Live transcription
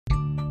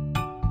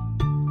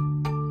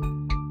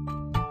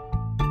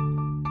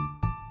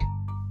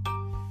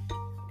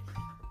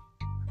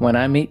When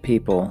I meet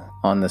people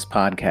on this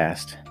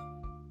podcast,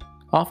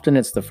 often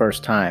it's the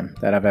first time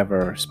that I've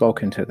ever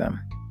spoken to them.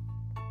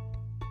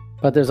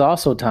 But there's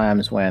also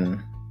times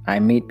when I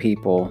meet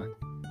people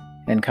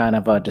in kind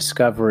of a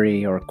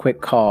discovery or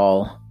quick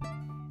call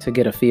to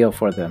get a feel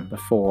for them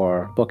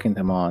before booking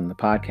them on the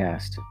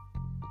podcast.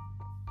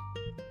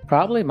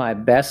 Probably my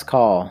best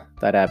call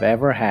that I've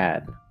ever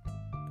had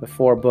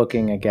before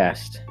booking a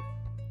guest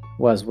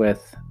was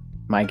with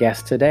my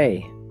guest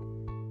today,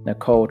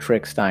 Nicole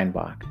Trick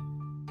Steinbach.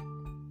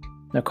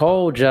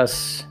 Nicole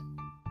just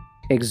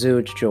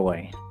exudes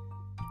joy.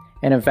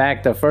 And in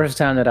fact, the first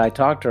time that I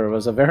talked to her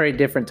was a very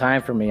different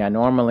time for me. I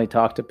normally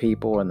talk to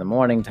people in the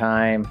morning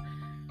time,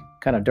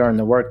 kind of during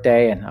the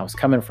workday, and I was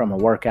coming from a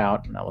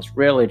workout and I was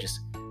really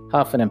just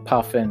huffing and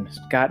puffing,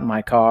 got in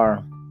my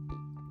car,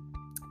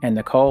 and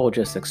Nicole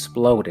just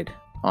exploded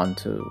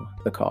onto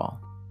the call.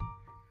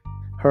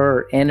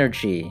 Her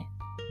energy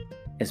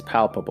is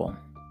palpable.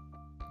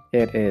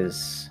 It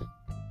is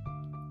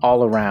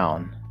all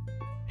around.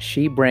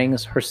 She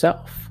brings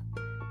herself,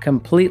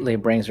 completely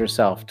brings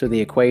herself to the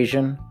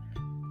equation,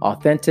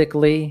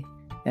 authentically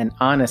and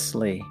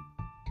honestly,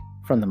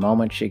 from the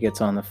moment she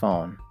gets on the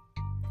phone.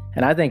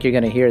 And I think you're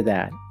going to hear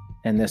that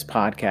in this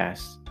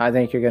podcast. I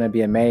think you're going to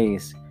be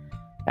amazed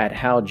at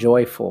how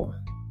joyful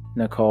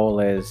Nicole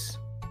is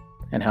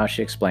and how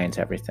she explains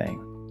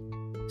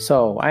everything.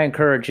 So I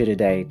encourage you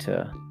today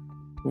to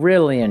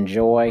really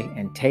enjoy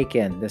and take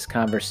in this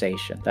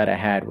conversation that I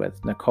had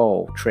with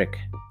Nicole Trick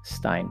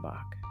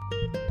Steinbach.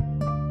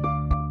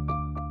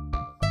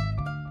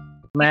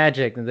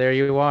 Magic, there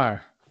you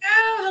are.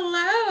 Oh,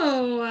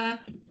 hello.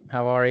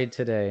 How are you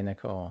today,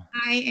 Nicole?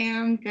 I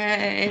am good.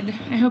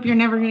 I hope you're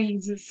never going to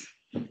use this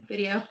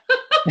video.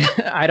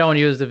 I don't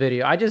use the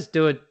video. I just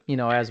do it,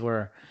 as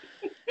we're,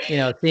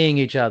 seeing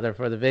each other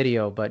for the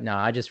video. But no,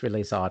 I just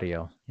release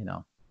audio,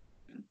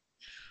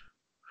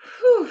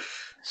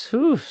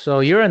 Whew. So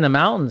you're in the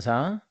mountains,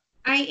 huh?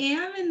 I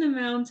am in the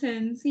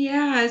mountains.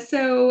 Yeah.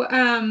 So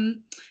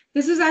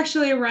this is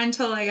actually a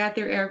rental I got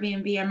through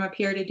Airbnb. I'm up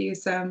here to do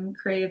some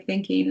creative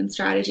thinking and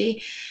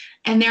strategy.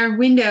 And there are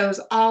windows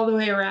all the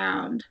way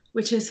around,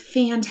 which is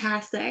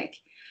fantastic.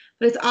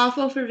 But it's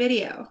awful for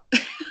video.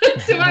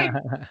 So I'm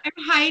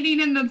hiding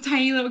in the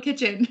tiny little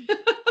kitchen.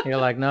 You're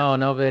like,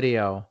 no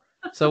video.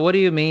 So what do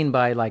you mean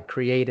by like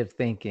creative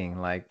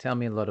thinking? Like, tell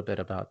me a little bit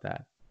about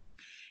that.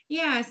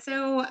 Yeah,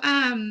 so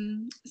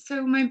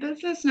my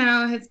business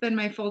now has been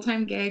my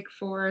full-time gig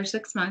for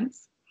 6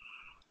 months.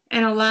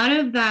 And a lot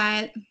of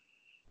that,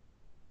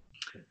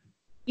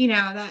 do you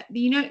know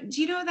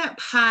that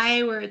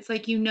pie where it's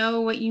like,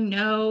 what you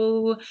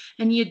know,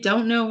 and you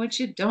don't know what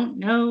you don't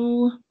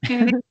know?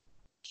 And it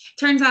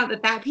turns out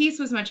that piece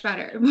was much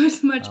better. It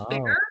was much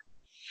bigger.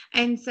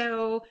 And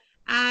so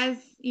as,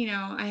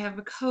 I have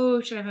a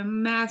coach, I have a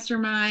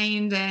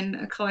mastermind and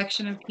a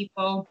collection of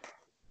people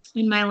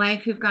in my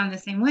life who've gone the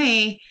same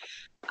way.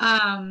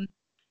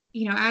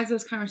 As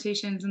those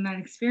conversations and that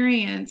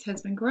experience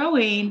has been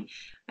growing,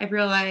 I've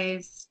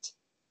realized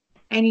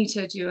I need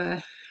to do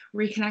a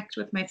reconnect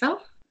with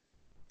myself.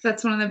 So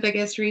that's one of the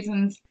biggest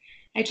reasons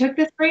I took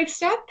this brave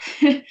step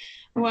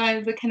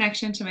was a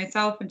connection to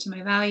myself and to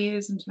my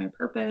values and to my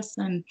purpose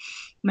and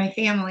my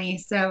family.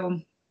 So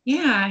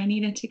yeah, I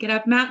needed to get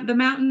up. The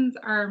mountains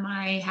are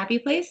my happy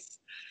place.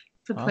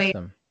 It's a place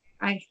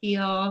I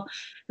feel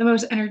the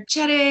most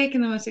energetic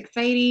and the most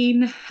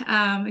excited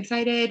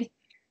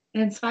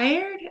and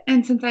inspired.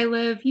 And since I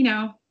live,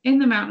 in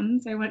the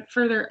mountains, I went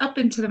further up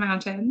into the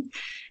mountains,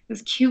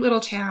 this cute little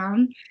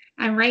town.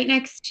 I'm right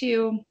next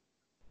to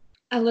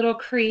a little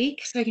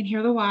creek, so I can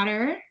hear the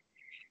water.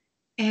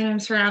 And I'm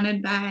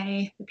surrounded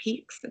by the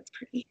peaks. That's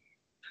pretty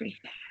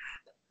fab.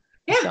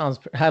 Yeah.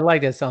 I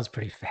like that. Sounds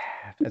pretty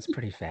fab. That's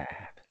pretty fab.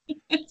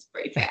 It's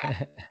pretty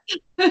fab.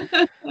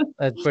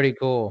 That's pretty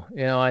cool.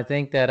 I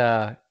think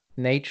that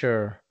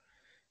nature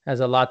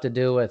has a lot to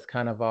do with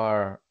kind of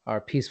our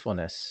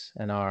peacefulness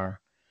and our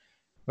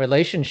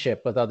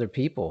relationship with other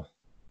people.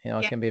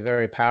 It can be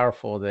very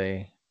powerful,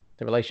 the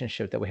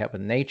relationship that we have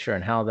with nature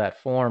and how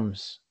that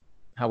forms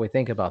how we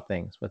think about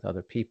things with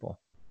other people.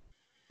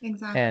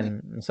 Exactly.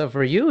 And so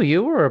for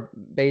you were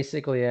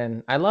basically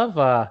I loved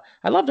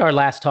our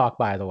last talk,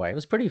 by the way. It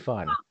was pretty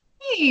fun. Oh,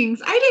 thanks.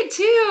 I did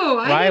too.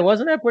 Right?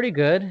 Wasn't that pretty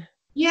good?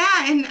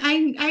 Yeah, and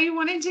I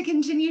wanted to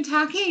continue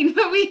talking,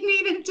 but we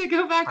needed to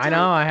go back to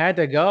I had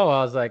to go.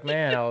 I was like,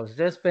 man, I was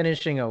just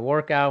finishing a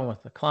workout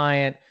with a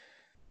client.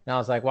 And I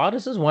was like, wow,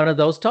 this is one of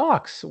those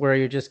talks where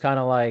you're just kind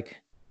of like,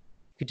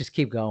 you just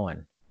keep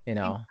going,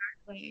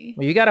 Exactly.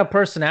 Well, you got a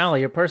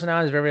personality. Your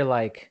personality is very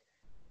like,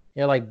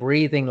 you're like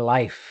breathing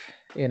life,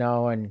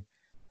 and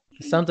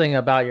something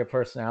about your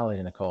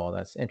personality, Nicole,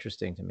 that's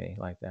interesting to me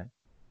like that.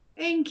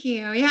 Thank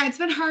you. Yeah, it's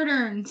been hard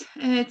earned.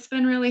 It's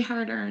been really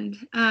hard earned.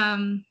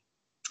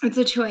 It's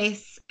a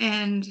choice,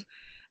 and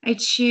I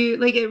choose,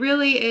 like, it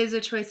really is a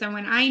choice. And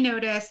when I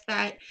notice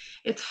that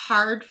it's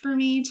hard for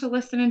me to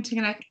listen and to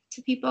connect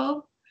to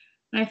people,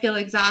 when I feel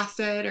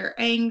exhausted or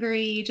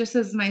angry, just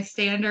as my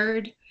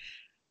standard,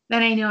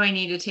 then I know I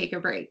need to take a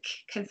break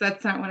because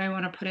that's not what I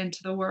want to put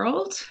into the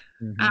world.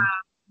 Hmm.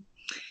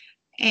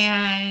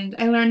 And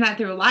I learned that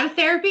through a lot of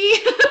therapy,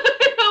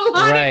 a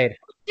lot of Right.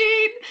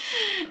 coaching,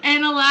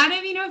 and a lot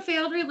of,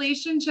 failed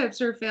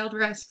relationships or failed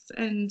risks.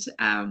 And,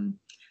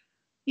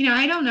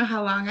 I don't know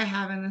how long I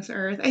have in this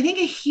earth. I think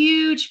a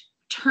huge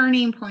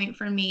turning point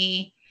for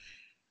me,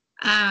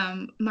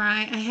 I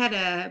had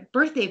a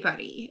birthday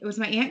buddy. It was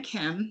my Aunt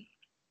Kim,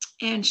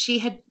 and she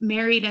had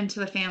married into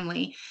the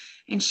family,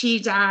 and she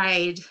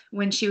died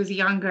when she was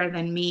younger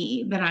than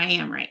I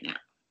am right now.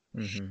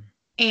 Hmm.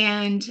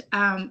 And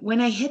when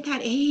I hit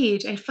that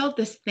age, I felt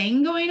this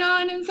thing going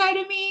on inside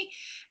of me.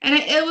 And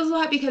it was a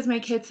lot because my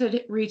kids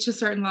had reached a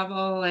certain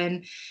level,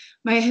 and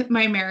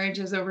my marriage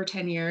is over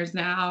 10 years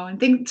now,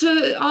 and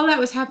all that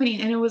was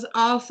happening. And it was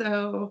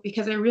also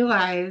because I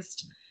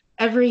realized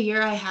every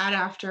year I had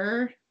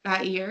after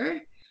that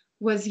year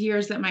was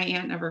years that my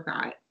aunt never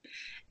got.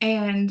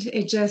 And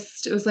it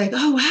was like,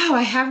 oh wow,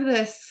 I have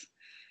this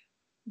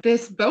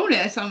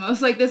bonus,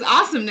 almost like this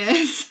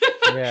awesomeness.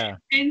 Yeah.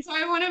 And so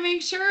I want to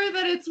make sure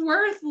that it's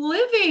worth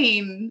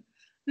living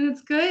and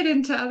it's good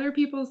into other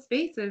people's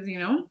spaces.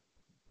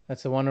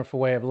 That's a wonderful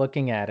way of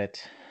looking at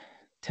it.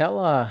 Tell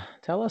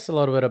us a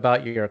little bit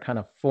about your kind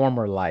of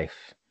former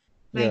life.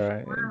 My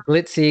Your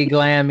glitzy,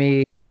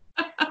 glammy,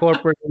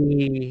 corporate.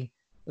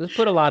 Let's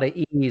put a lot of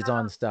ease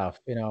on stuff.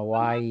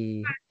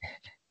 Why?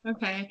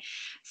 Okay.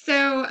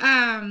 So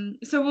I'm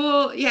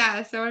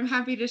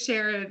happy to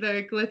share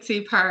the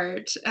glitzy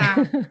part.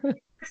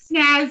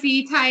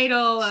 Snazzy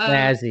title of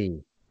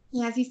Snazzy.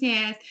 Snazzy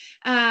Snaz,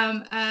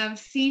 of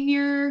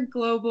Senior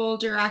Global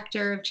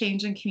Director of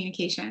Change and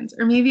Communications,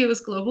 or maybe it was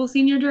Global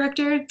Senior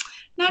Director.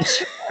 Not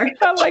sure.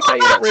 I like how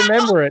you don't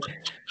remember it.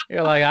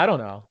 You're like, I don't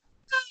know.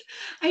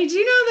 I do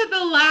know that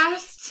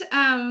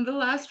the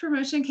last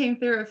promotion came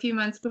through a few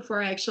months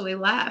before I actually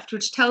left,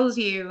 which tells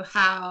you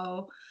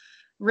how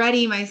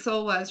ready my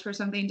soul was for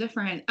something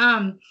different.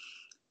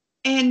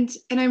 And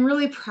I'm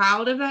really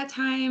proud of that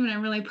time, and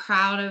I'm really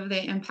proud of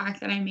the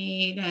impact that I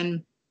made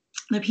and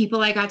the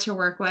people I got to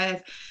work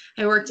with.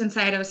 I worked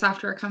inside of a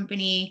software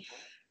company,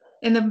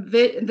 and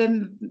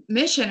the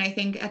mission, I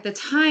think, at the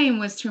time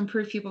was to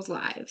improve people's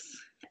lives,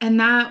 and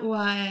that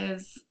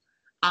was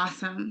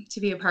awesome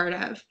to be a part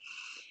of.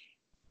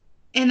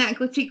 And that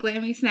glitzy,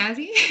 glammy,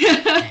 snazzy,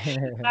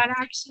 that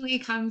actually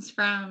comes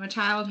from a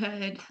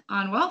childhood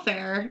on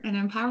welfare and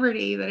in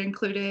poverty that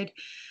included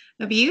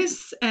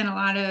abuse and a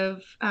lot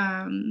of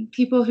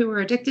people who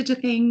were addicted to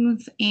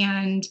things,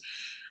 and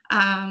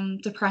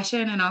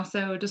depression, and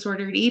also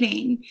disordered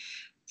eating.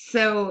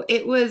 So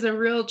it was a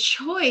real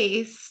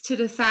choice to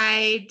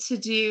decide to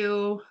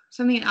do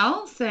something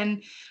else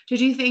and to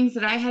do things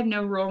that I had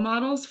no role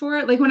models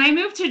for. Like when I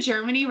moved to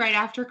Germany right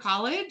after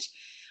college,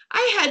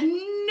 I had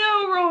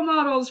no role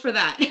models for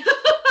that. I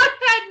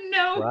had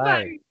Right.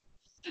 nobody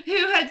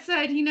who had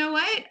said, you know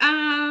what?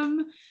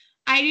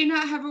 I do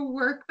not have a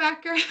work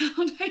background.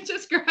 I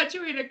just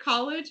graduated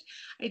college.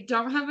 I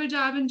don't have a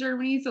job in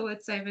Germany, so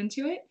let's dive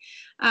into it.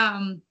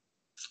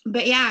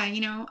 But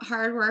yeah,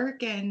 hard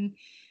work and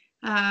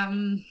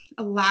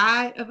a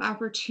lot of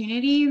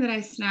opportunity that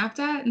I snapped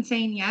at, and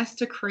saying yes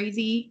to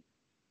crazy,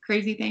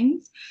 crazy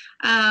things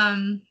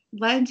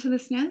led to the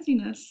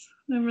snazziness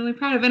I'm really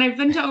proud of. And I've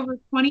been to over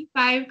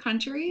 25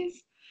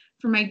 countries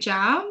for my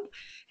job,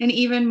 and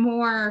even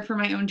more for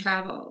my own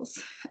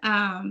travels.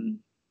 And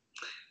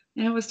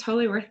it was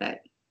totally worth it.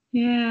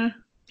 Yeah.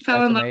 Fell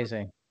That's in love,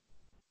 amazing.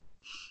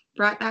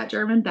 brought that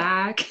German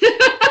back.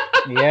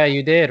 Yeah,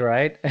 you did,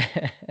 right?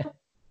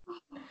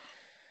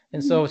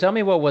 And so tell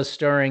me what was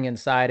stirring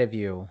inside of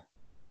you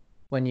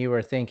when you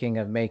were thinking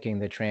of making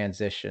the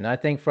transition. I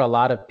think for a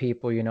lot of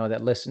people,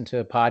 that listen to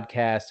a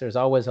podcast, there's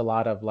always a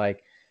lot of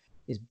like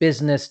these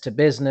business to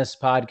business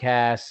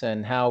podcasts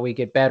and how we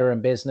get better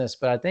in business.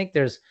 But I think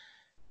there's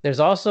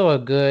also a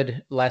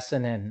good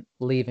lesson in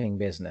leaving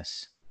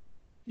business,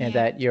 and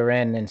Yeah. that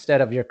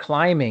instead of you're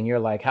climbing, you're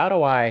like, how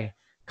do I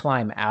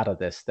climb out of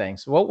this thing?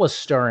 So what was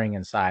stirring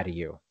inside of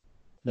you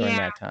during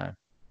Yeah. that time?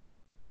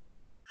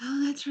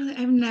 Oh,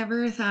 I've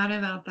never thought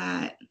about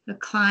that. The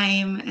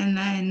climb and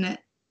then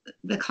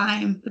the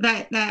climb. But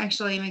that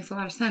actually makes a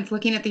lot of sense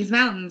looking at these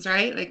mountains,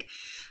 right? Like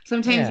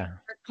sometimes you Yeah.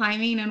 start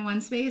climbing in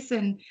one space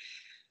and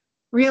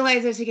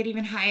realize that to get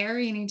even higher,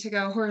 you need to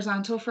go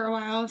horizontal for a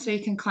while so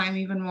you can climb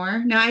even more.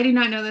 Now, I do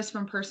not know this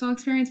from personal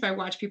experience, but I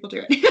watch people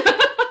do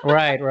it.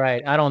 Right,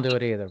 right. I don't do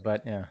it either,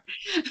 but yeah.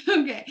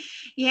 Okay.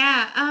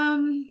 Yeah.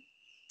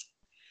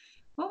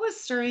 What was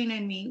stirring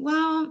in me?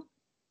 Well,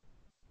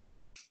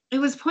 it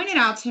was pointed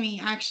out to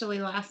me actually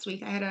last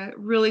week. I had a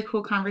really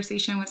cool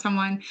conversation with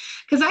someone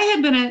because I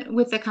had been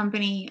with the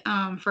company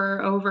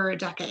for over a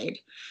decade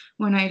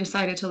when I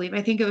decided to leave.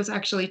 I think it was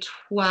actually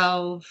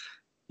 12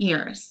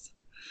 years.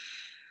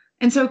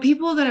 And so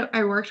people that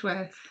I worked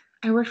with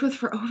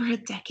for over a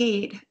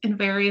decade in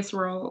various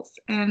roles,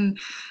 and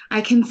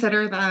I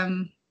consider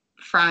them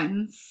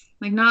friends,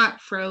 like not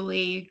fro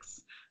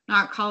leagues,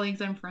 not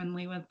colleagues I'm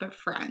friendly with, but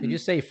Did you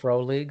friends. say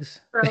fro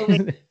leagues? Fro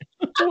leagues.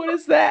 What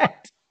is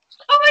that?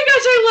 Oh my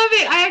I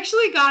love it. I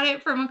actually got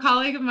it from a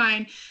colleague of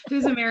mine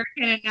who's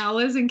American and now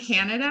lives in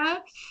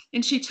Canada.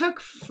 And she took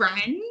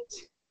friend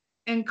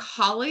and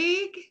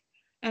colleague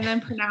and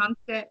then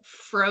pronounced it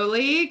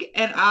froleague.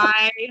 And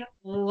I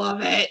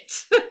love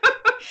it.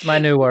 It's my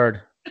new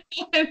word.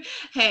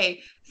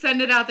 Hey,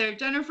 send it out there.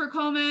 Jennifer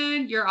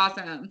Coleman, you're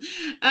awesome.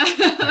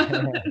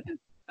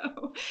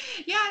 So,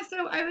 yeah,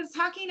 so I was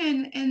talking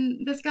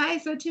and this guy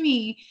said to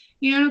me,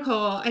 you know,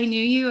 Nicole, I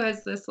knew you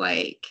as this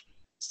like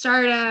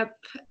startup,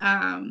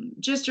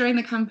 just joined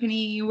the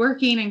company,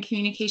 working in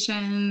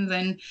communications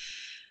and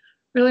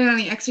really on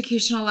the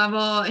executional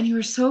level. And you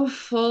were so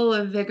full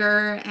of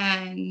vigor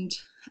and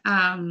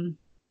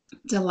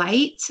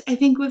delight, I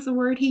think was the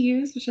word he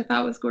used, which I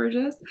thought was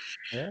gorgeous.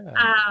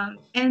 Yeah.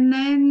 And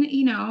then,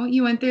 you know,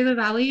 you went through the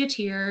Valley of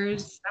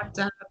Tears, stepped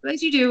up,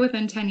 as you do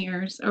within 10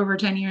 years, over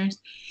 10 years.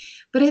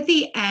 But at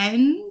the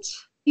end,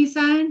 he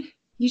said,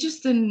 you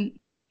just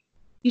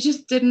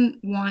didn't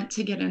want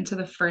to get into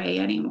the fray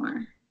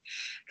anymore.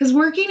 Because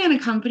working in a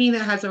company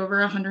that has over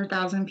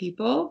 100,000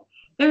 people,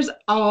 there's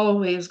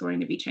always going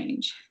to be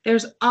change.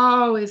 There's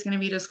always going to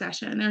be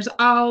discussion. There's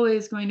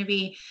always going to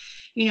be,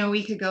 you know,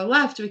 we could go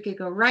left, we could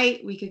go right,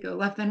 we could go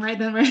left, then right,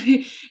 then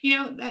right. You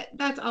know,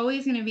 that's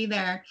always going to be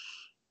there.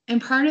 And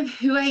part of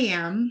who I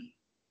am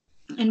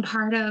and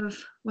part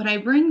of what I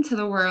bring to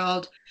the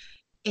world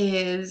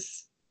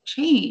is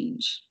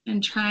change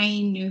and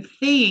trying new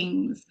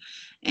things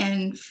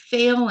and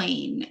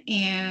failing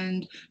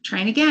and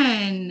trying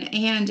again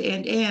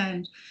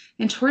and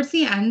towards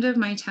the end of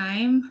my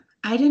time,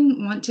 I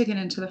didn't want to get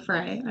into the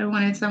fray. I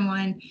wanted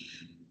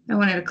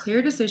a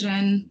clear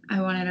decision,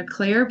 I wanted a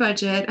clear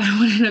budget, I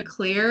wanted a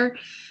clear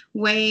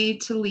way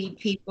to lead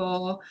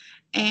people,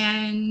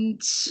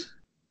 and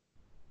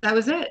that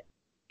was it.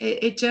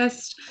 It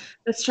just,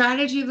 the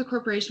strategy of the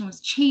corporation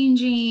was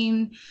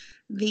changing,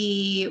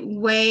 the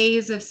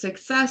ways of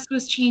success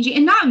was changing,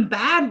 and not in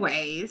bad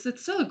ways.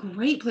 It's still a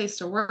great place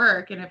to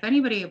work. And if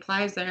anybody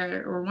applies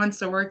there or wants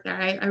to work there,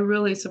 I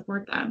really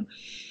support them.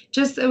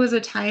 Just, it was a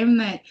time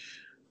that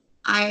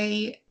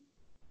I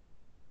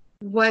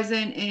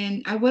wasn't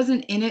in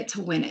it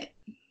to win it,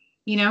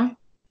 you know?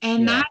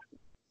 And Yeah.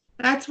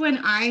 that's when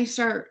I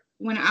start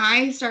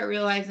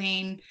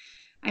realizing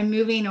I'm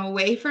moving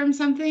away from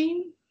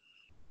something.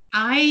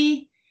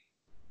 I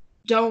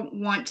don't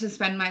want to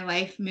spend my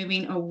life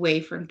moving away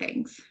from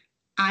things.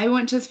 I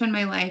want to spend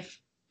my life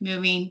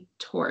moving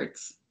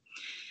towards.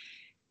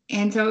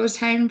 And so it was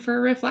time for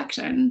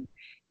reflection.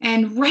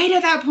 And right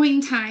at that point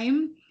in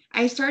time,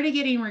 I started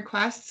getting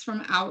requests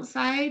from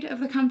outside of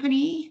the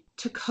company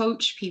to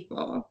coach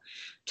people,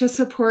 to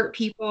support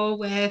people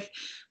with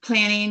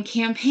planning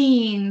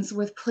campaigns,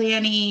 with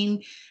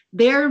planning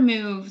their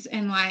moves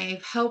in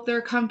life, help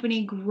their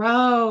company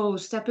grow,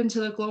 step into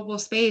the global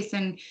space.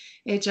 And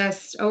it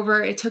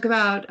took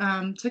about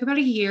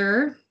a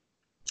year.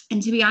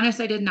 And to be honest,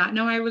 I did not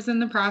know I was in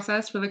the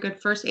process for the good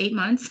first 8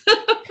 months.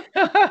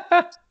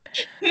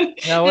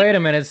 Now, wait a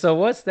minute. So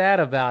what's that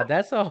about?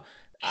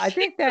 I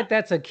think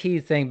that's a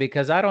key thing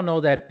because I don't know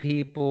that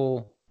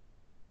people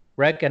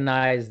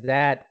recognize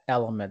that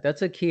element.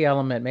 That's a key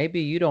element.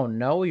 Maybe you don't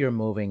know you're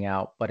moving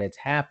out, but it's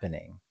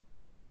happening.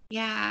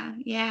 Yeah,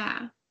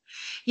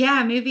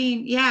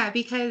 moving. Yeah,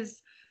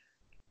 because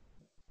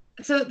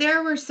so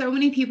there were so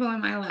many people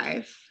in my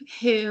life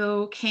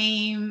who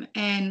came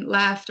and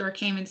left or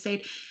came and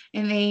stayed,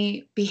 and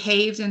they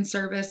behaved in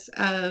service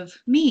of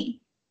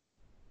me,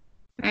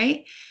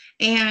 right?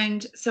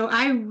 And so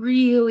I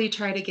really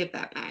try to give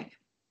that back.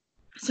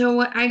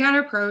 So I got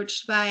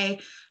approached by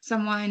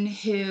someone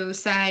who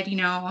said, you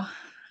know,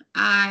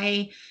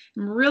 I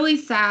am really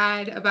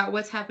sad about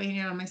what's happening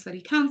on my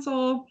city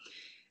council,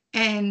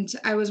 and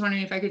I was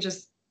wondering if I could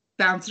just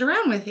bounce it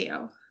around with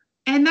you.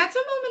 And that's a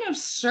moment of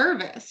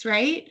service,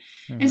 right?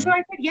 And so Hmm.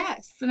 I said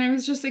yes. And I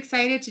was just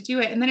excited to do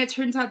it. And then it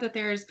turns out that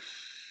there's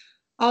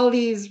all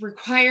these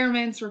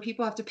requirements where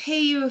people have to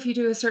pay you if you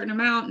do a certain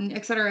amount and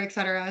et cetera, et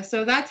cetera.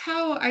 So that's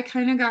how I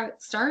kind of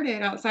got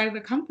started outside of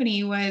the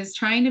company, was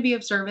trying to be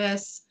of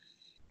service.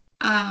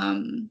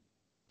 And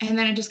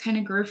then it just kind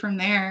of grew from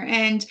there.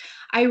 And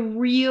I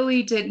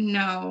really didn't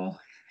know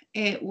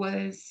it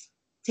was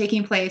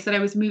taking place, that I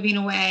was moving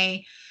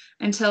away,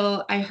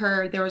 until I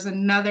heard there was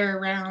another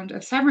round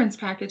of severance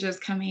packages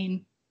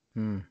coming.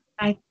 Hmm.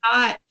 I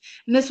thought,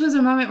 and this was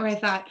a moment where I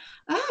thought,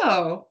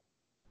 oh,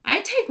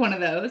 I'd take one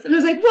of those. And I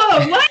was like,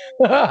 whoa, what?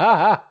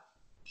 I'd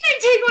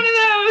take one of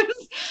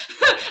those.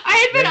 I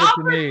had been Give it to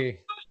offered, me.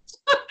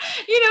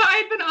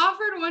 I'd been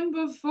offered one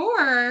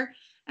before.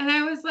 And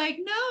I was like,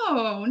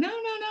 no, no,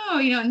 no,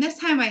 no. And this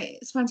time I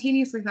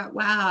spontaneously thought,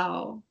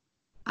 wow,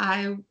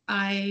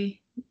 I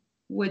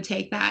would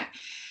take that.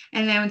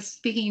 And then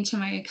speaking to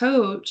my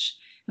coach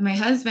and my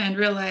husband,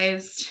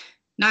 realized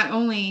not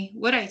only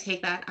would I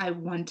take that, I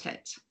want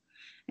it.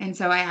 And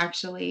so I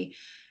actually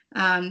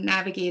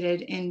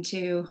navigated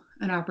into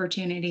an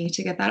opportunity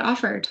to get that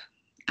offered.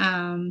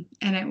 And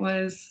it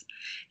was,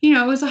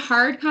 it was a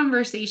hard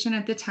conversation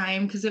at the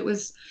time, because it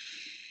was,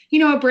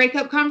 a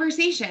breakup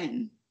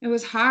conversation. It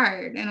was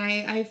hard. And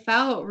I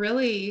felt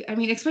really, I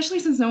mean, especially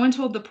since no one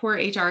told the poor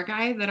HR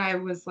guy that I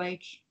was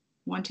like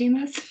wanting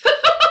this.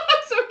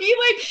 So he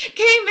like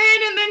came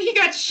in and then he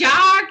got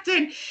shocked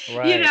and, you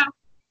Right.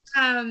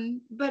 know,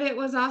 but it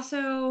was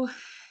also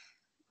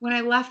when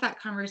I left that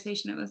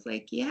conversation, it was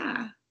like,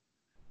 yeah,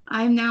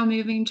 I'm now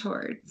moving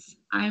towards,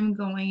 I'm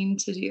going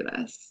to do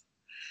this.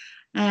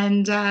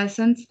 And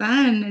since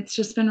then, it's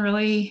just been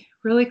really,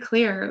 really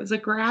clear. It was a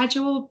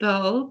gradual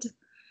build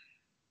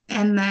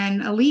and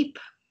then a leap,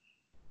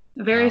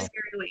 a very Wow.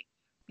 scary leap.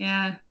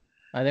 Yeah.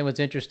 I think what's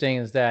interesting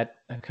is that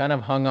I kind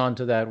of hung on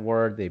to that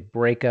word, the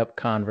breakup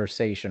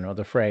conversation, or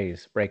the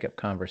phrase breakup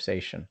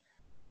conversation.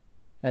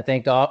 I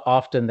think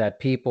often that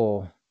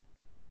people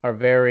are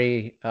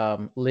very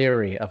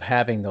leery of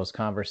having those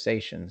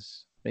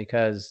conversations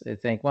because they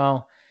think,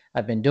 well,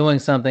 I've been doing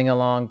something a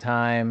long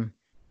time.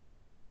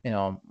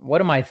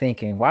 What am I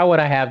thinking? Why would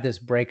I have this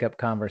breakup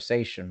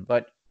conversation?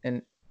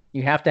 And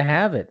you have to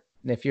have it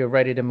if you're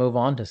ready to move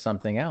on to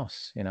something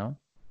else.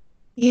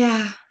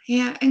 Yeah.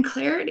 Yeah. And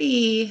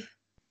clarity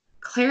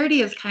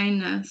is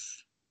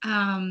kindness.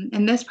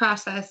 And this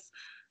process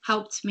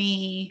helped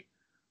me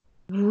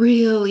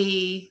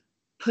really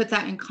put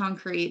that in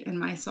concrete in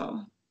my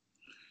soul.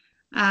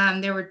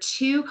 There were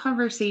two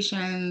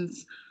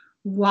conversations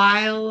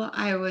while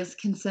I was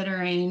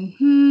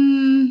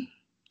considering,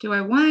 do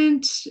I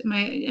want,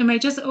 am I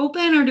just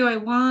open or do I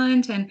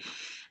want? And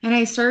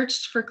I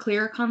searched for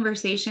clear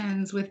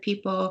conversations with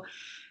people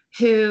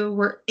who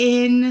were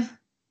in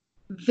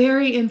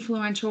very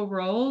influential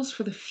roles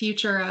for the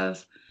future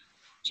of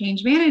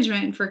change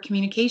management for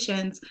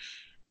communications.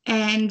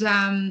 And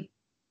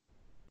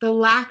the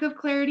lack of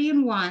clarity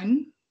in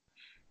one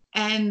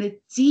and the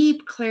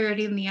deep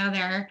clarity in the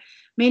other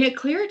made it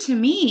clear to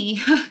me,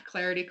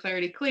 clarity,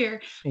 clarity,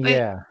 clear, but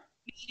Yeah.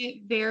 made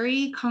it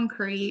very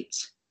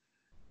concrete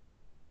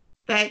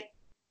that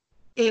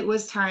it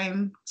was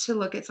time to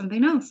look at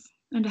something else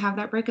and to have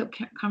that breakup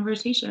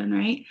conversation,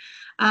 right?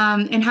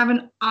 And have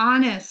an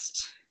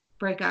honest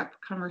breakup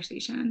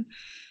conversation.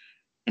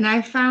 And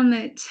I found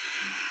that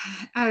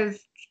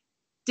as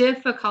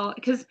difficult,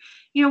 because,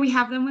 we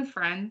have them with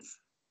friends,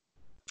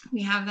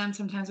 we have them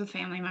sometimes with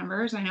family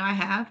members. I know I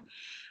have.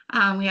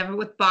 We have it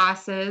with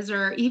bosses,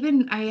 or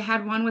even I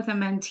had one with a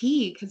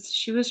mentee because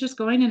she was just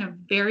going in a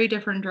very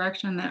different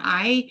direction that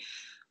I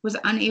was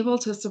unable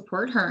to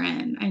support her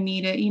in. I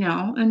needed,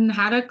 and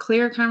had a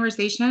clear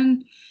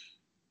conversation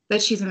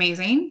that she's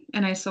amazing.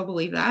 And I still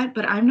believe that,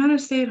 but I'm not a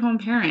stay-at-home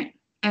parent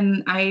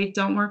and I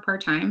don't work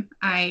part-time.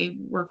 I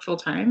work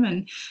full-time,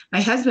 and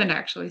my husband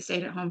actually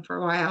stayed at home for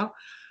a while,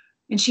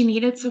 and she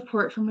needed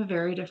support from a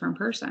very different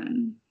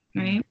person.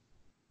 Mm. Right.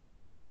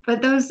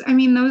 But those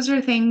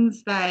are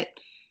things that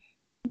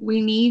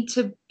we need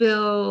to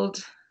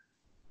build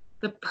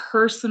the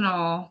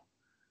personal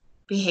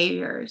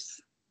behaviors,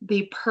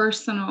 the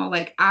personal,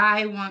 like,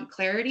 I want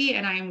clarity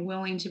and I'm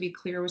willing to be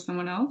clear with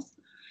someone else.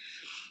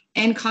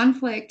 And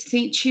conflict,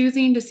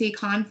 choosing to see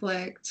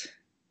conflict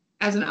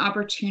as an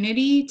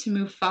opportunity to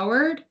move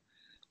forward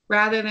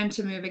rather than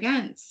to move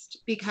against,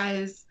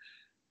 because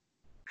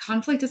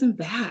conflict isn't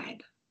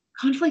bad.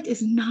 Conflict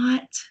is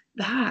not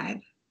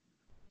bad.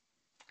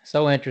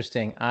 So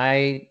interesting.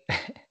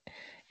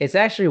 It's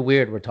actually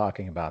weird we're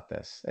talking about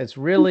this. It's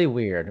really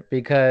weird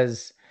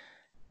because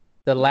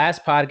the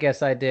last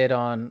podcast I did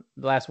the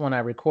last one I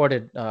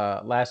recorded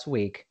last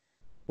week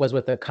was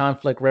with a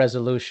conflict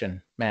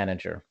resolution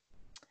manager.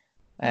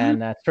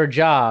 And that's her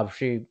job.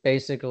 She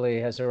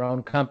basically has her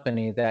own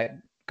company that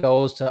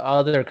goes to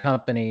other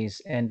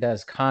companies and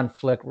does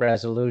conflict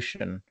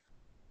resolution,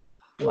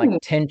 like Ooh,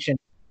 tension.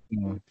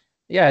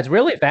 Yeah, it's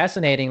really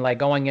fascinating, like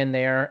going in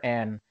there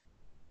and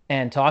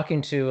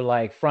talking to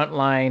like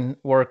frontline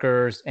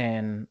workers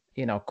and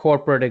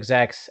corporate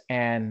execs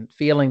and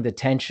feeling the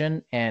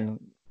tension and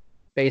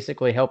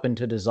basically helping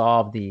to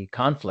dissolve the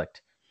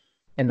conflict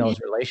in yeah, those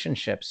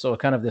relationships. So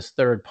kind of this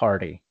third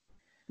party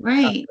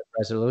right. conflict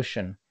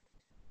resolution.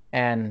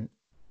 And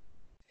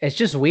it's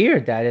just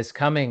weird that it's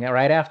coming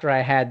right after I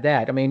had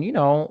that. I mean,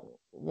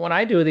 when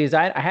I do these,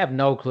 I have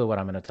no clue what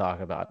I'm going to talk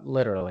about.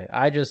 Literally,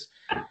 I just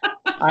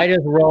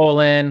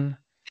roll in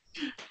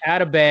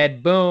out of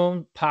bed,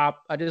 boom,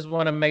 pop. I just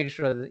want to make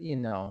sure that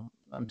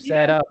I'm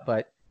set Yeah. up.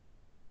 But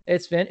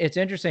it's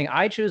interesting.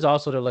 I choose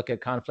also to look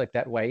at conflict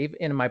that way. Even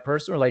in my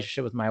personal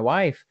relationship with my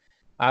wife,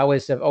 I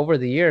always have, over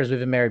the years, we've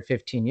been married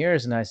 15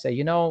 years, and I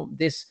say,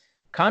 this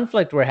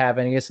conflict we're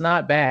having, it's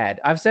not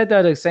bad. I've said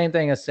that the same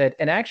thing I said,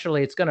 and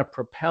actually it's going to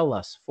propel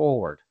us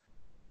forward.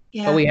 But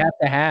Yeah. we have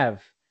to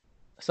have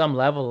some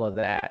level of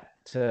that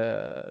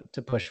to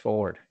push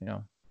forward.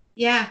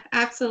 Yeah,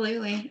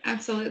 absolutely.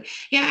 Absolutely.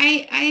 Yeah,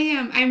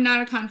 I'm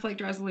not a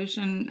conflict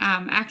resolution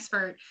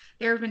expert.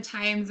 There have been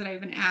times that I've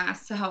been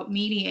asked to help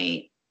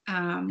mediate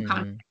conflict.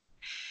 Hmm.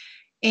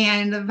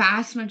 And the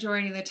vast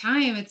majority of the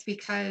time it's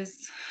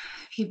because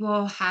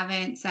people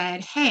haven't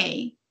said,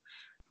 hey,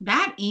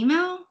 that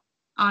email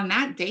on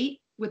that date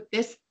with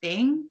this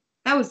thing,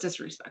 that was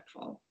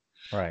disrespectful.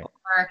 Right.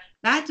 Or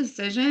that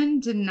decision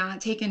did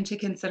not take into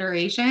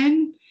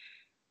consideration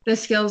the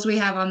skills we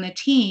have on the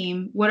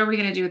team, what are we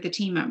going to do with the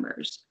team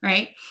members,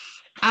 right?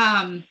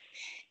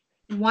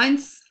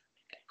 Once,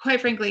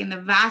 quite frankly, in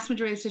the vast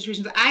majority of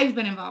situations I've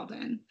been involved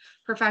in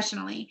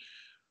professionally,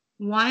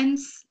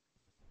 once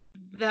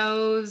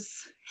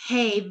those,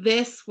 hey,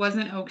 this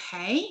wasn't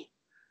okay,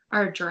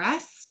 are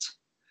addressed,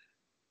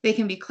 they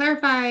can be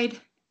clarified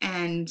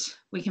and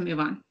we can move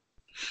on.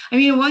 I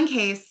mean, in one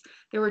case,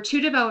 there were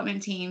two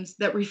development teams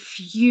that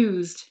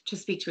refused to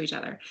speak to each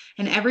other.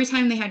 And every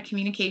time they had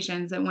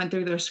communications that went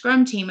through their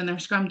Scrum team, and their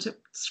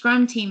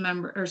Scrum team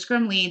member or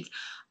Scrum leads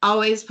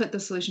always put the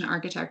solution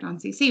architect on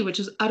CC, which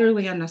is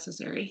utterly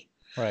unnecessary.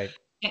 Right.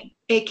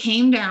 It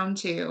came down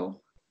to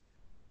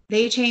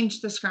they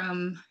changed the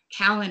Scrum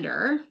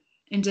calendar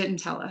and didn't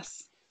tell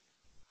us.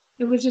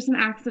 It was just an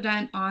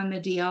accident on the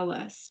DL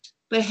list,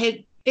 but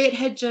it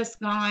had just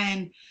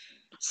gone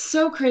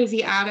so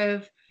crazy out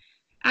of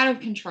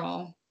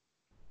control.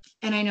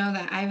 And I know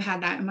that I've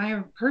had that in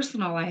my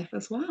personal life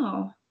as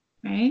well,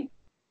 right?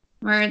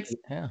 Where it's,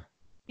 yeah.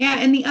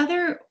 And the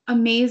other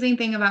amazing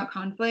thing about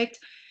conflict,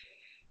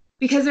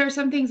 because there are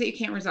some things that you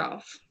can't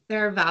resolve,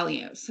 there are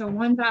values. So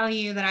one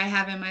value that I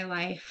have in my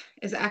life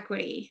is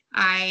equity.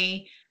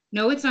 I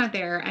know it's not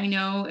there. I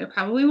know it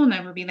probably will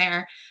never be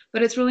there,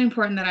 but it's really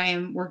important that I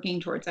am working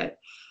towards it.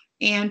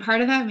 And part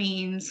of that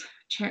means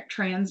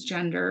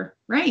transgender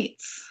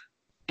rights,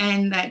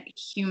 and that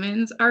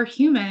humans are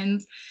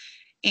humans,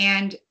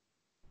 and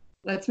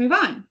let's move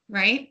on,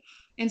 right?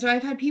 And so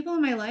I've had people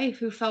in my life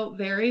who felt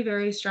very,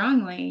 very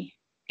strongly,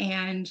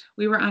 and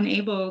we were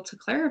unable to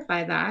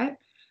clarify that.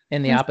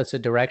 In the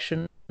opposite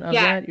direction of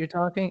that you're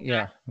talking?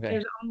 Yeah. Okay.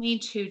 There's only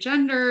two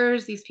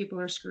genders. These people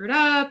are screwed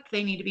up.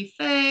 They need to be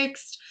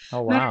fixed.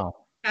 Oh, wow.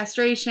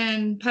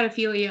 Castration,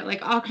 pedophilia,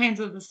 like all kinds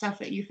of the stuff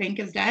that you think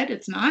is dead.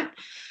 It's not.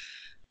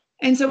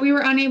 And so we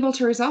were unable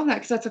to resolve that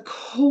because that's a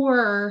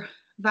core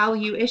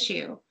value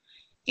issue.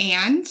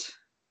 And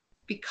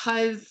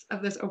because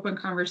of this open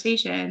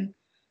conversation,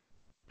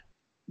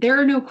 there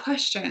are no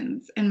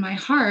questions in my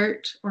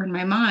heart or in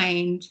my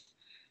mind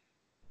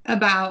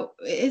about,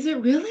 is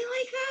it really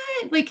like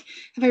that? Like,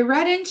 have I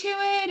read into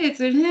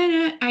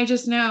it? I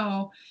just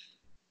know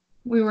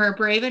we were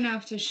brave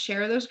enough to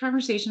share those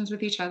conversations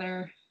with each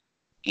other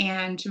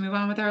and to move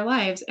on with our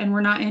lives. And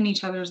we're not in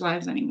each other's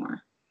lives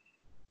anymore.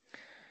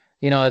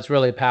 You know, it's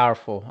really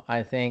powerful.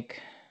 I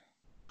think,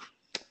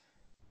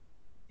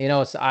 you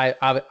know, it's, I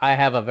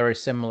have a very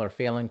similar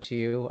feeling to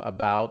you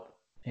about,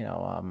 you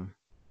know,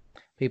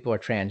 people are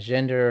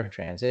transgender,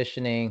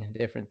 transitioning,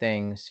 different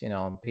things. You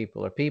know,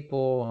 people are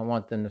people. I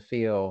want them to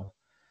feel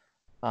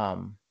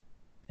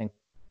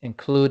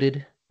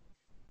included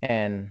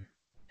and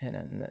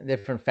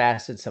different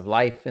facets of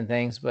life and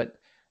things. But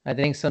I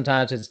think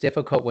sometimes it's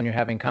difficult when you're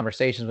having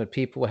conversations with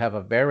people who have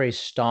a very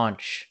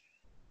staunch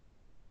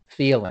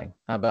feeling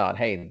about,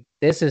 hey,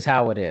 this is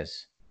how it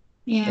is.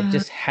 Yeah. It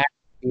just has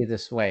to be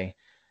this way.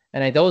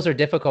 And those are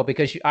difficult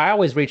because I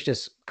always reach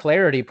this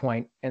clarity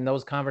point in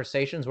those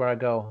conversations where I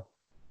go,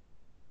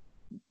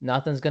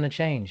 nothing's going to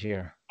change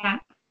here. Yeah.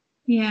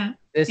 Yeah.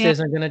 This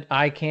isn't going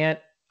to,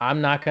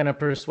 I'm not going to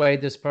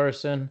persuade this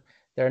person.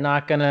 They're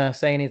not going to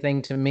say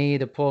anything to me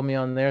to pull me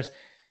on theirs.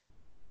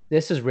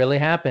 This is really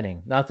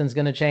happening. Nothing's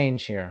going to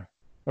change here.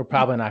 We're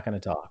probably not going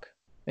to talk,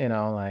 you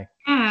know, like.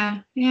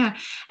 Yeah. Yeah.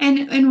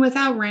 And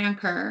without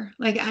rancor,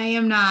 like I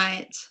am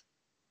not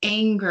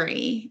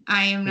angry.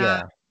 I am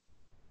not,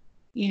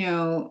 you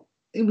know,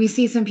 we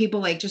see some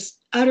people like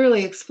just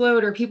utterly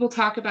explode, or people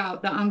talk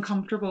about the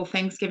uncomfortable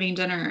Thanksgiving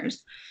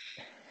dinners.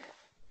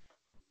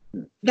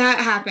 That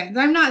happens.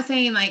 I'm not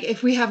saying like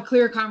if we have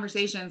clear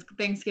conversations,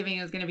 Thanksgiving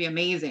is going to be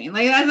amazing.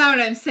 Like that's not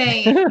what I'm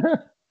saying.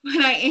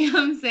 What I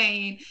am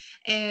saying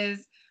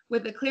is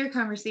with the clear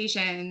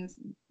conversations,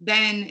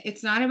 then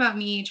it's not about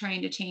me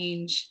trying to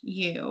change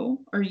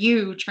you or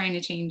you trying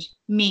to change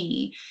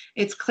me.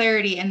 It's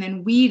clarity. And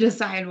then we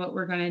decide what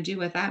we're going to do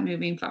with that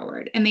moving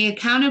forward. And the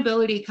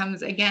accountability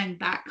comes again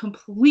back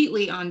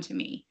completely onto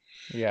me.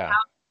 Yeah.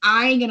 How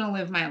am I going to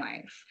live my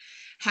life?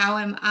 How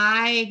am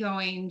I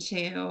going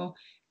to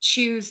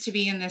choose to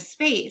be in this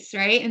space,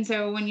 right? And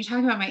so when you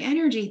talk about my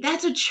energy,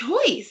 that's a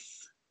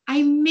choice.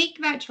 I make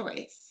that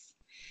choice.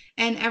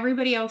 And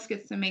everybody else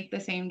gets to make the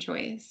same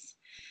choice.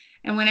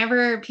 And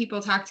whenever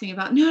people talk to me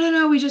about,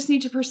 no, we just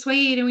need to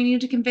persuade and we need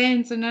to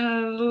convince and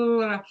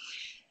the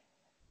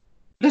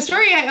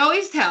story I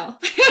always tell,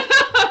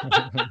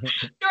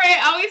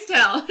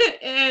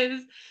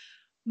 is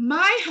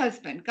my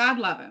husband, God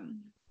love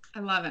him. I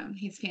love him.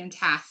 He's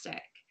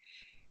fantastic.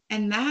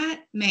 And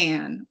that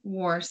man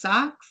wore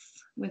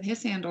socks with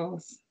his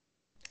sandals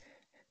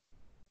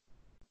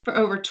for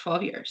over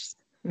 12 years.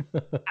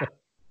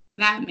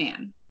 That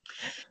man.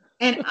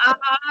 And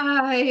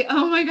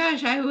oh my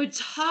gosh, I would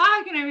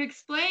talk and I would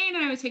explain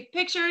and I would take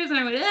pictures and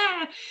I would,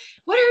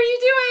 what are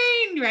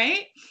you doing?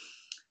 Right.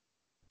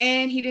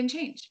 And he didn't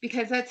change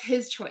because that's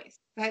his choice.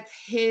 That's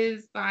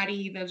his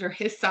body. Those are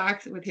his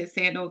socks with his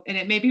sandals. And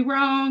it may be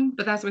wrong,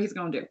 but that's what he's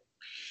going to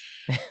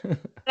do.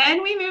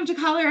 Then we moved to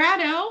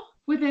Colorado.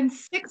 Within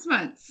 6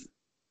 months,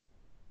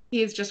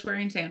 he is just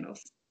wearing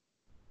sandals.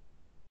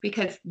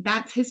 because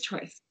that's his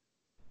choice.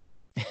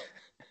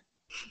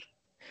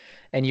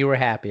 And you were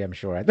happy, I'm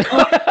sure.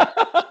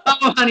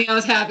 Oh, honey, I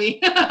was happy.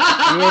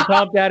 You were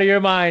pumped out of your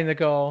mind,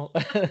 Nicole.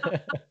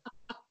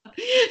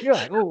 You're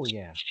like, oh,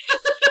 yeah.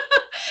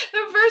 The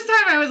first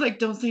time I was like,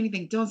 don't say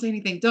anything, don't say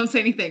anything, don't say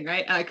anything,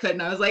 right? I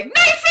couldn't. I was like,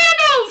 nice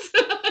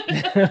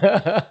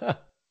sandals!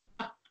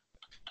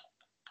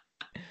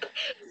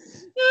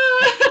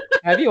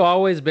 Have you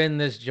always been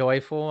this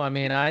joyful? I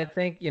mean, I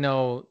think,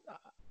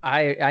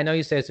 I know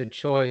you say it's a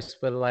choice,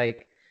 but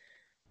like,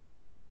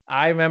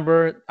 I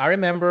remember,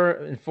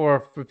 and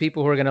for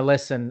people who are going to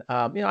listen,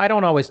 I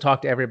don't always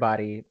talk to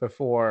everybody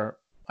before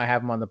I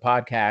have them on the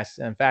podcast.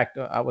 In fact,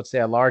 I would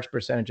say a large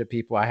percentage of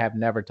people, I have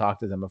never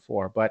talked to them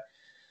before. But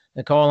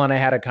Nicole and I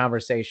had a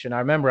conversation. I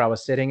remember I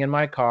was sitting in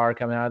my car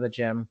coming out of the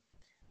gym,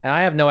 and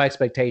I have no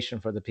expectation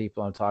for the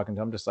people I'm talking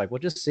to. I'm just like, well,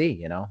 just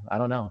see, I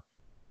don't know.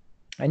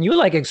 And you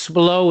like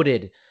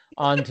exploded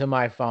onto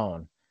my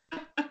phone,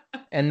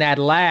 and that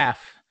laugh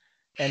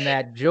and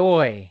that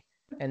joy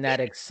and that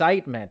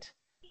excitement.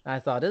 I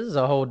thought, this is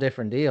a whole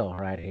different deal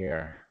right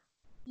here.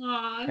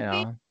 Aww,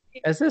 I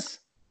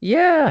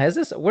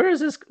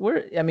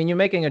mean, you're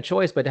making a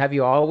choice, but have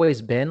you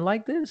always been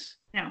like this?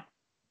 No.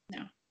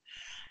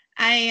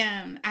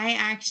 I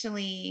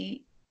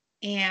actually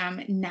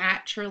am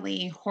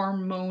naturally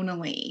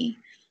hormonally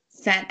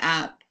set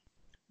up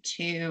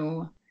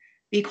to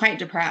be quite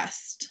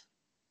depressed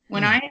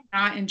when I am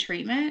not in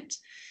treatment.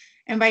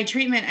 And by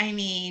treatment, I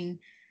mean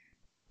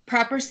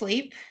proper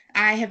sleep.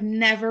 I have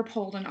never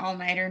pulled an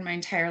all-nighter in my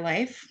entire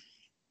life.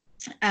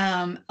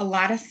 A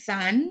lot of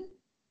sun,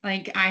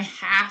 like I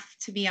have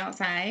to be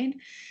outside,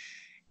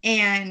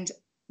 and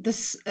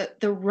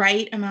the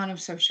right amount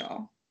of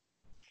social,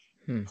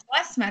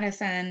 plus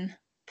medicine,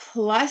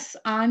 plus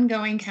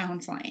ongoing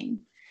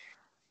counseling.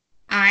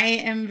 I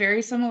am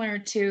very similar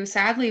to,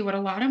 sadly, what a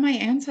lot of my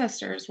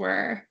ancestors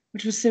were,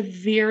 which was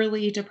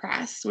severely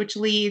depressed, which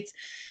led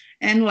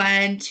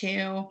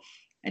to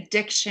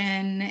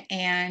addiction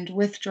and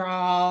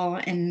withdrawal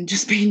and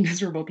just being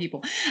miserable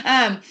people.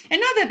 And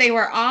not that they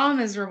were all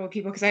miserable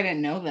people, because I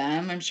didn't know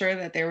them. I'm sure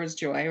that there was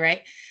joy,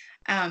 right?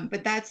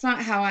 But that's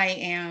not how I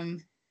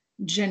am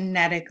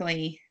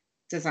genetically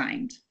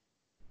designed.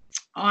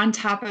 On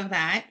top of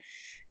that,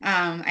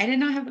 I did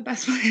not have the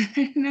best way. I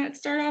did not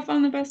start off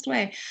on the best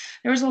way.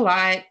 There was a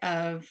lot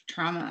of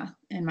trauma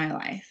in my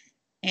life.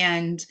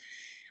 And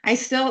I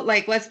still,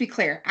 let's be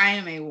clear, I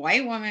am a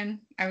white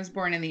woman. I was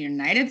born in the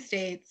United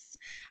States.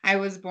 I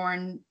was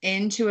born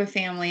into a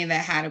family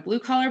that had a blue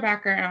collar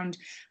background.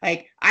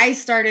 I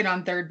started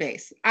on third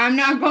base. I'm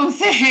not going to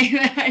say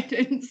that I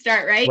didn't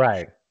start, right?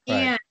 Right.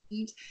 And,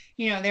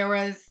 there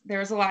was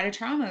a lot of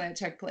trauma that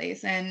took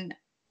place. And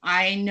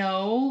I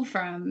know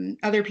from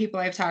other people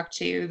I've talked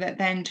to that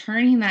then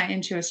turning that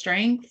into a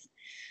strength,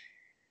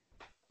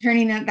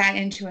 turning that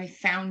into a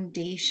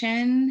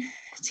foundation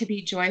to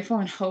be joyful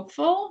and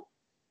hopeful,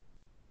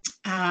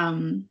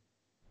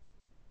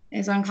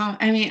 is uncommon.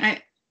 I mean,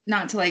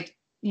 not to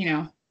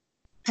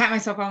pat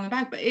myself on the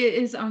back, but it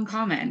is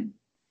uncommon.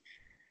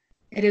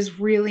 It is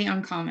really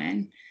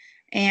uncommon.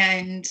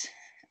 And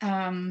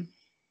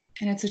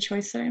it's a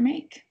choice that I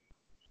make.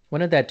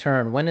 When did that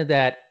turn? When did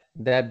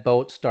that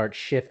boat start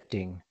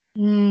shifting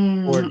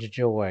towards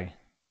joy?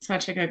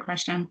 Such a good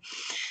question.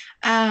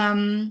 So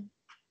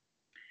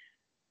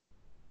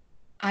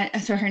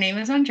her name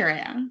is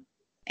Andrea.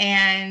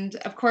 And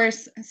of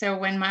course, so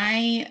when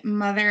my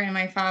mother and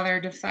my father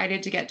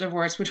decided to get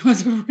divorced, which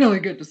was a really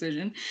good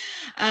decision,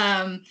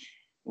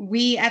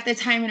 we, at the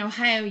time in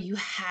Ohio, you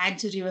had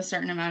to do a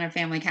certain amount of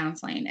family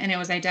counseling. And it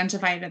was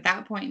identified at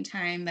that point in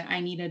time that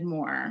I needed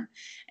more.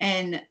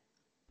 And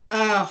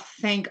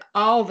thank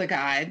all the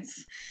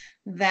gods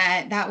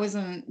that was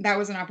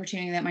an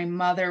opportunity that my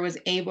mother was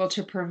able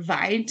to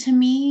provide to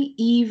me,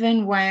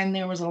 even when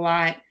there was a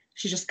lot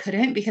she just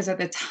couldn't, because at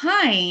the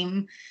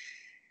time,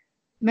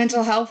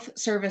 mental health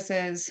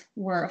services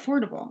were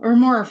affordable, or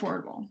more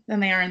affordable than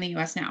they are in the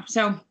US now.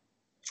 So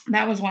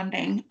that was one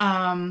thing.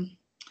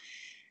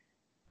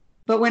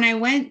 But when I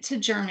went to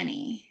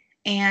Germany,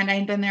 and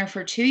I'd been there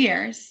for 2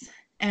 years,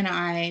 and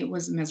I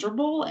was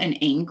miserable and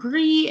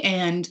angry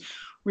and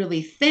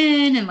really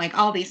thin and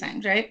all these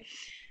things, right?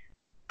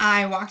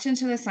 I walked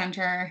into the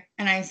center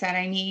and I said,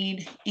 I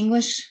need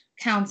English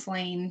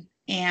counseling,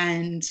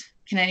 and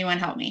can anyone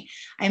help me?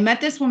 I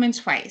met this woman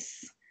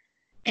twice.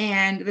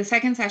 And the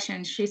second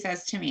session, she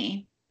says to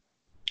me,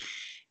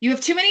 you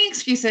have too many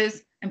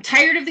excuses. I'm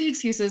tired of the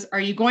excuses.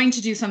 Are you going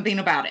to do something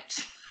about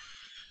it?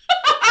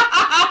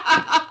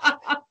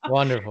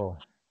 Wonderful.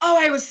 Oh,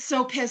 I was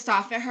so pissed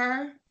off at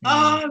her.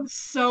 Oh, I'm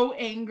so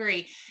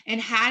angry. And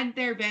had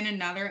there been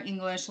another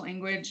English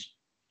language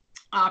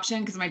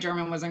option, because my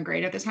German wasn't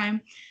great at the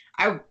time,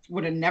 I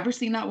would have never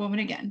seen that woman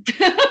again.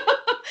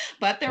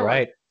 But there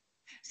was.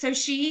 So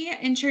she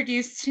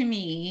introduced to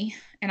me,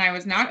 and I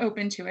was not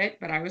open to it,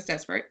 but I was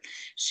desperate.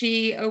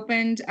 She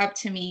opened up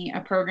to me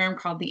a program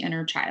called The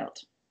Inner Child.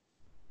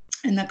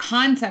 And the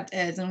concept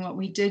is, and what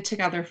we did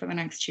together for the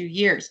next 2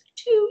 years,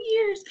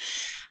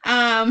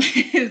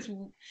 is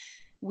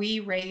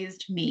we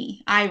raised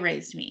me. I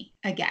raised me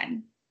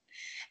again.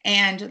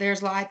 And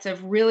there's lots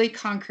of really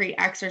concrete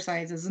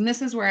exercises. And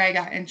this is where I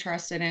got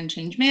interested in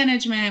change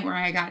management, where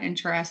I got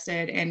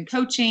interested in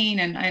coaching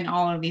and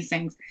all of these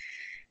things,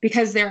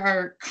 because there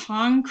are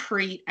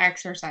concrete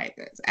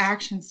exercises,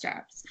 action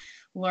steps,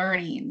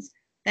 learnings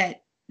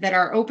that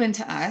are open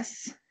to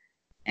us.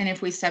 And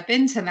if we step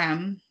into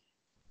them,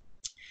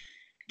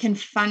 can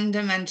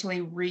fundamentally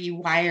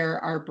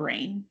rewire our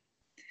brain.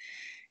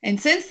 And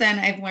since then,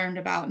 I've learned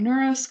about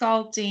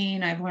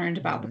neurosculpting. I've learned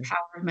about the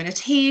power of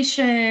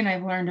meditation.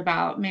 I've learned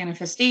about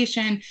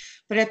manifestation.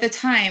 But at the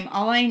time,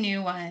 all I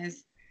knew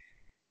was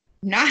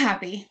I'm not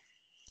happy.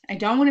 I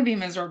don't want to be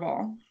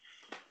miserable.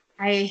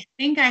 I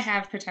think I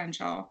have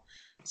potential.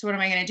 So what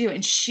am I going to do?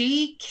 And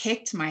she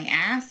kicked my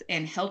ass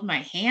and held my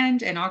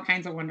hand and all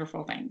kinds of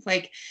wonderful things.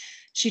 Like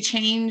she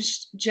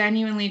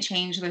genuinely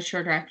changed the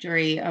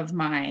trajectory of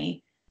my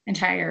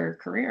entire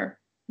career.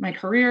 My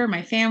career,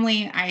 my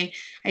family. I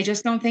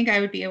just don't think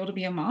I would be able to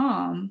be a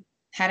mom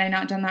had I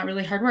not done that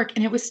really hard work.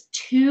 And it was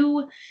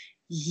 2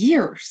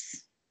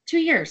 years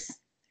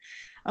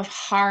of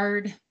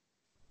hard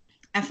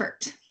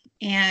effort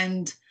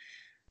and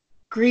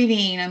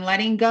grieving and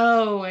letting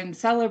go and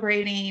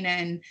celebrating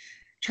and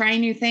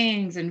trying new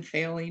things and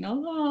failing a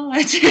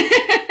lot.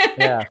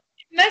 Yeah.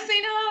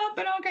 Messing up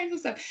and all kinds of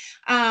stuff.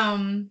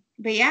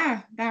 But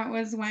yeah, that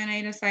was when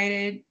I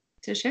decided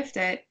to shift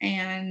it.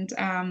 And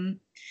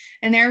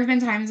there have been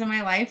times in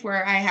my life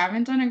where I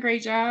haven't done a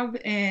great job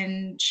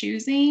in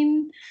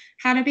choosing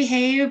how to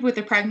behave. With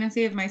the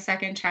pregnancy of my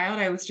second child,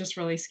 I was just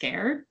really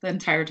scared the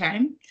entire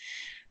time.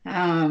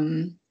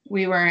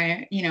 We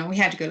were, we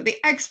had to go to the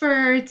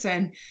experts,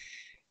 and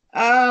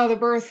the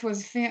birth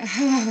was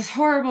it was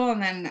horrible.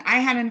 And then I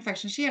had an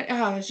infection. It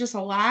was just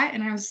a lot,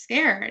 and I was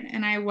scared,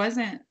 and I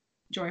wasn't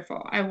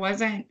joyful. I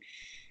wasn't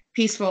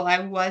peaceful. I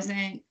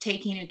wasn't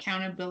taking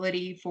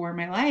accountability for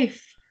my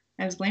life.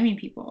 I was blaming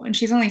people, and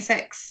she's only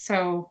 6.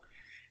 So,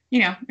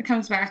 it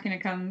comes back and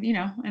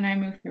and I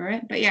move through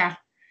it. But yeah,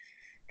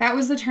 that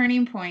was the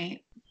turning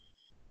point.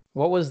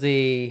 What was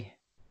in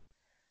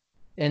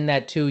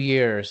that 2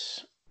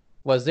 years,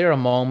 was there a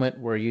moment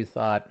where you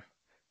thought,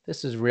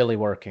 this is really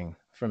working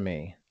for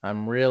me?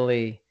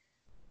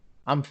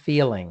 I'm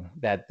feeling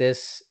that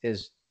this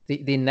is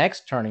the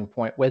next turning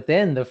point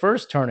within the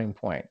first turning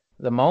point,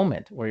 the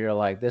moment where you're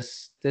like,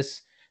 this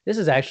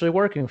is actually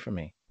working for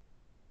me?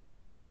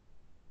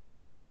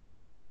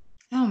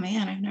 Oh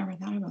man, I've never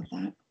thought about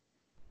that.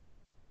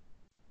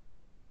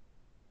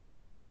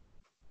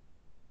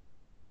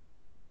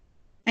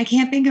 I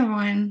can't think of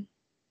one.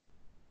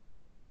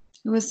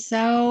 It was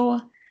so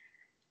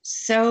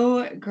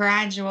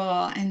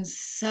gradual and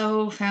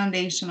so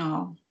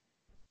foundational.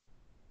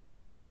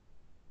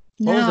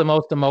 What was the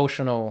most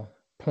emotional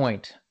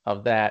point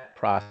of that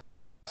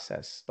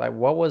process? Like,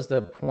 what was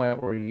the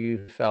point where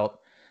you felt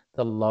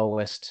the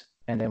lowest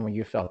and then when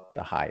you felt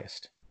the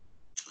highest?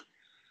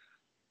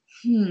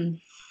 Now,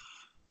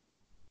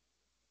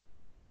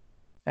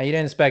 you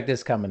didn't expect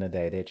this coming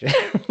today, did you?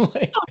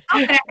 Like...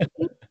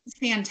 It's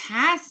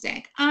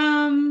fantastic.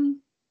 I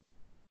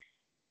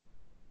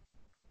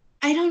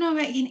don't know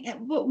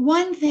but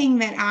one thing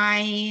that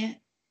I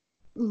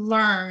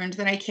learned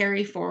that I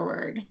carry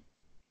forward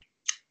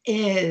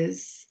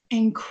is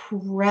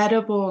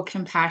incredible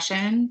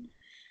compassion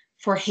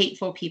for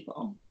hateful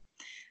people.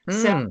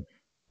 So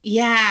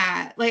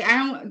yeah, like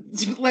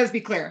let's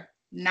be clear,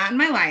 not in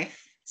my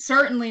life,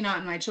 certainly not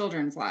in my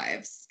children's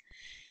lives.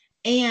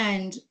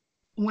 And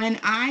when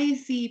I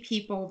see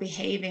people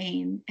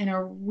behaving in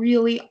a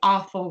really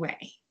awful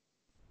way,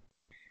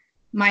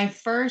 my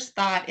first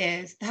thought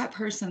is that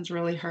person's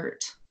really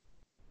hurt.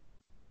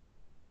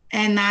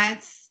 And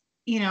that's,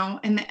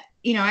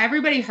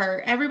 everybody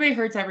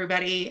hurts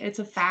everybody. It's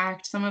a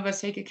fact. Some of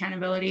us take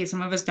accountability.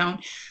 Some of us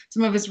don't.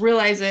 Some of us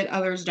realize it.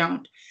 Others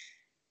don't.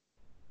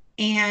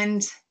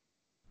 And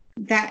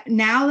that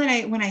now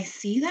that when I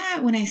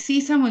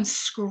see someone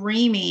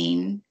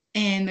screaming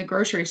in the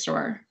grocery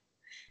store,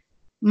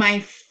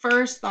 my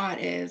first thought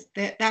is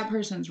that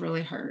person's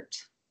really hurt.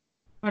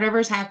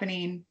 Whatever's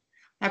happening,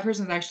 that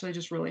person's actually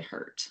just really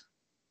hurt.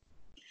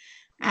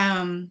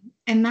 And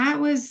that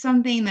was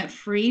something that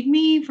freed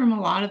me from a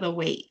lot of the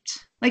weight.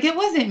 Like, it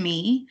wasn't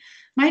me.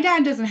 My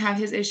dad doesn't have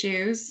his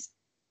issues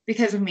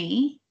because of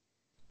me.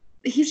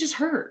 He's just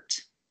hurt,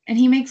 and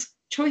he makes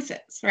choices,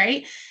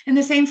 right? And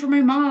the same for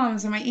my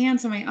moms and my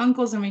aunts and my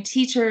uncles and my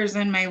teachers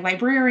and my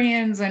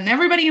librarians and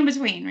everybody in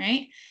between,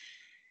 right?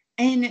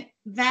 And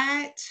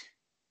that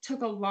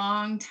took a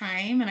long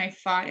time, and I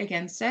fought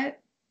against it.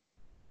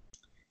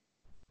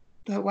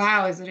 But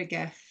wow, is it a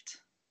gift?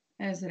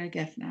 Is it a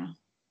gift now?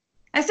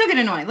 I still get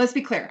annoyed. Let's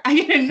be clear. I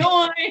get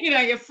annoyed.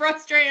 I get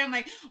frustrated. I'm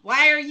like,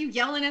 why are you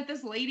yelling at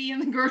this lady in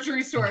the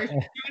grocery store? She's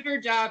doing her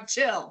job.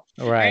 Chill.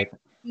 Right.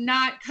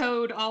 Not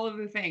code all of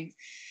the things.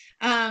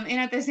 And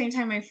at the same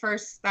time, my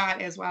first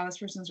thought is, wow, this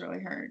person's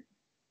really hurt.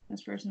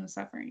 This person is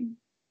suffering.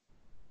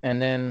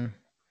 And then,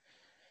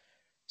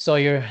 so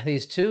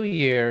these 2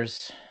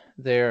 years,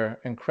 they're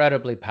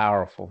incredibly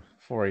powerful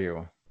for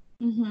you.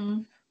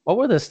 Mm-hmm. What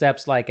were the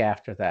steps like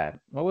after that?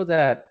 What were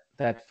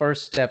that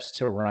first steps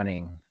to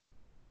running?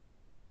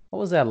 What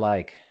was that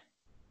like?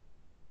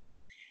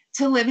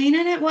 To living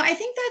in it. Well, I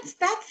think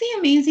that's the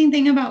amazing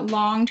thing about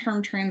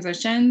long-term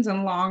transitions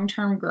and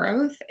long-term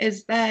growth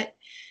is that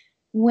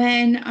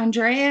when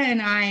Andrea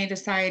and I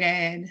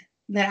decided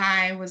that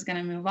I was going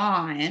to move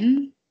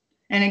on,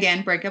 and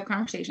again, breakup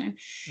conversation,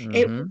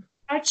 it was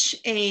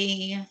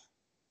Mm-hmm.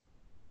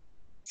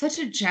 such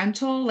a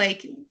gentle,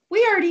 like,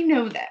 we already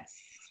know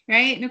this,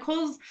 right?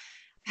 Nicole's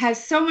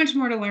has so much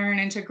more to learn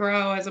and to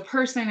grow as a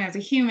person, as a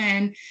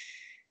human.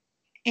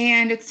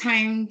 And it's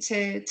time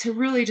to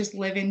really just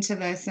live into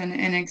this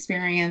and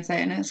experience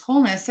it in its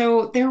wholeness.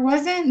 So there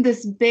wasn't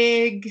this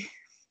big,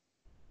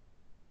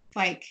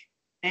 like,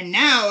 and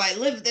now I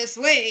live this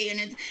way, and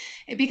it's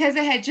because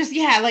it had just,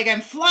 yeah, like I'm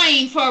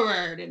flying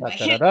forward and Da, my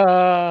da,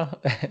 da,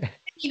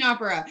 hand da.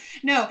 opera.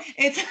 No,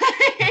 it's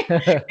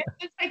it's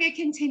just like a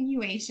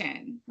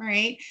continuation,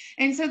 right?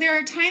 And so there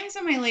are times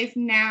in my life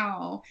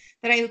now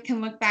that I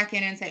can look back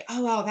in and say,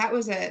 oh wow, that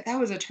was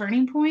a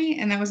turning point,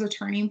 and that was a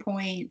turning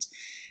point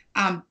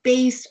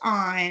based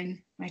on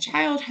my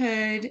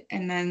childhood,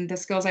 and then the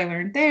skills I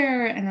learned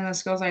there, and then the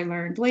skills I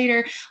learned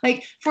later.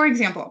 Like, for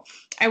example,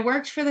 I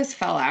worked for this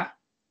fella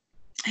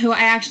who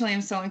I actually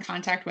am still in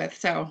contact with.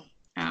 So,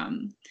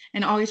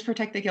 and always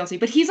protect the guilty,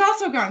 but he's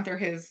also gone through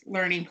his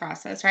learning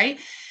process, right?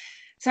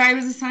 So I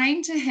was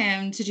assigned to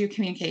him to do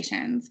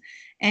communications.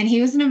 And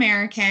he was an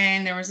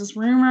American. There was this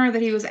rumor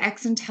that he was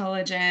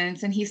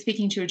ex-intelligence, and he's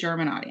speaking to a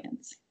German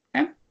audience,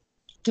 okay?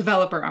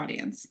 Developer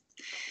audience.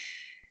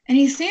 And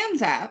he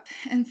stands up,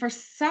 and for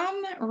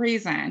some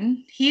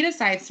reason, he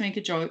decides to make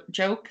a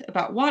joke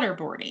about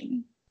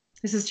waterboarding.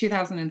 This is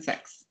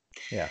 2006.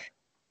 Yeah.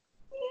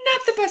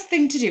 Not the best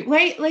thing to do,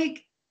 right?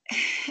 Like,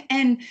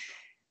 and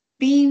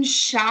being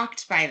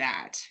shocked by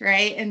that,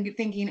 right? And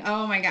thinking,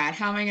 oh my God,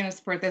 how am I going to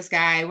support this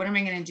guy? What am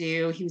I going to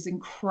do? He was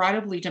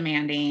incredibly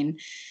demanding,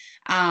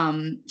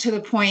 to the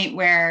point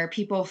where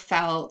people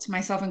felt,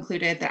 myself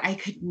included, that I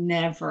could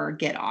never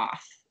get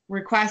off.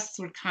 Requests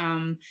would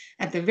come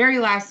at the very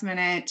last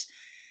minute.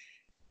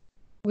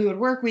 We would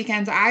work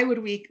weekends. I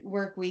would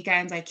work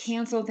weekends. I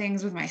canceled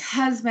things with my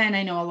husband.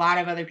 I know a lot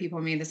of other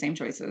people made the same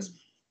choices.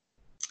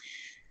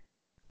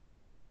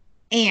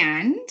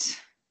 And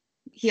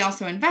he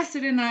also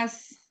invested in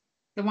us,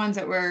 the ones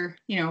that were,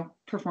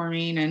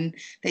 performing and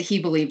that he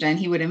believed in.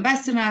 He would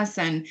invest in us,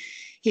 and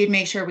he would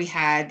make sure we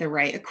had the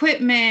right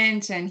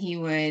equipment, and he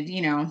would,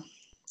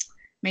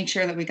 make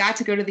sure that we got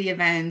to go to the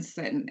events,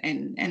 and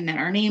that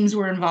our names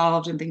were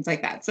involved and things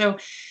like that. So,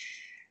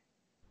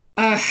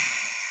 uh,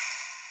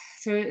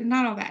 so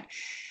not all bad.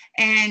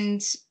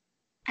 And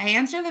I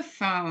answer the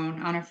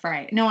phone on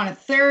a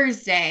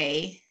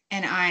Thursday,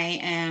 and I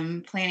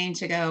am planning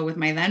to go with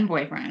my then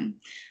boyfriend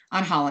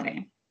on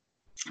holiday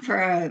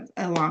for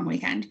a long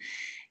weekend.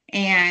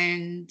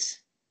 And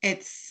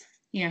it's,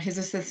 his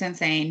assistant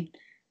saying,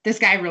 this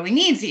guy really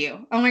needs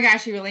you. Oh my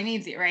gosh, he really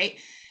needs you, right?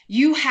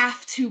 You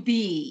have to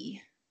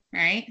be,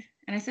 right?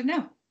 And I said,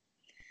 no.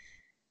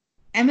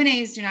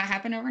 M&As do not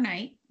happen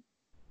overnight.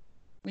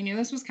 We knew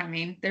this was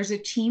coming. There's a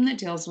team that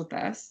deals with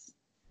this.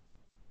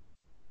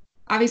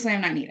 Obviously,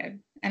 I'm not needed,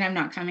 and I'm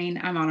not coming.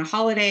 I'm on a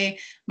holiday.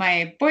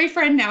 My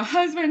boyfriend, now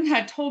husband,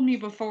 had told me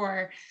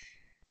before,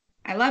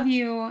 I love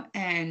you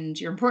and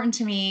you're important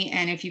to me.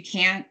 And if you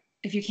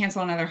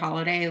cancel another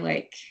holiday,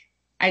 like,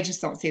 I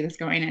just don't see this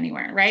going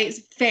anywhere, right? It's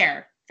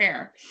fair.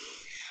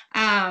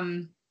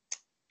 And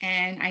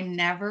I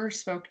never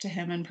spoke to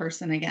him in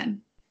person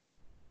again.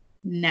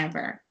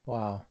 Never.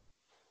 Wow.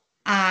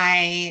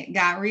 I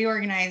got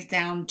reorganized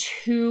down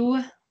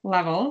 2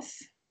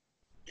 levels.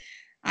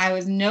 I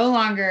was no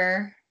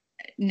longer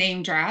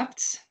name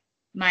dropped.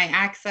 My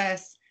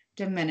access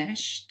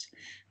diminished.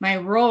 My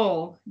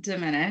role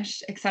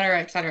diminished, et cetera,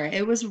 et cetera.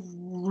 It was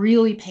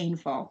really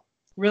painful,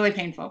 really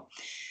painful.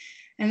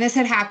 And this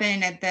had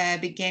happened at the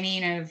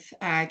beginning of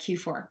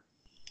Q4.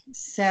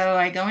 So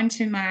I go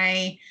into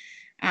my,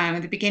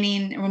 at the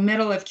beginning or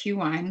middle of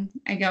Q1,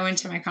 I go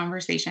into my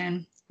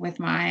conversation with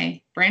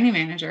my branding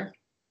manager,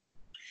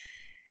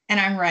 and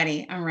I'm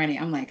ready.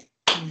 I'm like,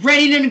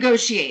 ready to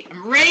negotiate.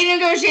 I'm ready to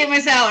negotiate my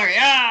salary.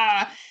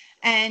 Ah!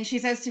 And she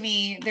says to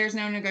me, there's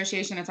no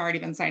negotiation. It's already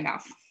been signed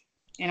off.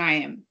 And I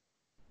am,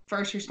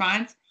 first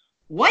response,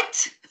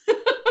 what?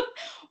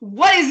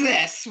 What is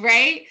this?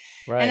 Right.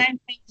 Right. And I'm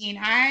thinking,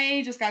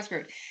 I just got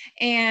screwed.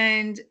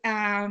 And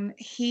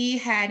he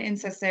had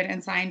insisted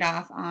and signed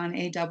off on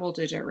a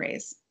double-digit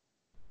raise.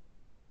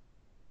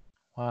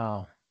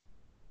 Wow.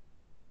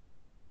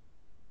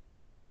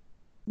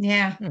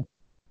 Yeah.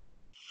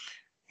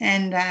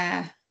 And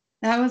that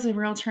was a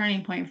real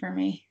turning point for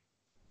me.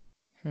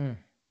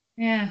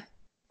 Yeah.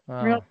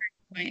 Wow. Real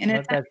turning point. And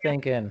let that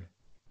sink in.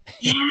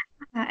 Yeah,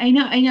 I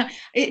know.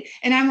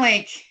 And I'm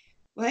like,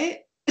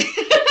 what?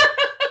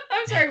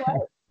 I'm sorry,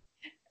 what?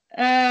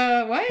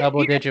 What?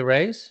 Double-digit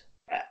raise?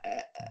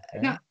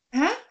 No,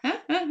 huh?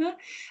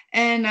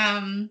 And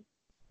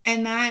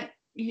that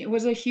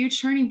was a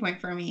huge turning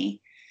point for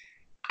me.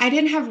 I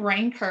didn't have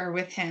rancor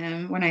with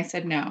him when I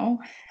said no.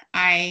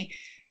 I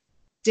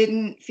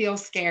didn't feel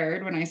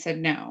scared when I said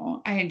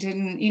no. I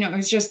didn't, it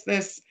was just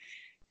this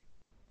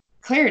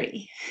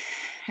clarity,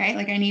 right?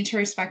 Like I need to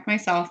respect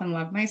myself and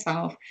love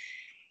myself.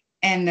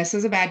 And this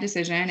was a bad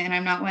decision and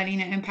I'm not letting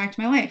it impact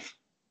my life.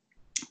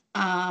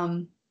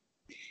 And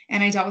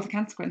I dealt with the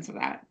consequence of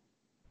that.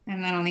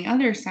 And then on the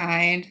other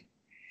side,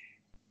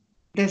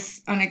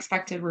 this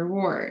unexpected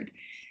reward.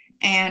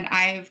 And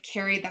I've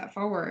carried that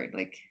forward.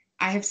 Like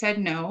I have said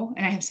no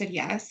and I have said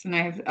yes. And I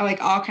have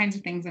like all kinds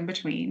of things in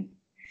between.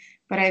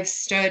 But I've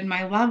stood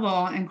my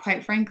level. And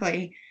quite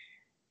frankly,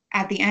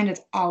 at the end,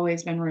 it's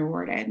always been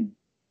rewarded.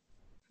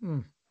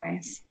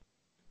 Nice.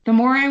 The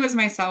more I was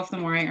myself, the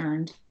more I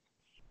earned.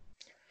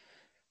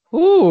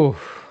 Ooh.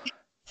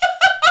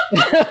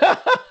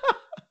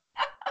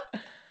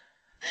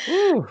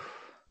 Ooh.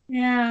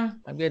 Yeah.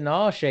 I'm getting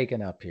all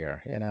shaken up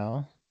here,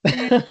 Yeah.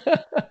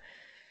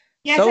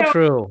 So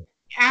true.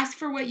 Ask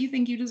for what you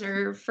think you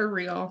deserve, for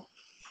real.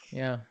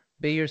 Yeah.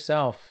 Be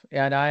yourself.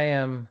 And I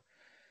am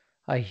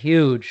a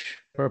huge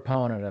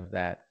proponent of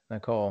that,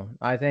 Nicole.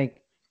 I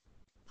think,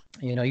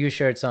 you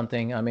shared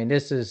something. I mean,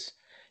 this is,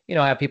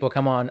 I have people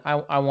come on.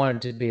 I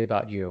want it to be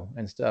about you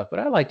and stuff, but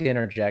I like to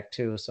interject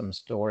too some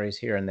stories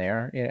here and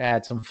there,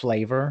 add some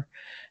flavor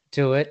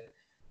to it.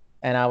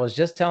 And I was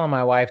just telling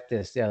my wife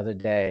this the other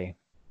day.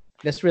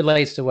 This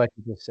relates to what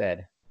you just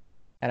said.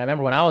 And I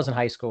remember when I was in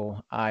high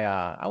school,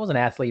 I was an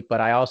athlete,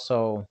 but I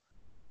also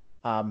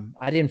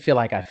I didn't feel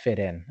like I fit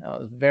in. I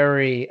was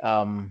very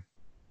I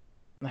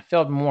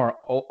felt more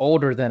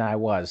older than I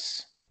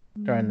was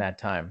during that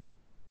time.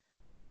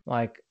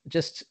 Like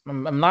just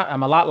I'm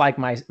a lot like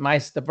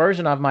the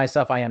version of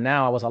myself I am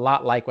now. I was a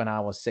lot like when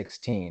I was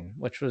 16,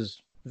 which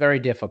was very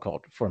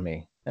difficult for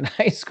me in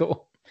high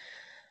school.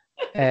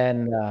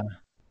 And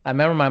I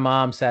remember my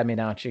mom sat me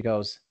down. She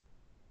goes,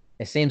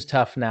 "It seems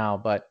tough now,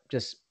 but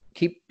just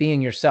keep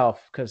being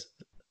yourself because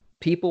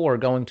people are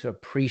going to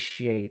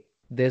appreciate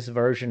this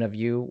version of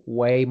you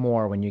way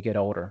more when you get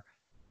older.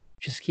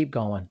 Just keep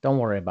going. Don't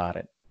worry about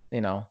it,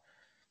 And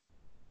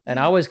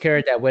I always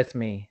carried that with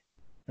me.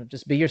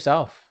 Just be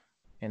yourself,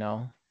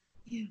 Yeah.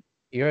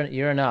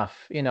 You're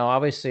enough.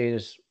 Obviously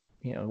there's,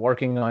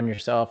 working on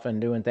yourself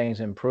and doing things,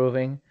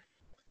 improving.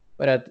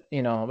 But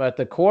at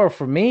the core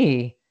for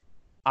me,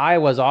 I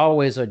was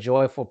always a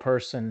joyful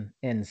person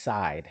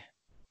inside.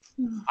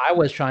 I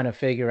was trying to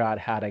figure out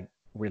how to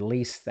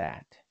release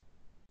that.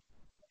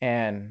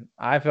 And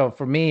I felt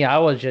for me, I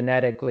was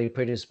genetically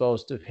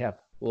predisposed to have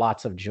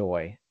lots of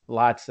joy,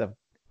 lots of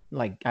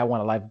I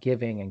want a life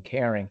giving and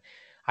caring.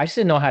 I just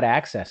didn't know how to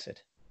access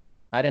it.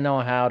 I didn't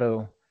know how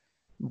to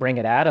bring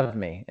it out of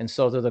me. And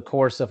so through the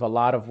course of a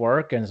lot of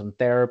work and some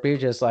therapy,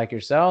 just like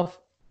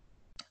yourself,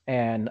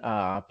 and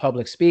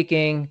public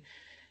speaking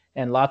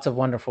and lots of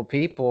wonderful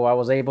people, I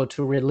was able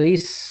to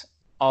release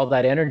all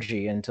that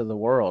energy into the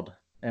world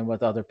and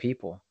with other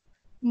people.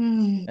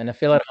 And I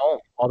feel at home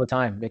all the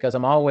time because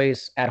I'm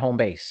always at home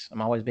base.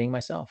 I'm always being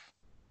myself,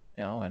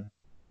 and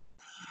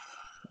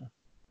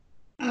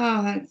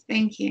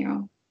Thank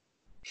you.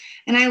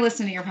 And I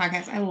listen to your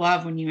podcast. I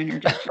love when you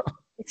interject.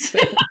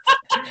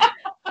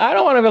 I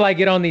don't want to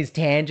get on these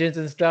tangents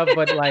and stuff,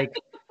 but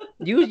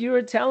you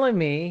were telling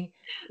me,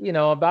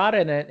 about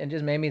it and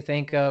just made me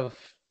think of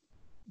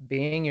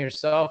being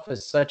yourself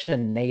is such a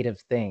native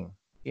thing,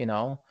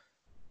 Yeah.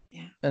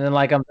 And then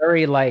I'm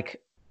very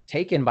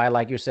taken by,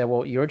 like you said,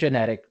 well, your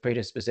genetic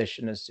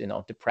predisposition is,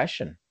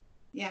 depression.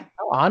 Yeah.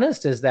 How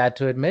honest is that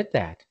to admit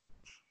that?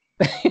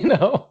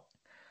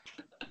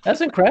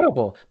 That's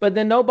incredible. But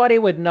then nobody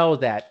would know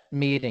that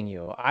meeting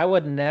you. I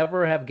would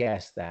never have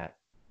guessed that,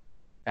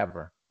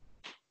 ever.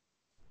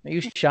 You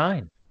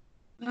shine.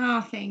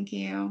 Oh, thank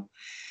you.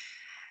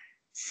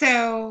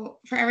 So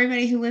for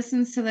everybody who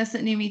listens to this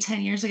that knew me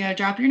 10 years ago,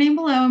 drop your name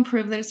below and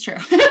prove that it's true.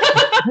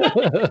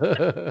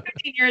 15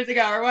 years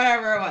ago or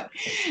whatever it was.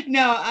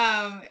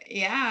 No,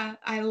 yeah,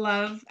 I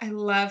love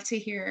to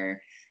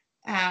hear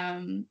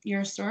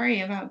your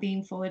story about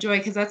being full of joy,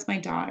 because that's my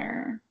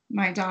daughter.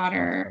 My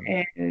daughter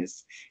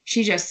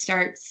she just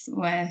starts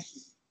with,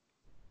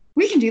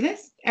 we can do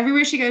this.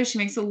 Everywhere she goes, she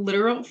makes a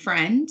literal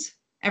friend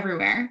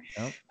everywhere.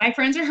 Yep. My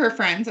friends are her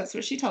friends. That's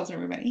what she tells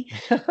everybody.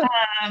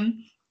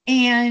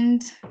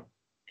 And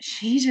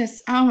she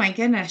just, oh my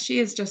goodness, she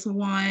is just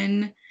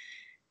one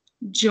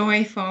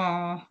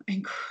joyful,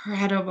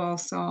 incredible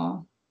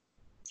soul.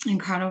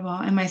 Incredible.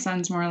 And my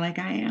son's more like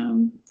I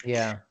am.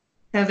 Yeah.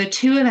 So the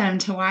two of them,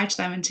 to watch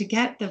them and to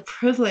get the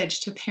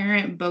privilege to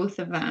parent both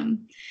of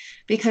them,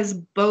 because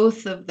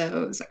both of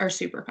those are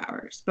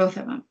superpowers, both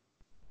of them.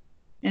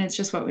 And it's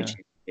just what we choose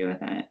to do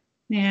with it.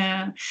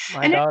 Yeah.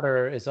 My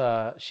daughter is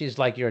she's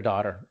like your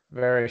daughter.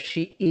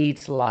 She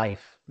eats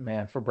life,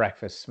 man, for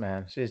breakfast,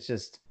 man. She's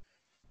just,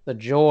 the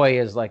joy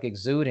is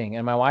exuding.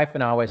 And my wife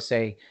and I always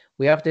say,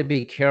 we have to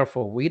be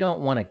careful. We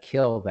don't want to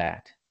kill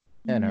that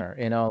in her,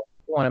 we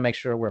want to make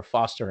sure we're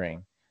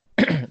fostering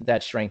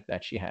that strength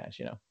that she has,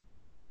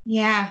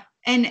 Yeah.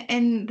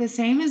 And the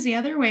same is the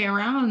other way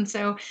around.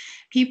 So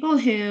people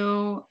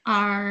who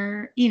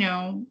are,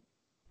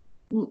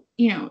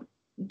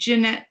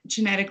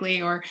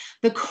 genetically, or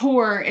the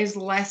core is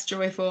less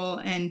joyful,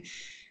 and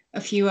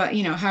a few,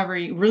 however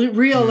you really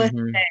realistic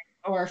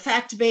Mm-hmm. or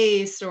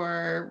fact-based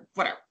or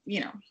whatever,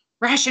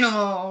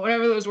 rational,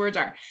 whatever those words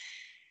are.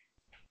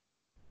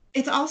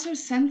 It's also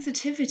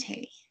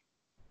sensitivity,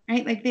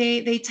 right? Like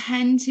they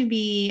tend to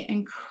be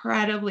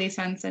incredibly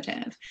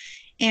sensitive,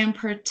 and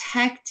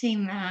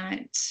protecting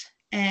that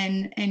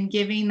and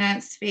giving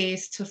that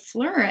space to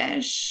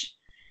flourish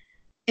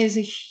is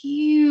a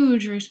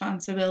huge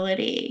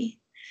responsibility.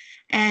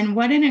 And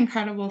what an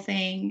incredible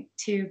thing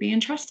to be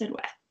entrusted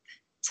with,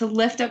 to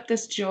lift up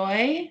this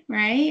joy,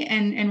 right?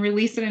 And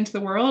release it into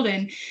the world,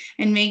 and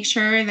make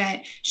sure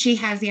that she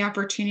has the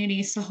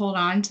opportunities to hold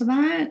on to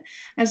that,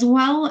 as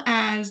well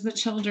as the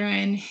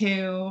children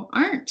who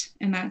aren't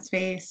in that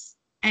space,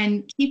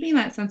 and keeping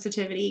that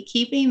sensitivity,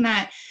 keeping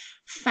that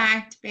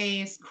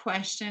fact-based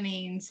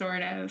questioning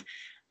sort of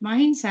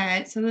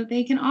mindset, so that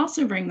they can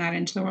also bring that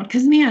into the world.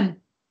 Because man,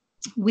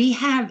 we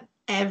have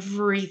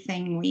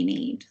everything we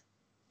need.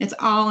 It's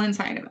all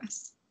inside of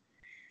us.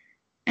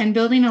 And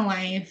building a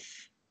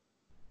life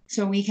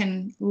so we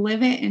can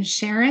live it and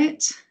share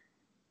it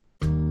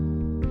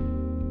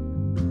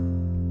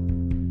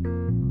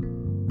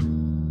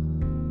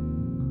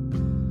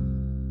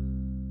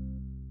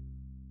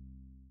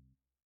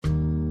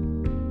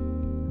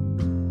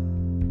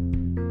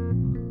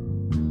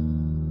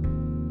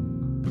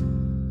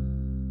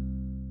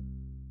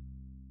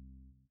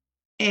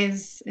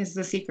is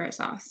the secret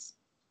sauce.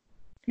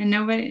 And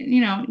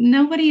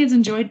nobody is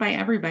enjoyed by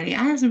everybody.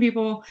 I have some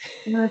people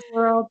in this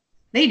world,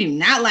 they do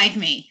not like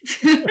me.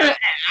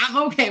 I'm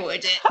okay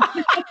with it.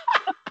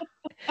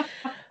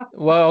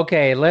 Well,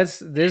 okay,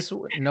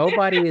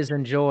 nobody is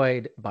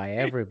enjoyed by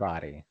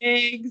everybody.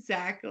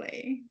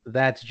 Exactly.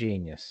 That's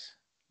genius.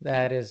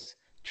 That is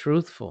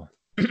truthful.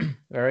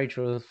 Very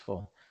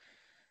truthful.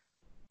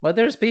 But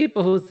there's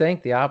people who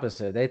think the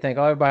opposite. They think,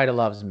 oh, everybody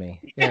loves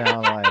me.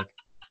 Like,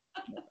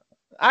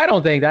 I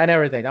don't think that. I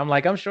never think. I'm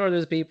like, I'm sure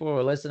there's people who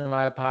are listening to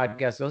my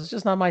podcast. It's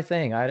just not my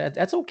thing.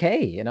 That's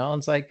okay.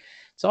 It's like,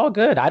 it's all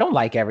good. I don't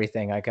like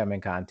everything I come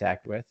in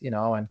contact with,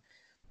 and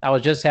I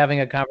was just having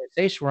a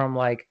conversation where I'm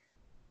like,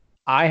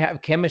 I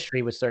have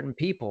chemistry with certain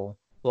people,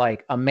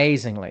 like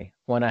amazingly.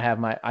 When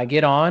I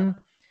get on,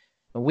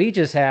 we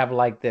just have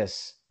like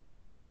this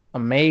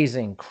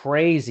amazing,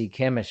 crazy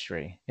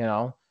chemistry,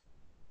 And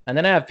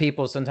then I have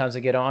people sometimes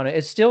that get on.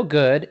 It's still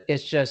good.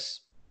 It's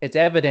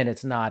evident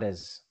it's not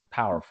as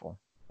powerful,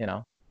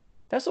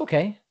 That's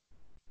okay.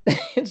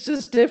 It's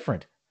just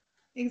different.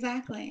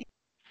 Exactly.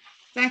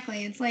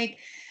 It's like,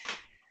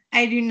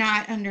 I do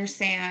not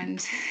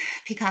understand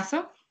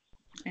Picasso.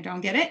 I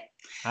don't get it.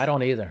 I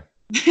don't either.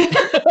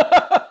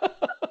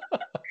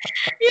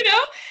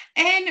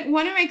 And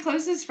one of my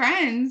closest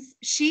friends,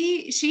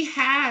 she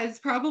has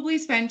probably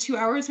spent 2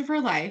 hours of her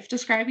life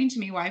describing to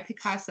me why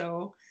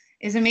Picasso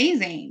is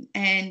amazing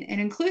and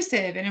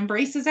inclusive and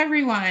embraces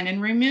everyone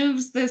and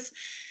removes this,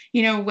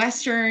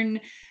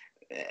 Western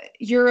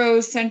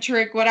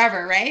Eurocentric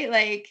whatever, right?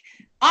 Like,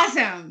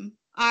 awesome.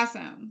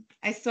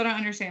 I still don't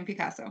understand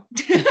Picasso.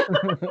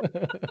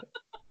 It's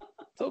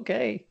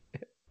okay.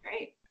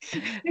 Right.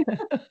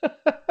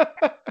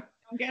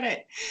 Get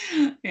it.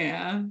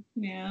 Yeah.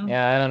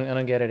 I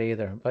don't get it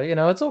either. But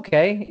it's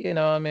okay.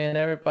 I mean,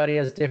 everybody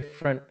has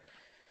different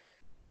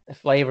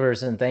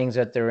flavors and things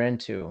that they're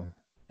into,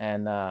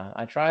 and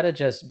I try to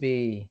just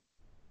be,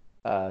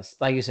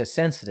 like you said,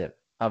 sensitive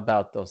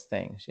about those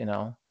things.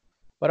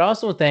 But I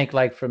also think,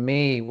 like, for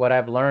me, what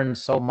I've learned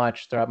so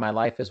much throughout my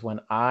life is when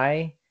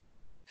I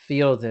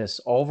feel this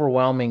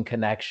overwhelming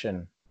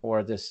connection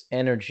or this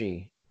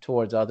energy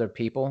towards other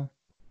people,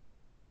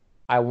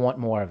 I want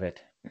more of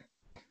it.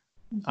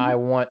 Mm-hmm. I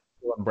want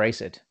to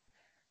embrace it.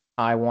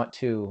 I want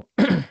to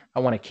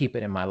keep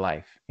it in my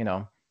life,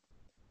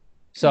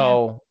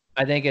 So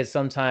I think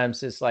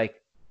sometimes it's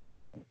like,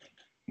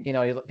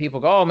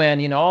 people go, oh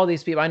man, all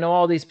these people, I know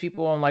all these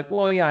people. I'm like,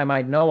 well, yeah, I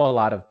might know a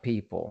lot of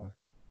people,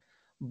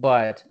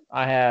 but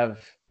I have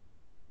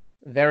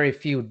very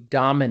few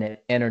dominant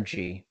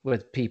energy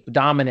with people.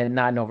 Dominant,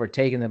 not in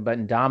overtaking them, but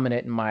in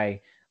dominant in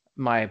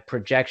my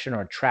projection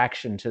or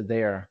attraction to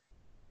their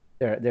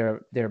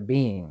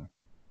being.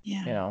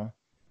 Yeah.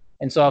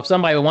 And so if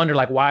somebody would wonder,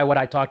 like, why would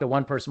I talk to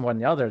one person more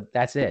than the other?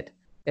 That's it.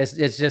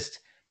 It's just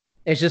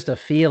a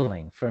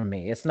feeling for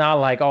me. It's not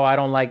like, oh, I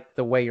don't like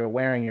the way you're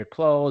wearing your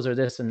clothes or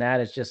this and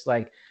that. It's just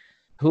like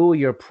who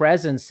your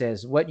presence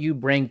is, what you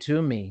bring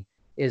to me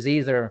is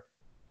either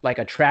like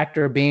a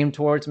tractor beam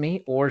towards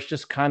me, or it's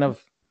just kind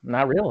of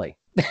not really,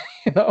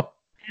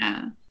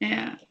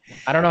 Yeah.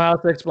 I don't know how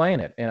to explain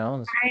it,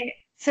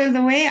 So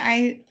the way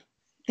I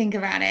think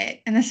about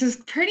it, and this is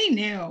pretty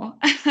new.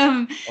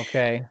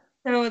 Okay.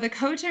 So the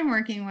coach I'm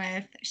working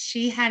with,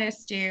 she had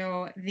us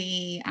do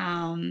the,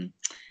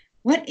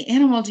 what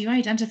animal do you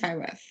identify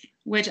with?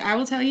 Which I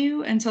will tell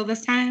you, until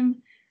this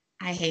time,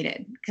 I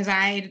hated, because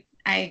I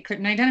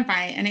couldn't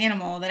identify an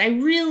animal that I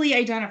really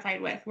identified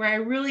with, where I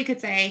really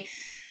could say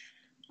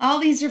all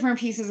these different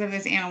pieces of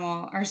this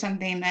animal are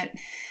something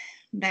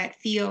that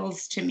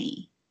feels to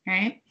me,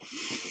 right?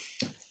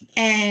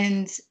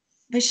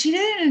 But she did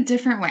it in a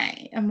different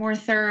way, a more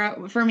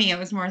thorough. For me, it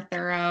was more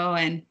thorough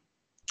and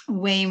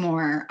way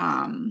more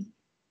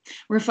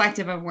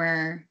reflective of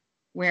where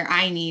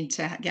I need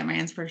to get my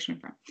inspiration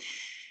from.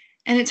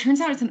 And it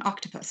turns out it's an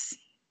octopus.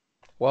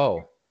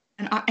 Whoa.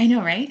 I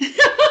know, right?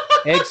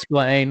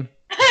 Explain.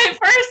 At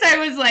first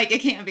I was like,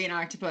 it can't be an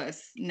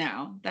octopus.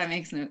 No, that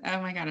makes no,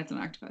 oh my God, it's an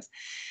octopus.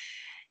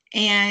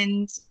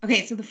 And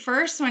okay, so the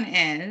first one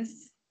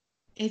is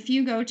if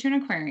you go to an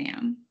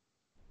aquarium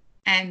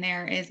and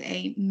there is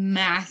a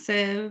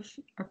massive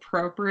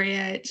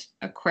appropriate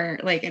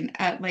aquarium,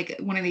 like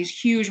one of these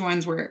huge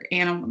ones where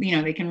animal,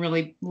 they can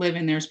really live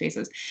in their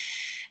spaces.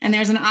 And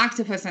there's an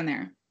octopus in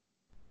there.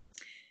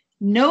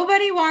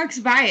 Nobody walks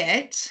by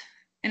it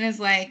and is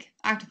like,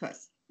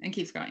 octopus, and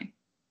keeps going.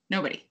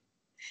 Nobody.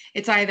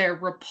 It's either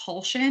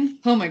repulsion,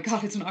 oh my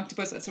God, it's an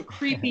octopus, that's so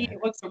creepy, it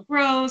looks so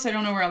gross, I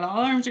don't know where all the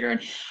alarms are going,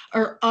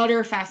 or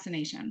utter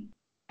fascination,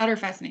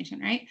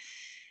 right?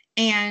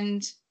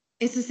 And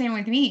it's the same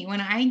with me. When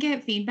I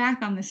get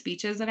feedback on the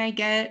speeches that I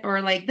get,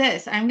 or like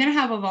this, I'm going to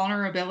have a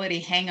vulnerability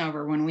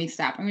hangover when we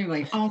stop. I'm going to be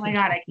like, oh my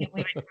God, I can't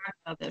believe I talked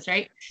about this,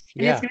 right?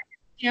 And Yeah. it's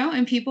going to,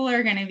 and people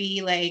are going to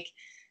be like,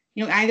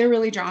 either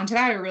really drawn to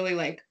that or really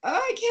like, oh,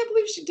 I can't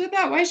believe she did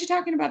that. Why is she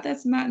talking about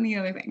this and that and the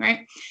other thing,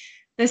 right?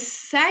 The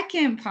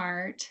second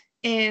part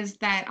is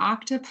that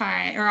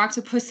octopi or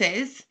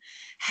octopuses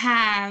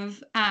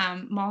have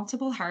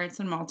multiple hearts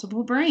and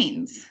multiple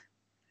brains.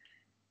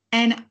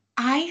 And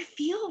I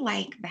feel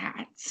like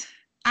that.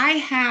 I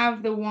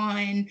have the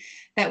one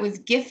that was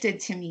gifted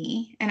to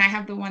me, and I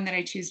have the one that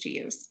I choose to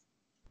use.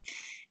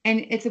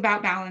 And it's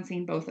about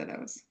balancing both of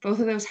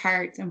those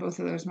hearts and both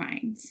of those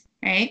minds,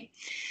 right?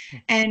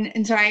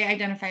 And so I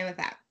identify with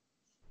that.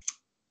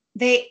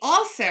 They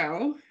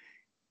also,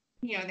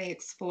 they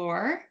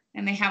explore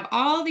and they have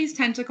all these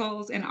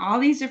tentacles in all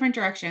these different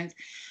directions.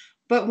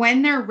 But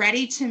when they're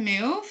ready to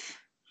move,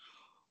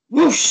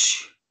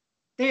 whoosh,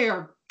 they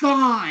are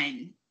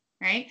gone,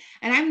 right?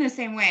 And I'm the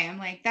same way. I'm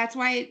like, that's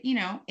why,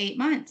 8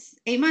 months.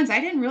 8 months,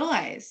 I didn't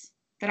realize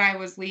that I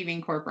was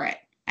leaving corporate.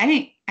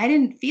 I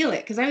didn't feel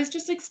it because I was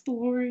just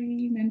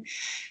exploring and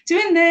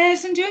doing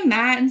this and doing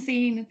that and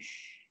seeing.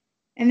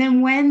 And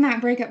then when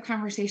that breakup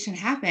conversation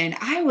happened,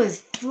 I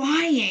was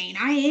flying.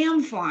 I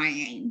am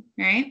flying,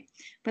 right?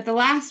 But the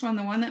last one,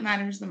 the one that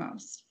matters the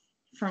most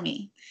for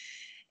me,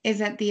 is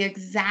that the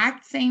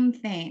exact same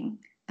thing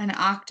an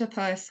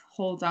octopus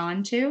holds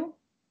on to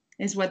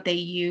is what they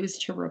use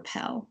to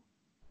repel.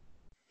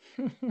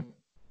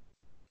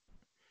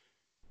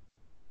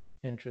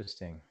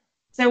 Interesting.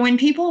 So when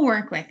people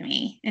work with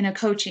me in a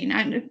coaching,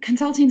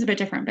 consulting is a bit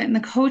different, but in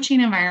the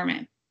coaching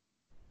environment,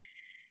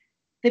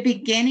 the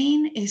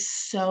beginning is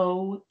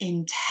so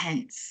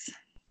intense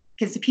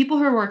because the people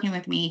who are working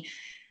with me,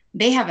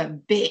 they have a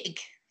big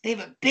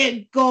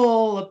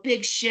goal, a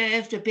big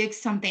shift, a big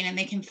something, and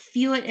they can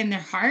feel it in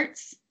their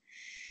hearts.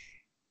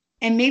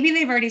 And maybe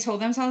they've already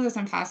told themselves it's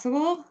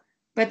impossible,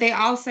 but they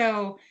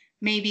also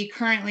may be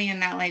currently in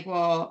that like,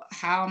 well,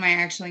 how am I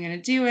actually going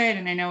to do it?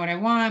 And I know what I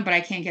want, but I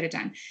can't get it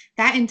done.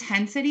 That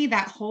intensity,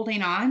 that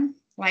holding on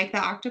like the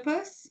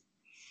octopus,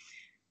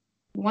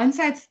 once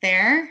that's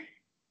there,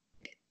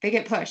 they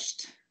get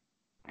pushed.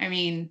 I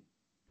mean,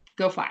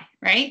 go fly,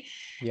 right?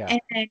 Yeah.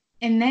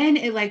 And then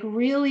it like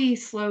really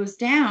slows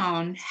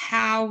down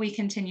how we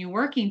continue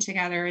working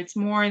together. It's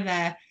more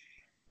the,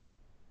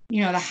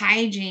 the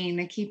hygiene,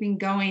 the keeping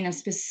going a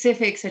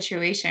specific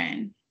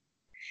situation.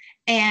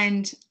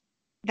 And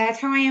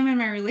that's how I am in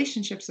my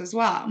relationships as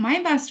well.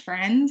 My best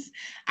friends,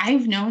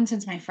 I've known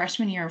since my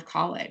freshman year of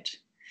college.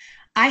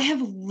 I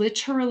have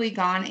literally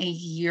gone a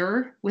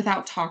year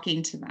without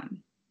talking to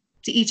them,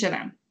 to each of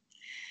them.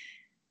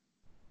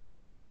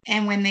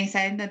 And when they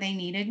said that they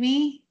needed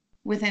me,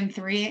 within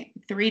three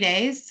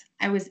days,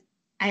 I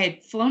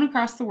had flown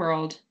across the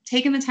world,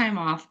 taken the time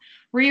off,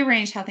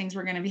 rearranged how things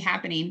were going to be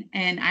happening,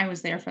 and I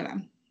was there for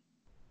them.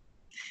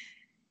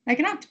 Like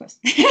an octopus.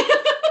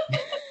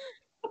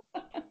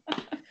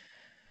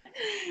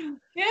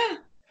 Yeah.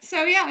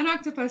 So yeah, an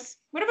octopus.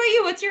 What about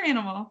you? What's your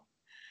animal?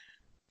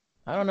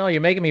 I don't know.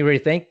 You're making me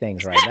rethink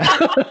things right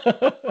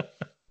now.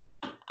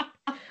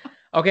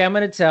 Okay, I'm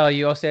going to tell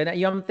you.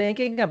 I'm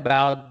thinking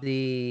about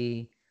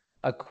the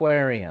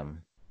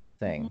aquarium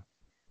thing.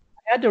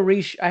 I had to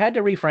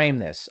reframe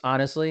this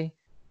honestly,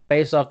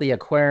 based off the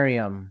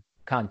aquarium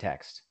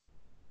context.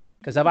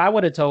 Because if I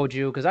would have told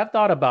you, because I've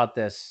thought about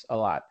this a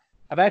lot.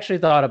 I've actually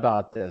thought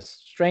about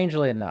this.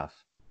 Strangely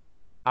enough,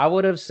 I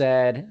would have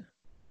said,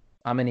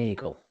 "I'm an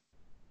eagle."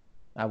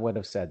 I would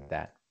have said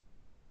that.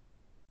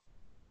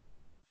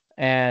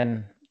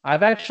 And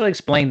I've actually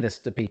explained this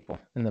to people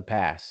in the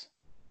past.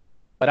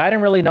 But I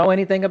didn't really know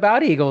anything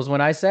about eagles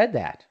when I said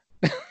that.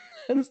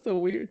 That's so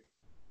weird.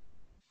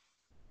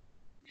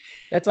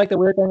 That's like the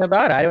weird thing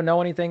about it. I don't know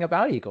anything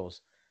about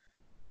eagles.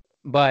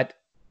 But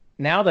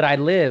now that I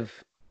live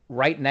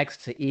right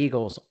next to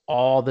eagles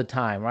all the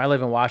time, where I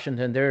live in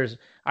Washington,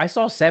 I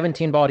saw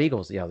 17 bald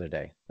eagles the other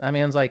day. I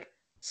mean, it's like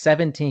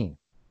 17.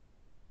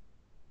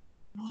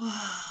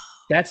 Wow.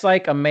 That's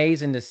like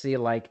amazing to see,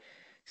 like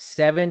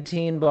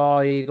 17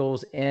 bald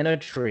eagles in a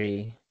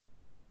tree,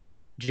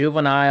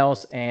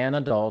 juveniles and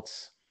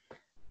adults,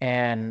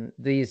 and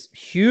these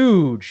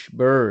huge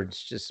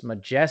birds, just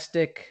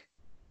majestic,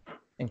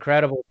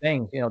 incredible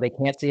things. They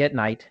can't see at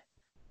night,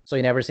 so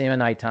you never see them at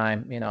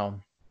nighttime,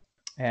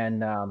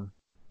 and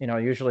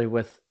usually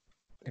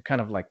they're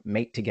kind of like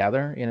mate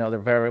together. They're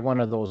very one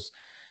of those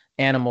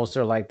animals.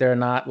 They're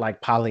not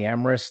like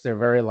polyamorous. They're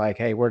very like,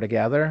 hey, we're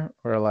together.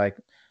 We're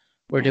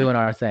Yeah. doing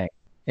our thing,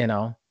 you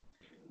know.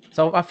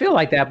 So I feel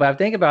like that, but I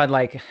think about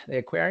like the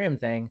aquarium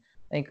thing.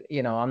 I think,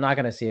 I'm not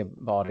going to see a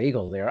bald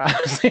eagle there.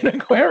 I'll see an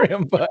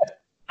aquarium, but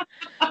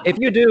if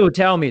you do,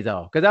 tell me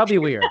though, because that'll be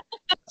weird.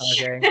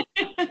 Okay.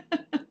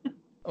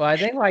 Well, I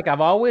think like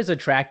I've always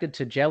attracted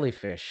to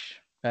jellyfish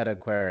at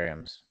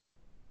aquariums.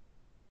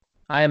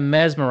 I am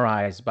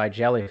mesmerized by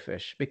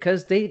jellyfish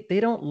because they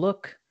don't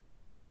look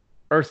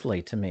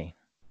earthly to me.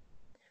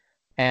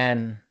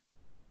 And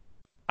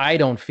I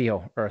don't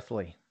feel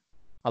earthly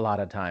a lot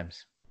of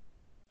times.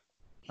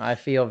 I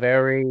feel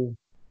very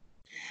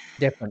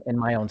different in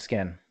my own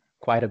skin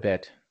quite a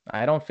bit.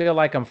 I don't feel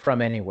like I'm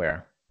from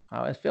anywhere.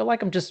 I feel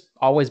like I'm just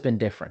always been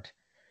different.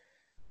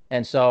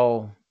 And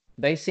so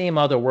they seem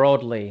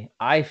otherworldly.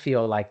 I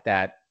feel like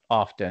that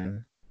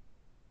often.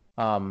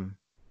 Um,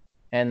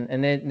 and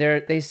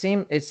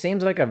it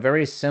seems like a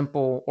very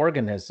simple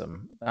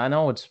organism. I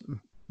know it's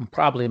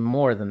probably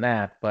more than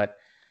that, but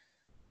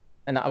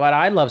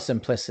I love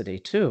simplicity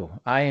too.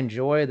 I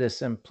enjoy the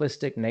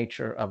simplistic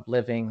nature of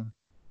living,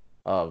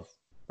 of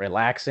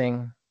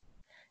relaxing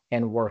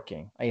and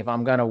working. If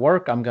I'm going to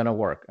work, I'm going to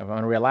work. If I'm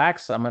going to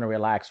relax, I'm going to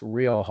relax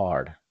real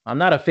hard. I'm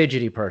not a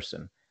fidgety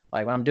person.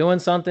 Like when I'm doing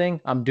something,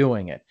 I'm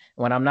doing it.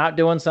 When I'm not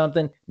doing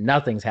something,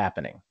 nothing's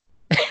happening.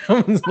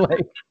 It's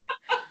like,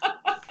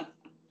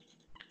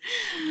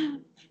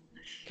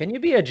 can you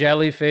be a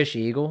jellyfish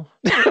eagle?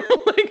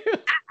 Like,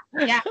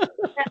 Yeah.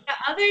 The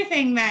other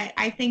thing that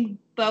I think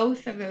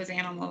both of those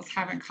animals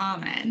have in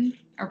common,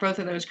 or both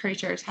of those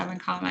creatures have in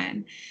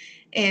common,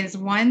 is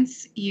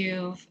once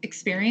you've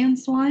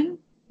experienced one,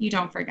 you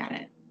don't forget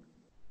it.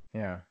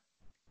 yeah.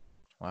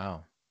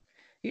 Wow.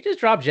 You just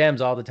drop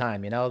gems all the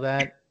time. You know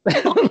that?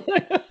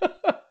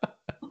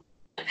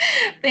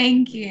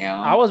 Thank I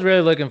you. was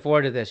really looking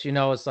forward to this.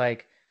 It's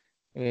like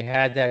we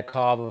had that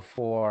call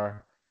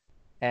before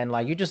and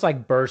like you just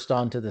like burst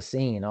onto the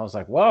scene. I was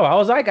like, whoa, I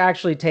was like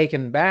actually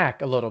taken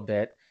back a little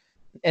bit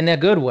in a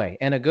good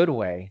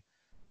way,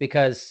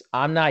 because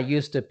I'm not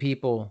used to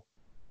people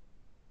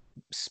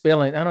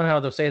spilling, I don't know how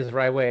to say this the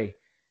right way,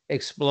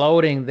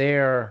 exploding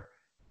their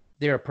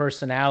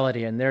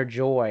personality and their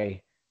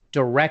joy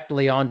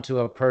directly onto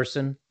a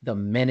person the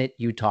minute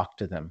you talk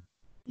to them.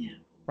 Yeah.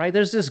 Right?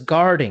 There's this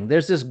guard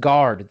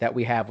that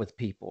we have with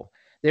people.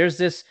 There's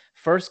this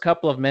first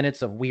couple of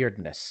minutes of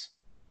weirdness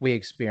we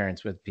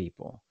experience with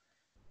people.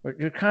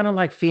 You're kind of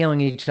like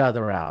feeling each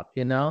other out,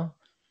 you know?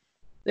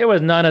 There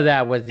was none of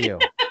that with you.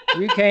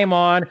 You came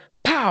on,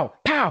 pow,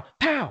 pow,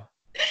 pow.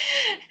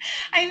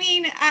 I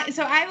mean,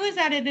 so I was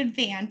at an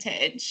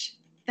advantage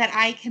that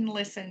I can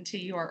listen to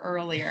your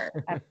earlier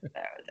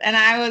episodes. And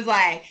I was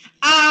like,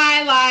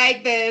 I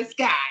like this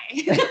guy.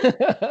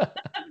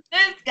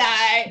 This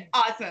guy,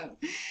 awesome.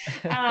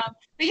 But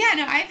yeah,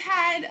 no, I've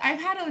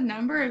had a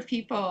number of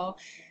people.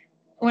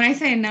 When I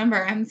say a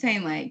number, I'm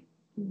saying like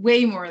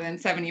way more than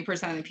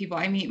 70% of the people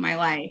I meet in my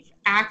life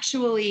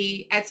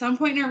actually, at some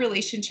point in a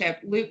relationship,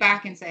 loop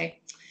back and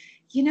say,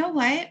 you know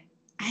what?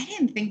 I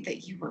didn't think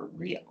that you were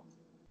real.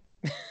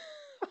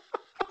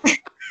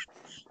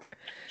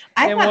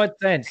 I In thought what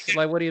sense?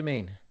 Like, what do you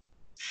mean?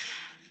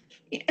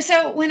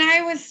 so. When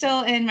I was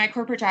still in my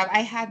corporate job, I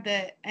had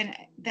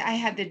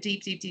the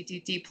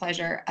deep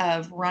pleasure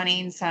of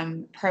running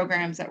some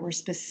programs that were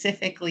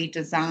specifically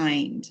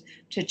designed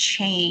to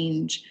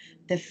change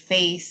the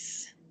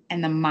face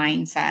and the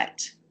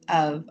mindset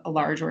of a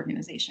large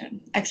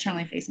organization,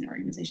 externally facing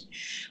organization.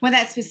 What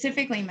that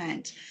specifically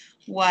meant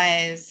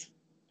was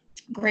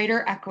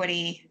greater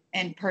equity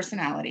in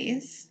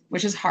personalities,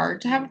 which is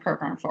hard to have a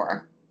program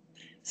for.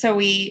 So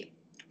we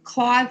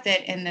clothed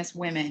it in this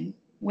women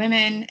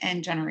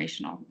and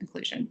generational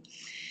inclusion.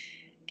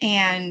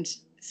 And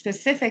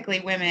specifically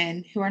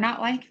women who are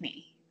not like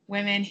me,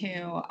 women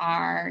who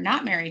are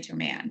not married to a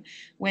man,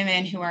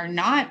 women who are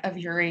not of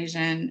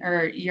Eurasian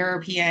or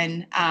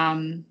European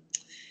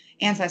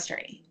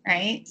ancestry,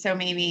 right? So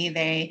maybe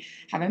they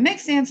have a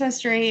mixed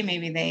ancestry,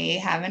 maybe they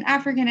have an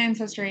African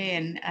ancestry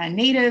and a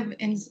Native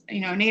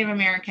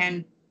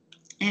American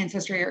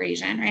ancestry or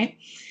Asian, right?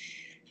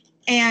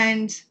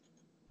 And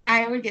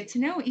I would get to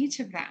know each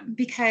of them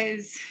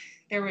because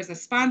there was a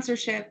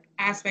sponsorship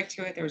aspect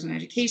to it, there was an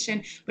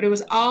education, but it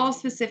was all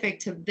specific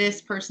to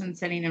this person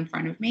sitting in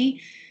front of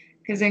me.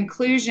 Because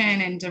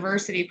inclusion and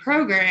diversity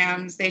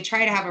programs, they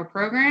try to have a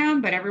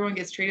program, but everyone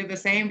gets treated the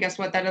same. Guess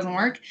what? That doesn't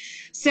work.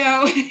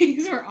 So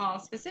these were all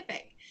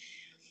specific.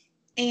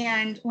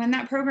 And when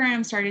that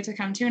program started to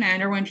come to an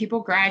end, or when people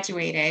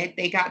graduated,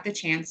 they got the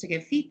chance to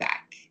give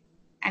feedback.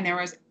 And there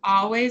was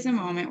always a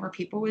moment where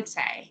people would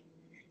say,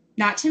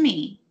 not to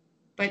me,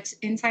 but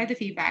inside the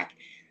feedback,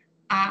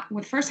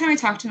 the first time I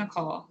talked to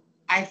Nicole,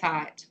 I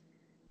thought,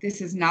 this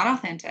is not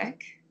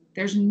authentic.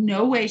 There's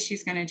no way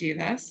she's going to do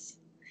this.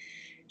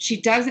 She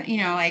doesn't,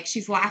 like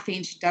she's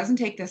laughing. She doesn't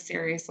take this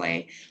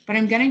seriously, but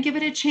I'm going to give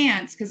it a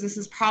chance because this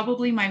is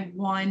probably my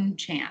one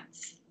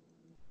chance.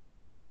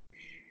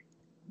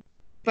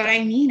 But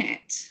I mean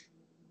it,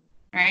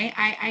 right?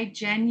 I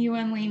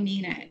genuinely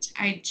mean it.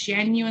 I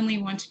genuinely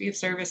want to be of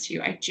service to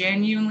you. I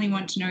genuinely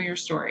want to know your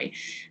story.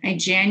 I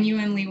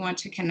genuinely want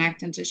to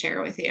connect and to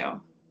share with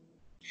you.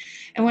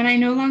 And when I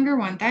no longer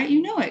want that,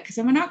 you know it, because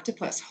I'm an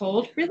octopus.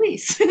 Hold,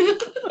 release.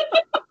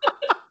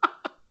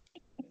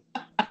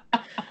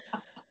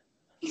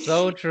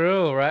 So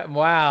true, right?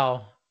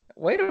 Wow.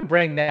 Way to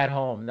bring that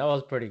home. That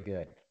was pretty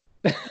good.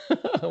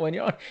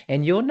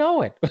 And you'll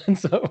know it.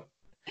 So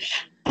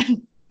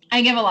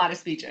I give a lot of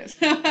speeches.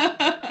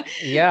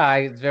 yeah,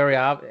 it's very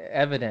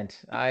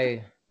evident.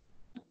 I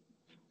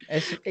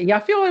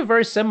feel we're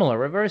very similar.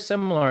 We're very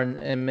similar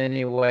in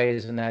many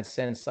ways in that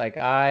sense.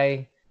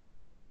 I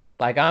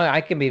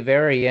can be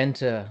very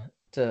into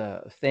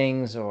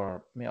things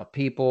or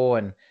people,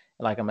 and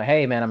like I'm like,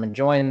 hey man, I'm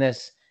enjoying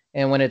this,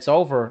 and when it's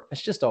over,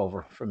 it's just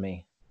over for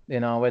me.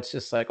 It's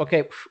just like,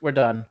 okay, we're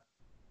done.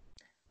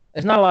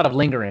 There's not a lot of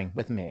lingering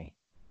with me.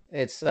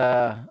 It's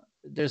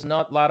there's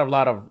not a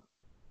lot of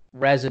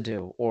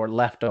residue or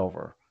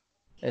leftover.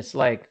 It's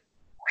like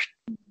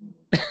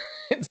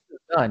it's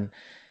done,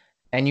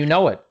 and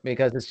it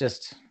because it's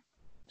just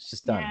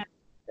done.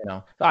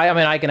 Yeah.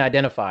 I can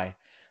identify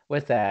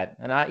with that,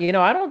 and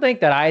I don't think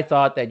that I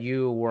thought that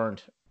you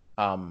weren't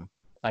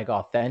like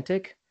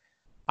authentic.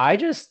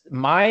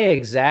 My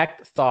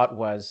exact thought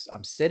was,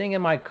 I'm sitting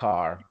in my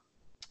car,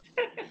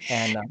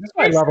 and that's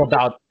what I love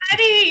about.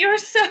 Sweaty. You're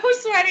so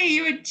sweaty.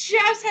 You had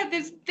just had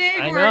this big.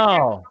 I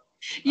know.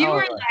 You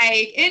were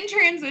like in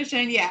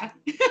transition, yeah.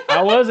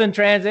 I was in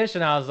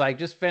transition. I was like,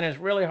 just finished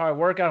really hard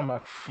workout.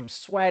 I'm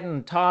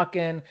sweating,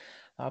 talking,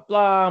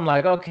 blah. I'm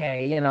like,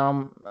 okay,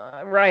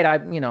 right.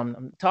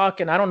 I'm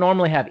talking. I don't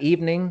normally have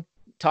evening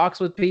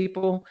talks with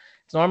people.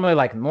 It's normally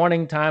like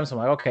morning time. So I'm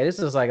like, okay, this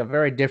is like a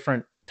very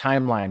different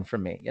timeline for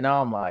me.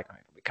 I'm like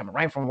coming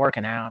right from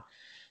working out,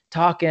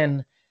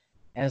 talking,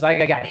 and it's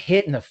like I got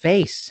hit in the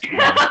face,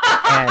 and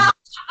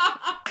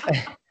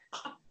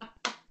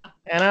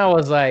I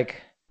was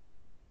like,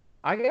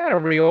 I gotta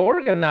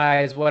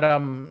reorganize what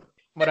I'm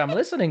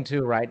listening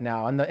to right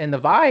now, and the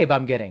vibe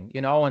I'm getting,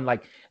 and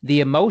like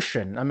the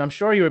emotion. I'm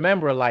sure you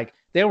remember, like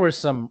there was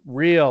some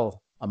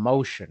real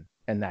emotion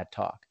in that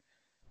talk,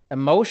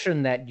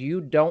 emotion that you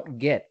don't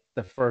get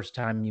the first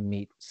time you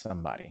meet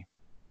somebody.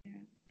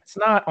 It's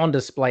not on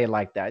display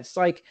like that. It's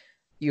like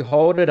you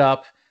hold it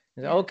up.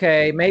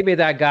 Okay, maybe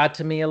that got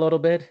to me a little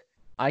bit.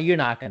 You're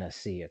not gonna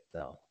see it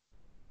though.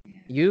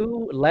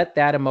 You let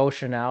that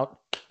emotion out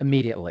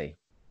immediately.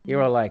 You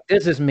were like,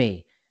 this is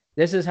me.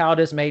 This is how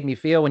this made me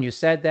feel when you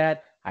said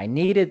that. I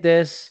needed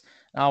this.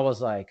 And I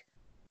was like,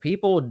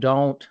 people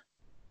don't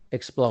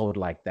explode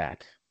like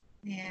that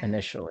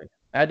initially.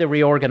 I had to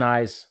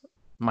reorganize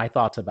my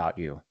thoughts about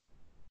you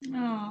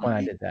when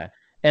I did that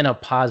in a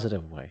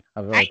positive way,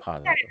 a very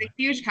positive way. That is a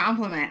huge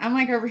compliment. I'm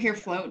like over here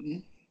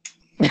floating.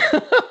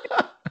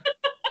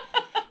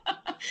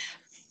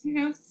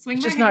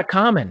 It's just not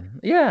common.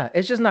 Yeah,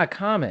 it's just not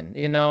common.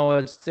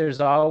 There's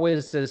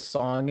always this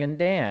song and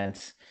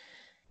dance.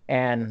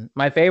 And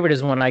my favorite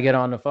is when I get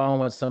on the phone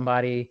with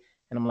somebody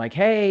and I'm like,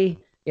 hey,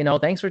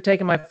 thanks for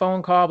taking my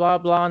phone call, blah,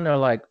 blah. And they're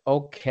like,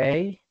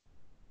 okay.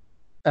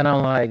 And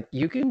I'm like,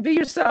 you can be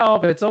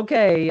yourself. It's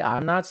okay.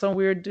 I'm not some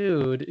weird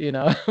dude, You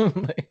know what?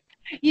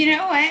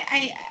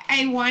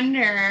 I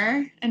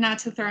wonder, and not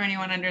to throw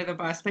anyone under the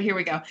bus, but here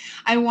we go.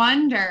 I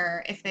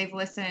wonder if they've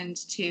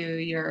listened to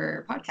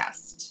your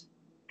podcast,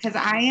 because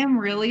I am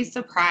really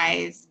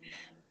surprised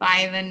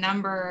by the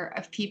number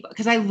of people,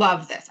 because I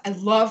love this. I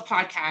love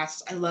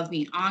podcasts. I love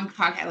being on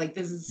podcast. Like,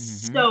 this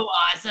is so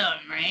awesome,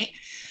 right?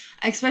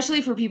 Especially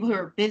for people who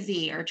are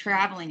busy or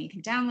traveling. You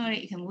can download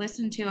it. You can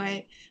listen to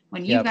it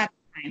when you've got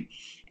time.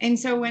 And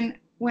so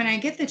when I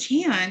get the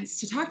chance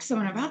to talk to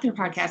someone about their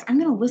podcast, I'm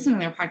going to listen to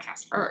their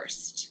podcast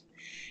first.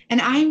 And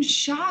I'm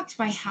shocked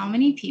by how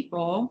many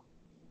people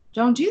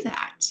don't do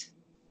that.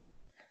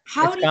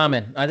 It's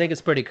common. I think it's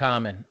pretty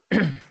common,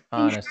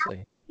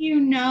 honestly.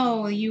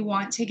 You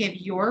want to give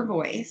your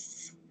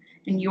voice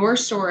and your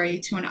story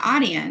to an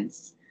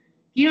audience.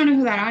 You don't know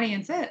who that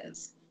audience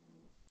is.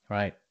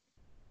 Right.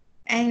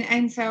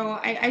 And so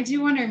I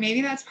do wonder,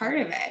 maybe that's part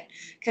of it.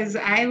 Because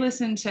I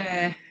listened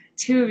to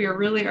 2 of your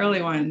really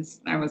early ones.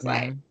 And I was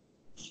like,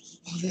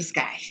 oh, this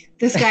guy,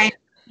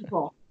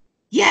 people.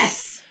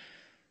 Yes.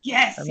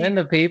 I'm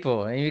into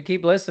people, and you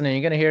keep listening,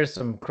 you're gonna hear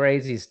some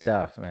crazy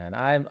stuff, man.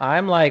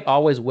 I'm like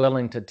always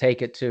willing to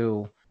take it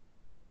to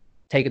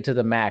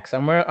the max.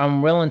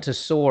 I'm willing to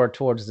soar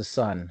towards the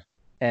sun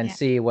and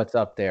see what's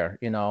up there,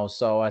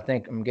 So I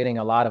think I'm getting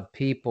a lot of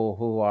people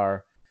who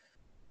are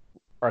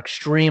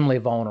extremely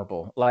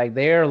vulnerable. Like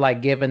they're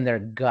like giving their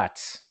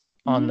guts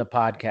on the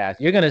podcast.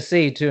 You're gonna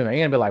see too, man.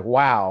 You're gonna be like,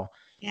 wow.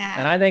 Yeah.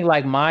 And I think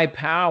like my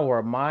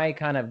power, my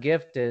kind of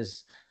gift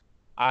is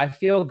I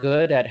feel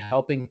good at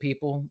helping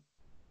people.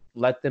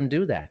 Let them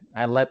do that.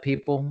 I let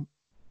people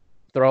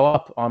throw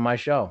up on my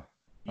show.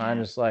 Yeah.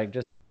 I'm just like,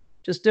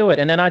 just do it.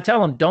 And then I tell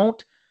them,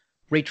 don't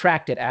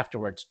retract it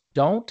afterwards.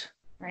 Don't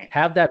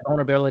have that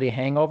vulnerability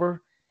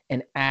hangover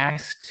and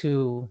ask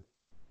to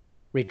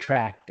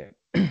retract it.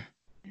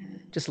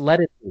 Just let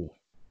it be.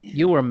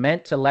 You were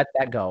meant to let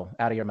that go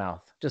out of your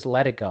mouth. Just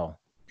let it go.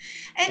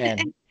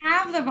 And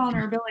have the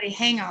vulnerability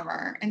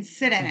hangover and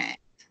sit in it,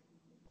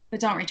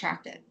 but don't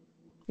retract it.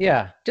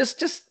 Yeah, just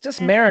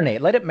marinate.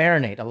 Let it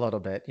marinate a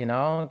little bit,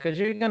 because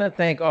you're gonna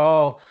think,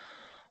 oh,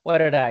 what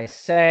did I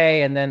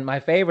say? And then my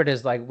favorite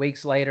is like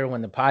weeks later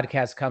when the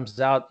podcast comes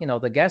out,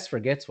 the guest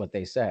forgets what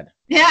they said.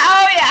 Yeah.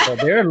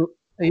 Oh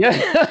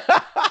yeah. So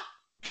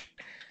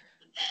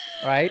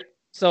right.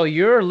 So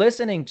you're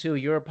listening to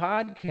your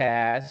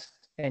podcast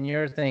and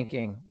you're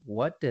thinking,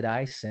 what did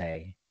I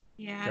say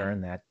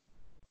during that?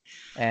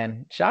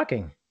 And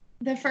shocking.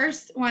 The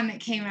first one that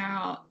came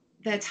out,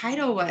 the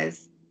title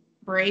was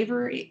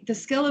Bravery, the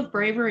Skill of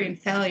Bravery and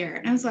Failure.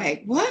 And I was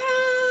like, what?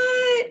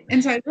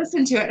 And so I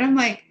listened to it and I'm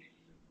like,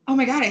 oh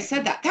my God, I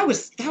said that. That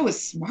was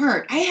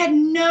smart. I had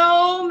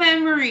no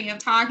memory of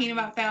talking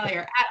about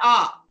failure at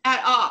all.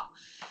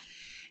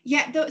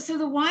 Yeah. So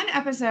the one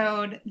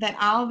episode that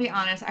I'll be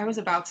honest, I was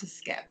about to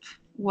skip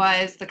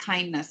was the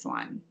kindness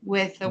one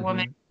with the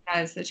woman who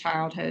does the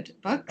childhood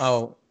books.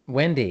 Oh,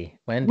 Wendy,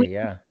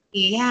 yeah.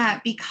 Yeah,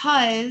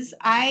 because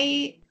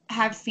I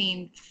have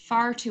seen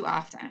far too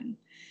often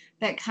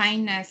that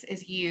kindness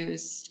is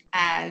used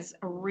as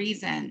a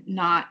reason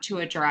not to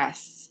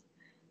address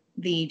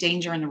the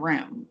danger in the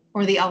room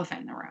or the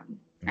elephant in the room.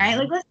 Right?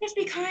 Like, let's just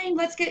be kind.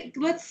 Let's get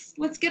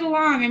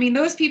along. I mean,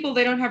 those people,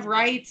 they don't have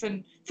rights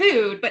and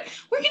food, but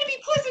we're going to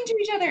be pleasant to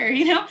each other,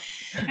 And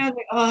I was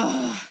like,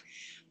 oh,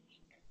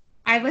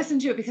 I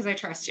listened to it because I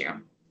trust you.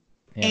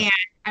 Yeah. And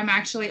I'm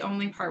actually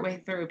only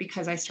partway through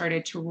because I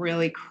started to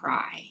really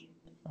cry.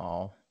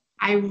 Oh.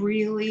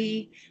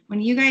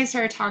 When you guys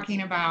started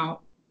talking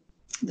about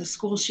the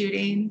school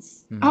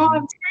shootings, I'm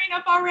tearing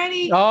up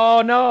already.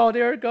 Oh no,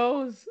 there it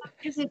goes.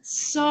 Because it's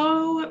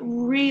so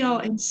real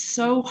and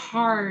so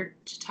hard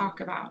to talk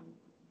about.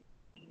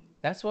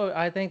 That's what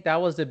I think that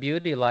was the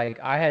beauty. Like,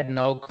 I had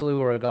no clue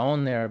we were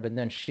going there, but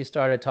then she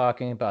started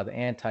talking about the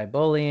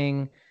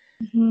anti-bullying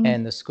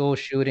and the school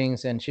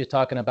shootings. And she's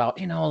talking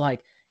about,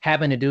 like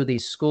having to do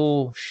these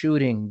school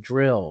shooting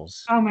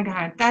drills. Oh my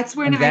God. That's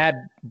when that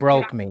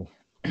broke me,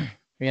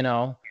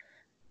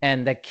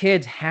 and the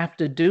kids have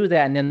to do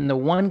that. And then the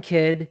one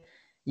kid,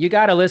 you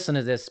got to listen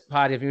to this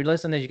pod. If you're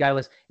listening to this, you got to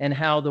listen. And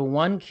how the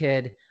one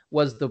kid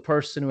was the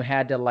person who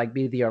had to like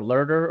be the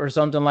alerter or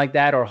something like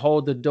that, or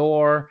hold the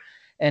door.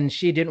 And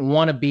she did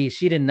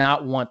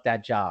not want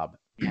that job.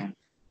 Yeah.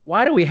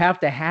 Why do we have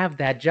to have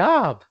that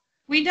job?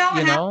 We don't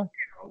have to.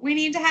 We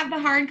need to have the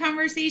hard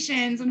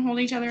conversations and hold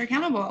each other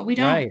accountable. We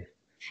don't. Right.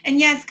 And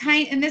yes,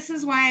 and this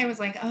is why I was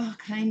like, oh,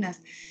 kindness.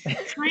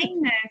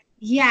 Kindness,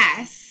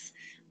 yes.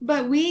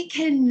 But we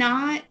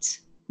cannot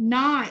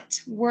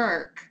not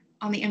work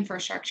on the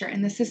infrastructure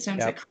and the systems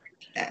that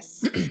create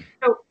this.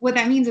 So what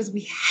that means is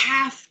we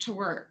have to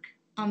work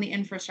on the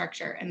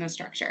infrastructure and the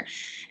structure.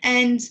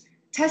 And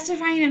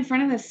testifying in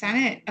front of the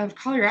Senate of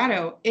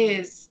Colorado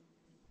is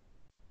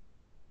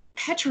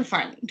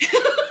petrifying.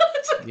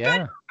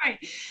 Yeah. Petrifying.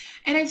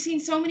 And I've seen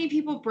so many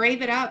people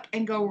brave it up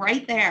and go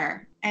right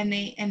there, and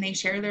they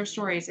share their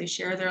stories, they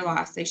share their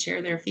loss, they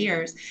share their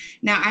fears.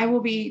 Now, I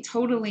will be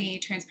totally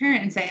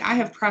transparent and say I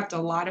have prepped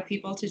a lot of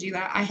people to do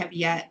that. I have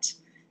yet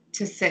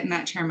to sit in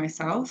that chair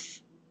myself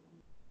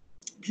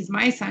because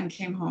my son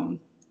came home.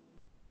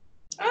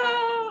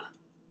 I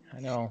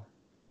know.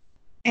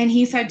 And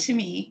he said to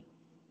me,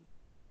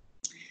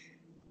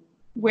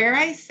 where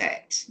I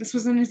sit, this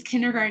was in his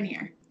kindergarten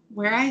year,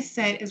 where I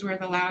sit is where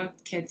the loud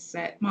kids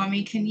sit.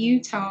 Mommy, can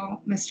you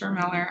tell Mr.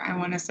 Miller I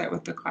want to sit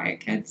with the quiet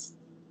kids?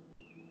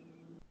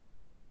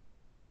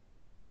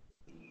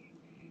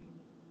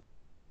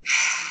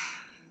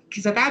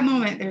 Because at that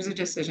moment, there's a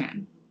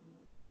decision.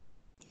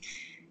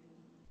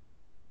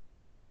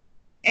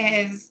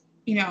 Am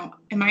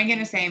I going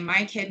to say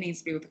my kid needs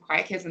to be with the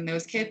quiet kids and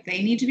those kids,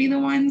 they need to be the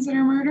ones that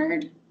are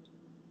murdered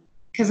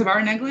because of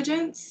our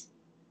negligence?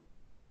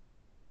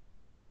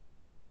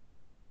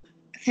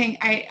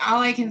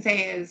 All I can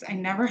say is I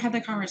never had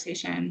the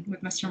conversation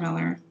with Mr.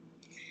 Miller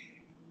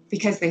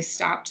because they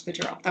stopped the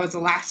drill. That was the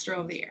last drill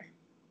of the year.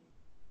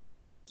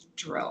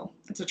 Drill.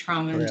 It's a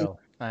trauma. Drill.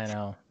 I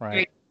know.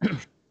 Right.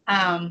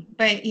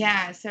 But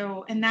yeah,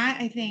 and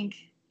that I think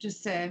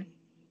that's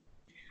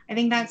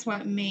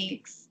what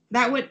made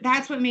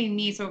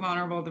me so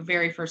vulnerable the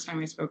very first time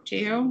I spoke to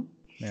you.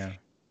 Yeah.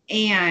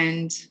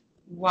 And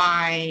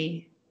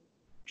why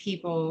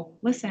people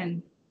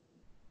listen.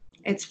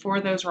 It's for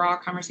those raw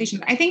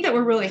conversations. I think that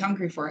we're really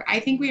hungry for it. I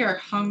think we are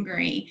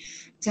hungry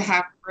to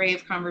have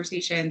brave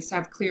conversations, to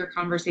have clear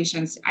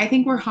conversations. I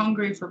think we're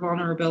hungry for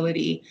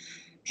vulnerability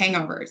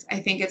hangovers. I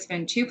think it's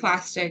been too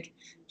plastic,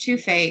 too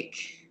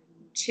fake,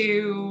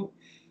 too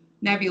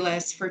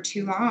nebulous for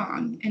too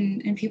long.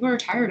 And people are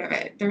tired of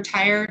it. They're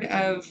tired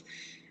of,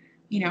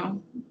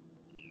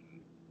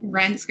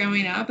 rents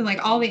going up and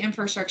like all the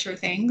infrastructure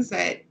things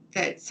that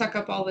suck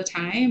up all the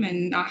time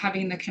and not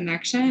having the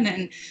connection.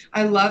 And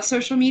I love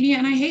social media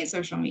and I hate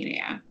social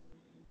media.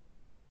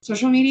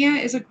 Social media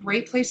is a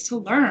great place to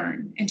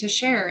learn and to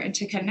share and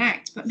to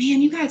connect. But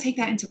man, you got to take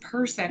that into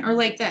person or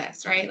like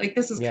this, right? Like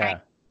this is kind Yeah.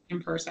 of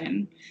in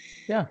person.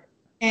 Yeah.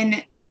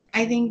 And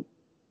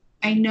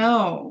I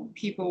know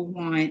people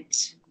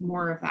want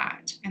more of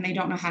that and they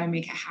don't know how to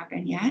make it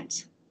happen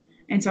yet.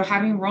 And so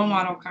having role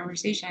model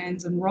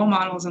conversations and role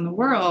models in the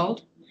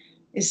world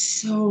is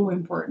so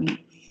important.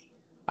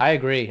 I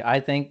agree. I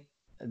think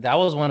that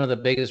was one of the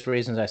biggest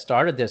reasons I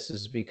started this,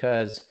 is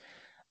because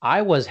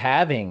I was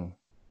having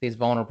these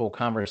vulnerable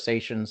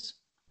conversations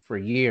for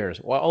years,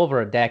 well,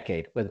 over a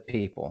decade with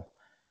people.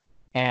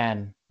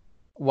 And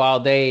while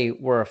they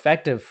were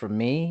effective for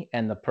me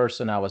and the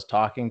person I was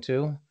talking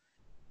to,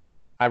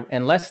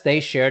 unless they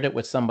shared it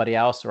with somebody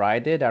else or I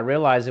did, I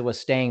realized it was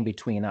staying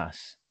between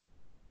us.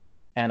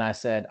 And I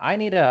said, I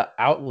need an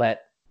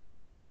outlet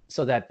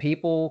so that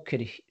people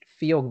could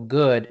feel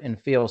good and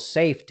feel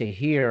safe to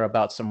hear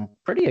about some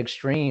pretty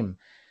extreme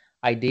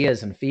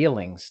ideas and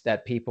feelings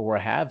that people were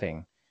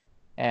having.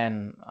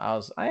 And I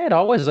had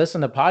always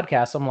listened to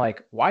podcasts. I'm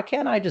like, why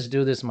can't I just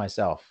do this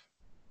myself?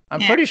 I'm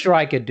Yeah. pretty sure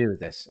I could do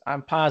this.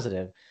 I'm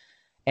positive.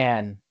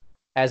 And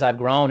as I've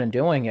grown in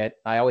doing it,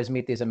 I always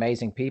meet these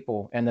amazing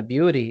people. And the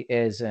beauty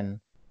is in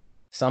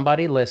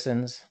somebody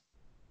listens,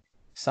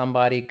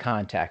 somebody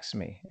contacts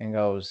me and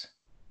goes,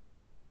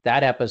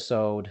 that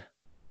episode,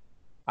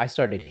 I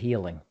started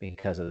healing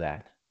because of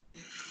that.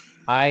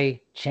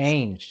 I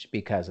changed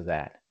because of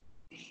that.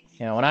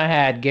 You know, when I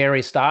had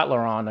Gary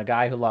Stotler on, a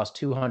guy who lost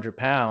 200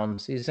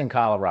 pounds, he's in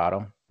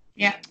Colorado.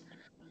 Yeah.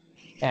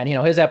 And, you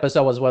know, his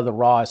episode was one of the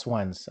rawest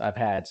ones I've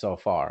had so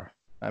far.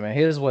 I mean,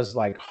 his was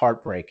like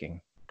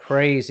heartbreaking,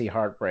 crazy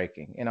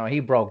heartbreaking. You know, he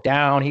broke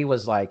down. He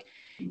was like,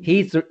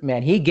 he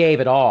gave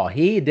it all.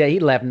 He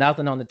left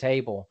nothing on the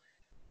table.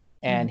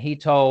 And he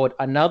told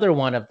another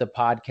one of the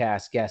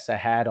podcast guests I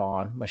had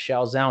on,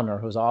 Michelle Zellner,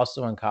 who's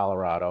also in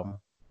Colorado,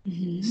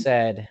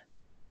 said,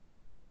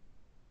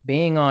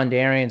 being on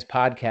Darian's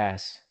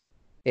podcast,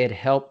 it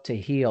helped to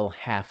heal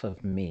half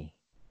of me.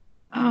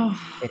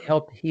 Oh. It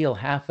helped heal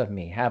half of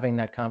me having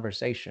that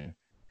conversation.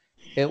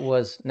 It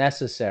was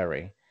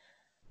necessary.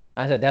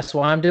 I said, that's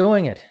why I'm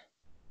doing it.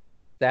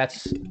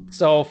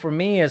 So for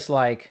me, it's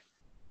like,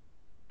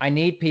 I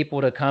need people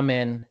to come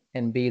in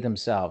and be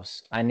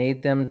themselves. I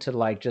need them to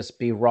like just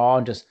be raw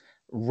and just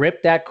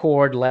rip that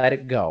cord, let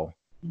it go.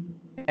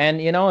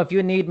 And, you know, if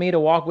you need me to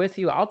walk with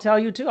you, I'll tell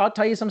you too. I'll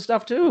tell you some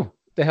stuff too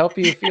to help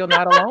you feel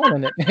not alone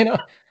in it. You know,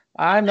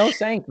 I'm no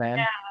saint, man.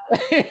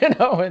 Yeah. You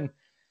know,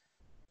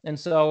 and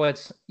so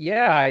it's,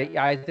 yeah,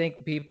 I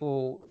think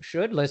people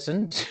should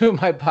listen to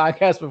my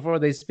podcast before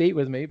they speak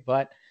with me,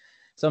 but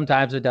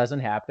sometimes it doesn't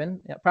happen.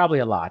 Yeah, probably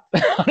a lot,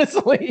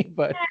 honestly.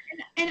 But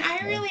and I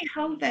really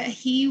hope that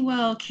he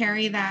will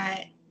carry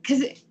that,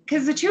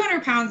 because the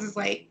 200 pounds is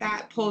like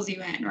that pulls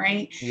you in,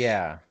 right?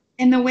 Yeah.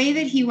 And the way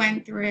that he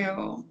went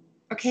through,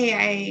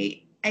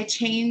 okay, I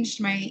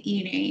changed my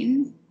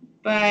eating,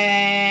 but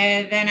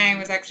then I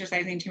was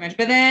exercising too much,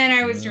 but then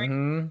I was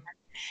drinking.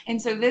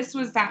 And so this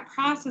was that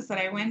process that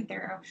I went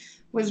through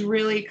was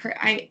really,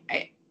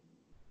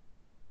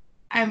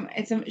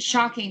 it's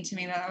shocking to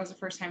me that was the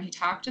first time he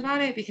talked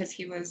about it, because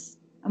he was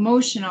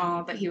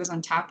emotional, but he was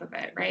on top of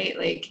it, right?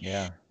 Like,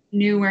 yeah,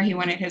 knew where he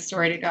wanted his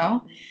story to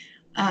go.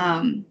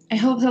 I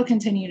hope he'll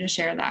continue to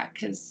share that,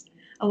 because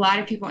a lot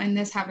of people, and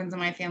this happens in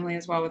my family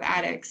as well with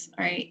addicts,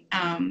 right?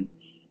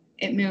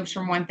 It moves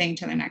from one thing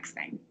to the next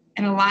thing.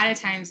 And a lot of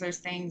times those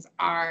things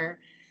are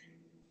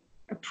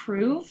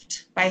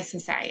approved by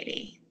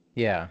society.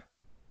 Yeah.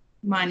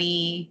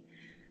 Money,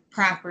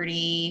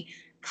 property,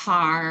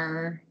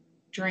 car,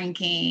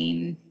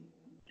 drinking,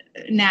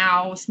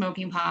 now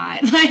smoking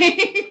pot,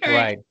 like,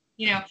 right.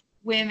 You know,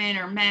 women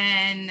or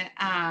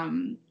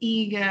men,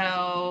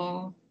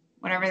 ego,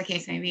 whatever the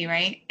case may be,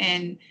 right?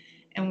 And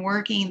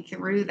working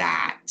through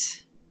that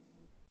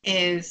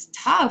is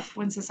tough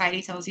when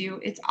society tells you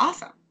it's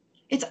awesome.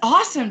 It's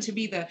awesome to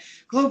be the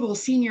global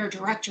senior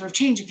director of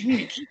change and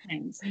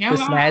communications. You know,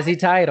 the snazzy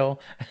title.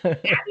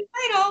 Snazzy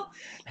title.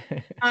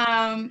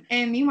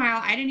 And meanwhile,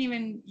 I didn't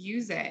even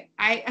use it.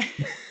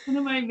 One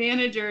of my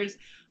managers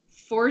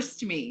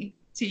forced me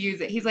to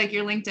use it. He's like,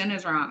 your LinkedIn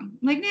is wrong.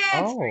 I'm like, nah,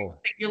 it's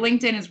like, your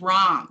LinkedIn is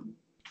wrong.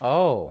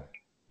 Oh.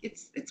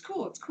 It's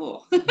cool. It's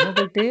cool. No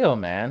big deal,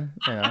 man.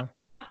 You know.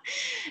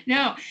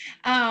 No,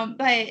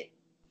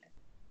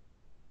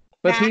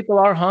 but people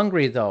are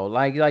hungry though.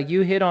 Like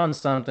you hit on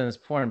something that's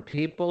important.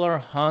 People are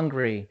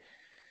hungry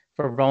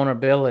for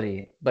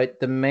vulnerability, but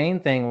the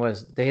main thing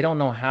was they don't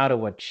know how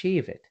to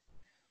achieve it.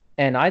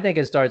 And I think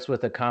it starts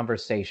with a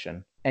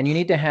conversation. And you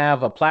need to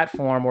have a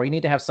platform, or you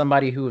need to have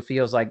somebody who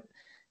feels like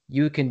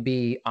you can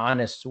be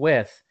honest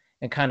with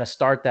and kind of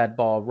start that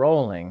ball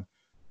rolling.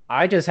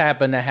 I just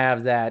happen to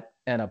have that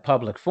in a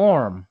public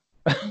forum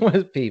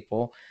with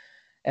people.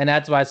 And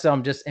that's why I tell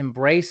them, just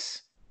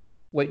embrace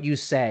what you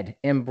said.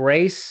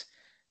 Embrace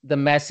the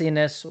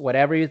messiness,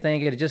 whatever you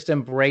think, just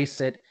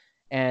embrace it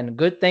and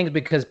good things,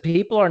 because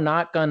people are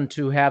not going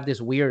to have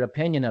this weird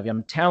opinion of you.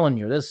 I'm telling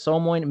you, there's so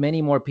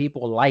many more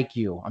people like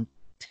you. I'm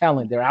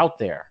telling, they're out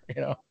there,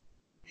 you know.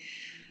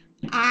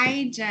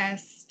 I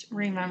just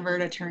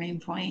remembered a turning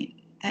point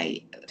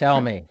that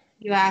Tell me.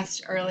 you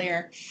asked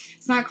earlier.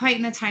 It's not quite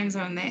in the time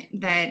zone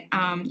that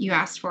you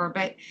asked for,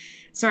 but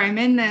so I'm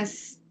in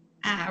this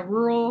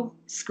rural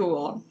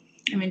school.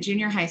 I'm in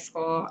junior high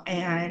school,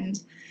 and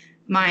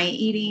my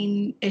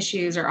eating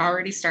issues are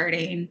already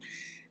starting.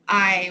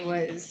 I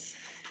was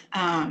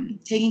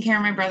taking care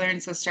of my brother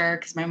and sister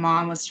because my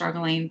mom was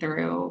struggling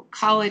through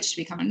college to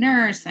become a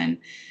nurse, and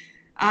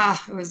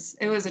it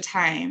was a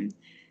time.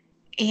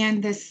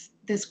 And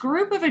this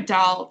group of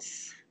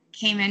adults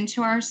came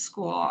into our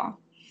school,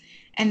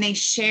 and they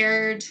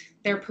shared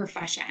their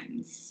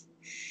professions.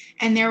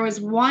 And there was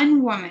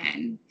one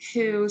woman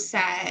who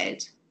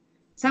said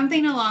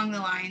something along the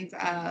lines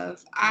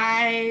of,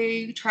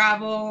 I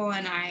travel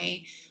and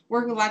I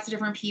work with lots of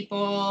different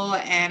people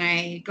and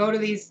I go to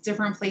these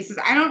different places.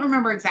 I don't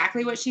remember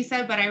exactly what she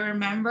said, but I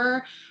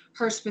remember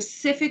her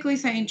specifically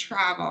saying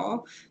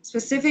travel,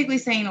 specifically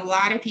saying a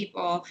lot of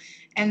people,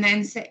 and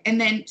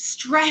then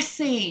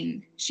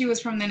stressing she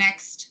was from the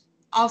next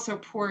also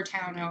poor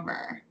town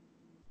over.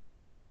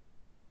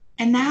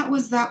 And that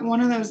was that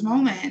one of those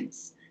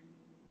moments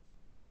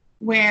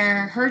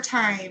where her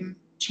time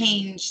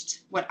changed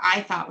what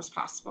I thought was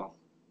possible.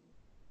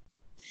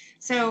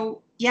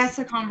 So, yes,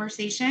 a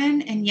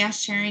conversation, and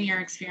yes, sharing your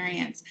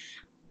experience.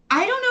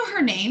 I don't know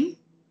her name.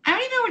 I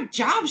don't even know what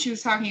job she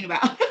was talking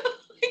about. Like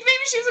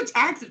maybe she was a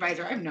tax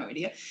advisor. I have no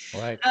idea.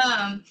 Right.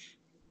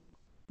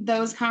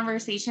 Those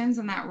conversations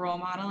and that role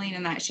modeling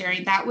and that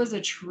sharing, that was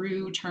a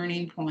true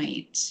turning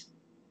point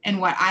in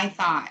what I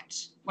thought,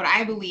 what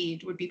I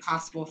believed would be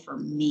possible for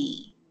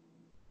me.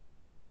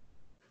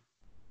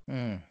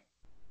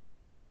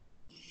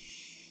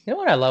 You know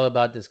what I love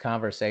about this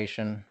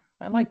conversation?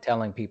 I like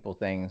telling people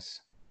things,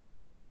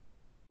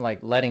 like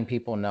letting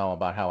people know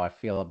about how I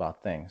feel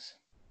about things.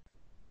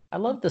 I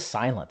love the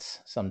silence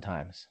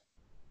sometimes.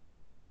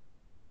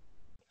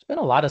 There's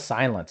been a lot of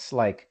silence,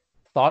 like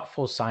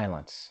thoughtful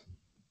silence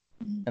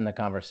in the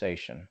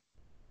conversation.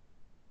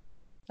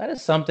 That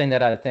is something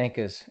that I think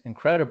is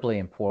incredibly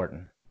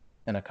important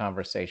in a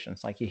conversation.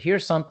 It's like you hear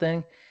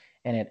something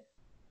and it,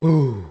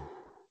 ooh,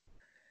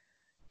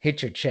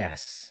 hit your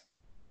chest.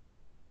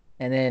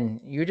 And then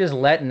you're just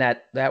letting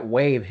that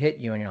wave hit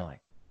you, and you're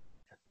like,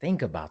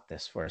 think about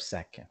this for a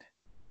second.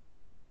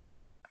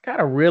 I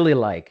gotta really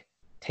like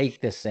take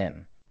this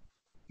in.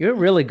 You're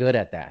really good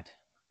at that.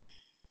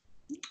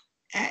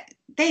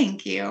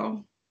 Thank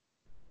you.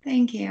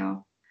 Thank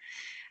you.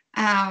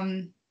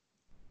 I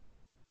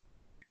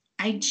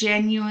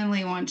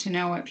genuinely want to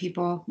know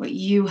what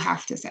you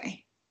have to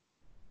say.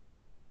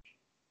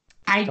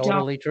 I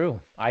Totally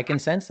true. I can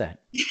sense that.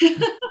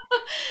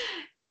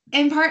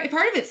 And part of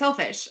it's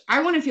selfish.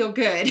 I want to feel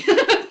good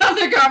about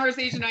the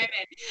conversation I'm in.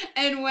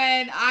 And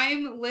when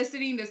I'm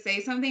listening to say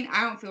something,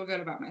 I don't feel good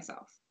about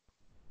myself.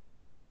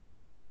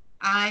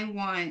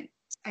 I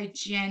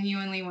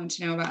genuinely want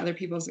to know about other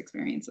people's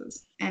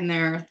experiences and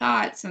their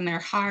thoughts and their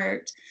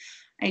heart.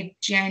 I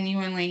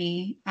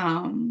genuinely,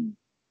 I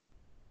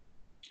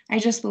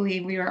just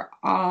believe we are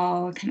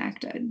all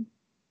connected.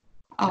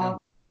 All. Yeah.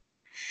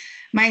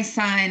 My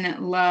son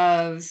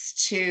loves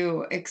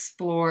to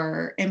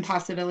explore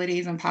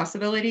impossibilities and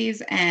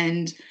possibilities,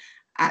 and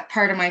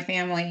part of my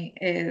family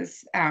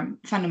is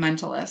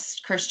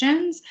fundamentalist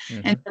Christians.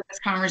 Mm-hmm. And so this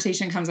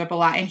conversation comes up a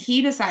lot. And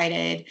he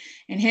decided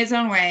in his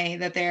own way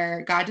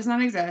that God does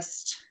not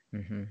exist.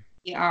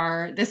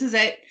 Mm-hmm. This is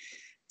it.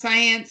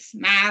 Science,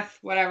 math,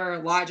 whatever,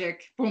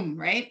 logic, boom,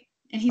 right?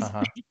 And he's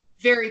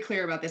very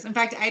clear about this. In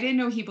fact, I didn't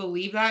know he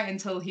believed that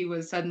until he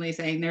was suddenly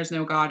saying, there's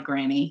no God,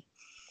 Granny.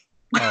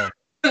 Oh,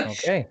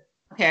 okay.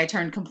 Okay, I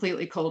turned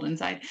completely cold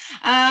inside.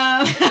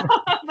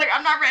 Like,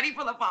 I'm not ready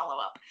for the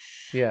follow-up.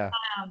 Yeah.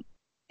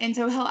 And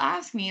so he'll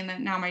ask me, and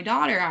then now my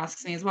daughter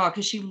asks me as well,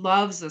 because she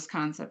loves this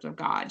concept of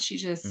God. She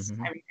just,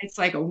 I mean, it's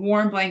like a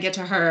warm blanket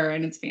to her,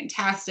 and it's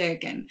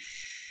fantastic.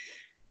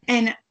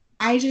 And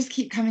I just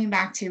keep coming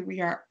back to,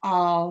 we are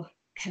all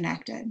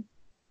connected.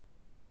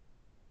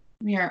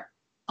 We are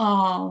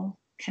all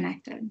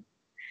connected.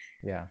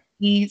 Yeah.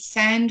 We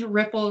send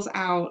ripples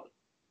out,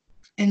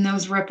 and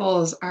those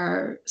ripples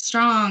are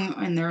strong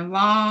and they're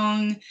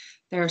long,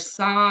 they're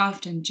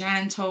soft and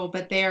gentle,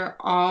 but they're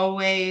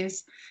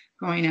always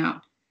going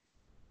out.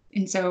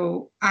 And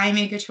so I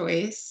make a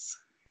choice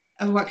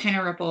of what kind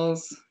of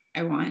ripples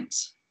I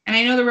want. And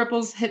I know the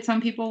ripples hit some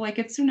people like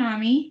a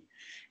tsunami,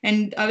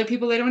 and other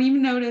people, they don't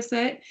even notice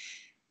it.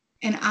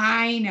 And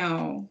I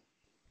know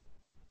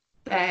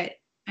that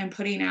I'm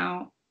putting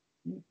out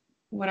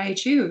what I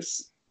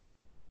choose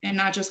and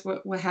not just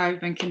how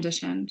I've been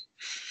conditioned.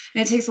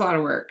 And it takes a lot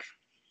of work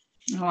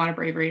and a lot of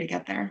bravery to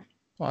get there.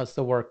 Well, it's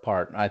the work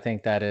part. I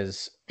think that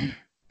is,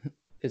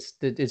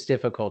 it's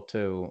difficult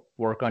to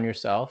work on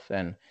yourself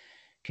and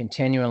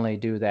continually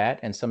do that,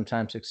 and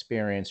sometimes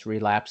experience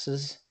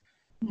relapses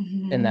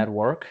in that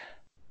work.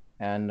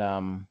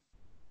 And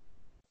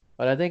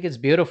But I think it's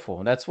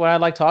beautiful. That's why I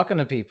like talking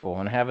to people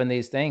and having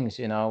these things.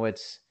 You know,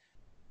 it's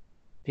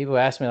people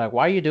ask me like,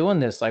 "Why are you doing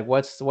this? Like,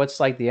 what's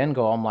like the end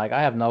goal?" I'm like,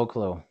 I have no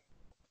clue.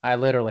 I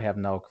literally have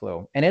no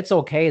clue, and it's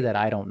okay that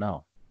I don't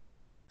know.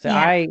 So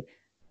Yeah.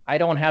 I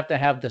don't have to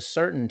have the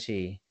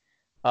certainty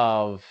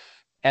of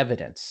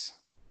evidence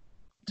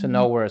to Mhm.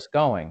 know where it's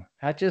going.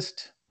 I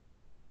just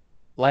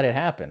let it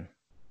happen.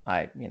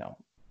 I,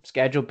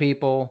 schedule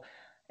people.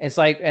 It's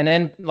like, and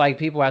then like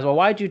people ask, well,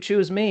 why'd you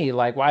choose me?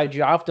 Like, why did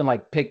you often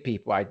like pick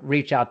people? I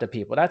reach out to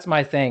people. That's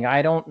my thing.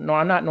 I don't know.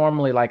 I'm not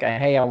normally like,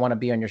 hey, I want to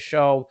be on your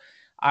show.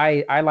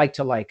 I like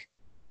to like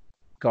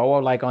go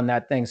like on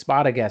that thing,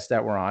 spot a guest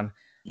that we're on.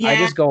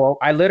 Yeah.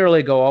 I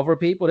literally go over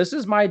people. This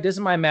is my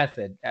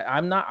method.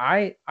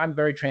 I'm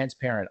very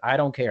transparent. I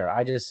don't care.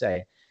 I just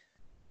say,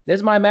 this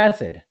is my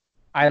method.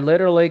 I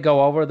literally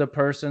go over the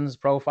person's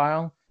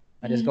profile.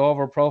 I just Mhm. go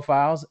over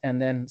profiles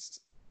and then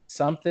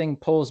something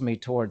pulls me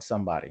towards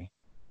somebody.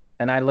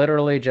 And I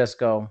literally just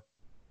go,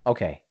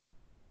 okay.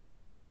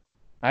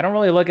 I don't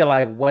really look at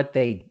like what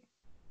they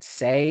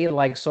say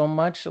like so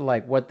much,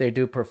 like what they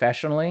do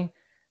professionally.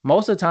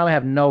 Most of the time I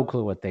have no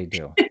clue what they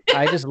do.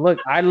 I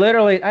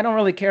don't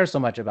really care so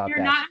much about You're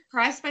that. not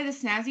impressed by the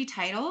snazzy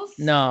titles?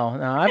 No,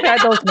 no, I've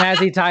had those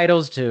snazzy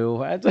titles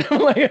too.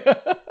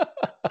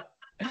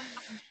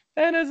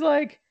 And it's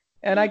like,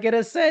 and I get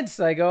a sense.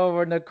 I go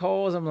over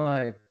Nicole's. I'm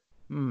like,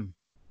 I'm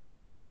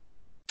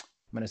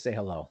gonna say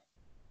hello.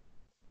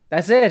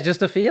 That's it. It's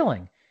just a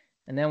feeling.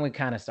 And then we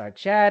kind of start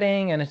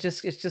chatting, and it's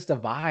just a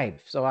vibe.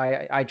 So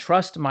I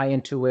trust my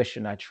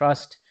intuition. I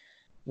trust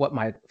what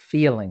my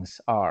feelings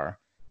are.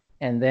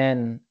 And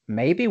then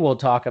maybe we'll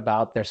talk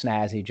about their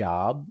snazzy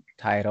job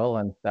title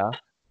and stuff.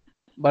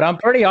 But I'm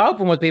pretty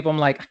open with people. I'm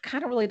like, I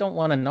kind of really don't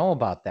want to know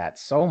about that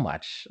so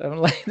much. I'm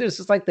like, this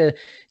is like the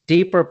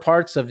deeper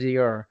parts of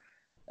you,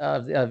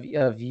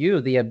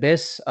 the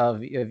abyss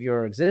of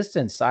your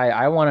existence.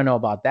 I want to know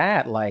about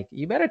that. Like,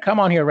 you better come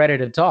on here ready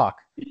to talk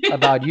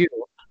about you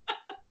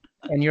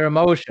and your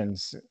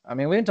emotions. I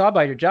mean, we didn't talk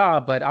about your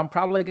job, but I'm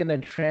probably going to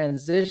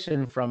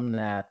transition from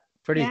that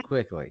pretty Yeah.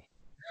 quickly.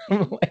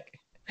 Like,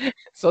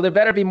 so there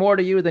better be more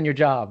to you than your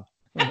job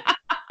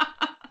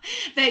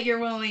That you're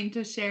willing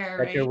to share,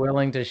 that you're right?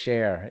 willing to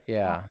share.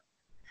 Yeah.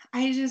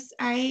 I just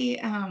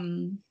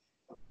I'm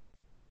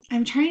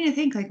trying to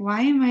think like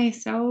why am I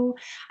so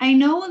I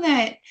know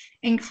that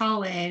in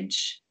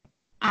college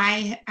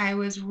I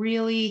was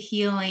really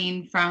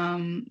healing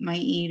from my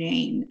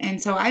eating. And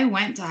so I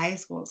went to high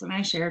schools and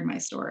I shared my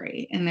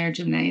story in their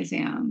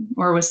gymnasium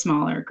or with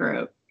smaller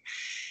group.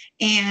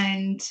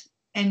 And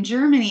in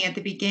Germany at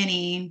the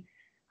beginning,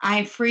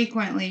 I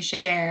frequently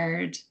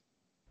shared,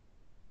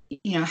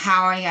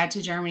 how I got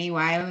to Germany,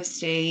 why I was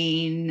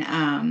staying.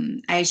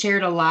 I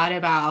shared a lot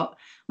about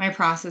my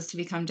process to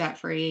become debt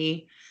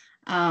free.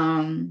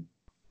 Um,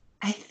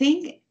 I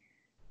think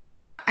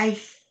I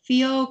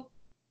feel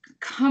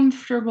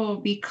comfortable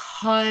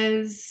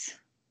because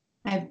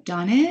I've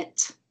done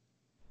it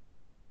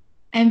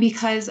and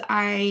because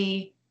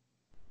we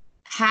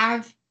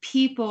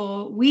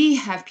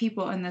have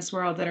people in this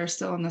world that are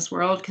still in this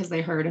world because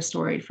they heard a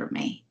story from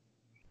me.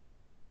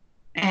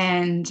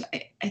 And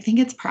I think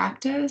it's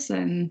practice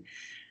and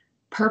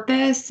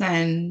purpose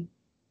and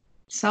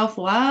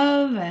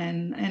self-love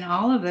and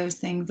all of those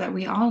things that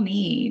we all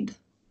need.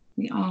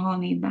 We all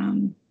need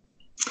them.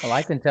 Well,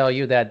 I can tell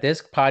you that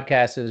this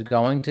podcast is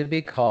going to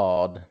be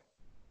called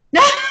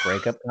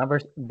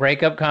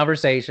Breakup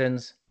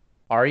Conversations.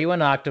 Are you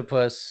an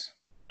octopus?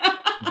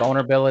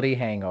 Vulnerability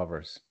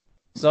hangovers.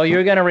 So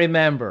you're going to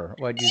remember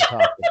what you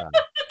talked about.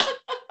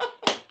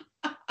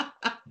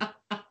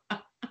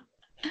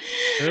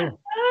 True.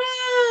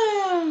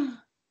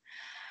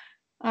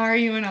 Are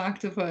you an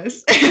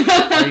octopus?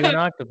 Are you an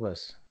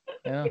octopus?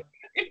 Yeah.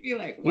 You're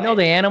like, You know what?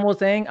 the animal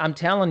thing? I'm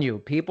telling you,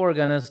 people are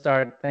going to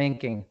start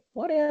thinking,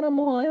 what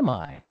animal am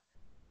I?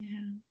 Yeah.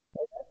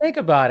 Think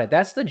about it.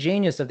 That's the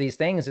genius of these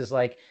things is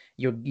like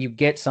you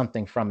get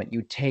something from it,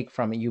 you take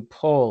from it, you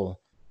pull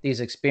these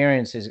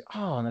experiences.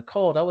 Oh,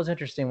 Nicole, that was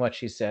interesting what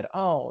she said.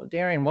 Oh,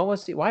 Darian,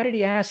 why did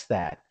he ask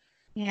that?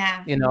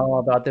 Yeah.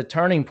 About the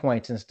turning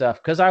points and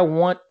stuff. Because I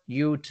want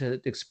you to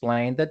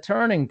explain the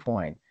turning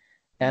point.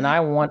 And Yeah. I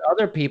want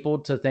other people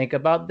to think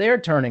about their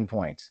turning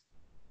points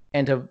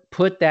and to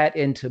put that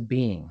into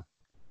being.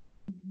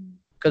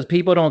 Because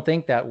people don't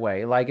think that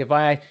way. Like if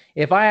I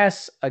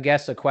ask a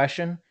guest a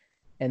question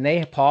and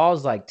they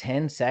pause like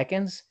 10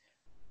 seconds,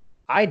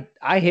 I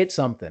hit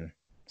something. Yeah.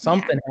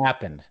 Something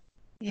happened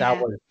that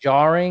Yeah. was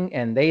jarring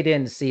and they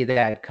didn't see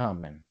that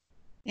coming.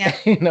 Yeah.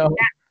 you know?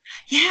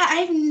 Yeah.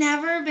 I've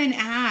never been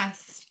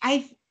asked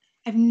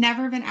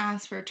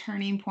for a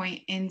turning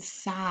point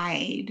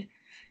inside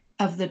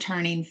of the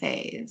turning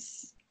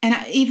phase. And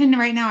even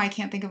right now, I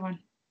can't think of one.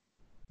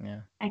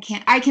 Yeah. I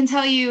can't. I can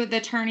tell you the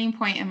turning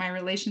point in my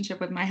relationship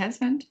with my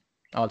husband.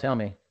 Oh, tell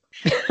me.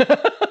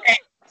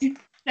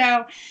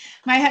 So,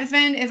 my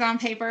husband is on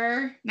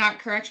paper not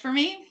correct for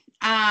me.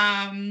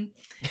 And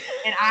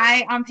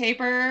I, on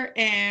paper,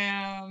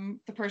 am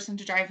the person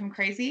to drive him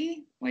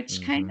crazy,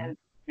 which kind hmm of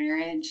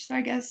marriage. So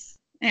I guess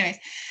Anyways,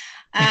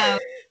 um,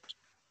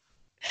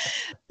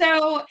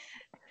 so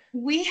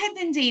we had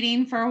been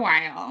dating for a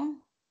while.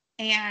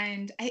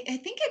 And I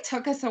think it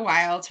took us a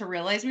while to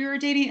realize we were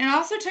dating. It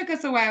also took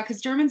us a while because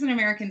Germans and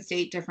Americans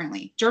date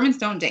differently. Germans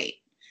don't date,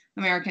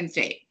 Americans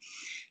date.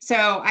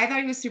 So I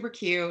thought he was super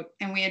cute.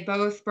 And we had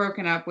both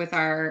broken up with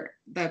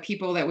the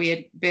people that we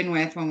had been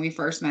with when we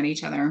first met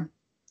each other.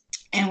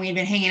 And we'd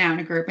been hanging out in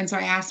a group. And so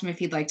I asked him if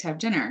he'd like to have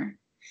dinner.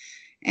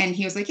 And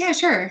he was like, yeah,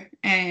 sure.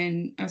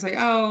 And I was like,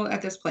 oh,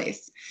 at this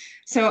place.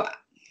 So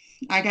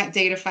I got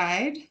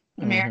datified,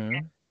 American.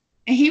 Mm-hmm.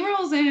 And he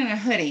rolls in a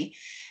hoodie.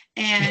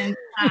 And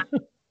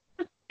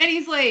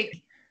he's like,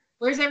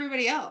 where's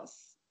everybody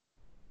else?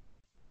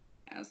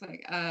 I was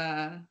like,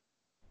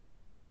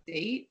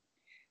 date?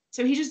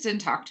 So he just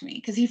didn't talk to me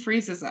because he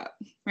freezes up,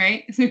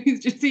 right? So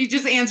he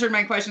just answered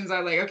my questions. I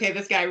was like, okay,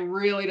 this guy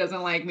really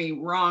doesn't like me.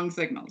 Wrong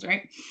signals,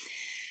 right?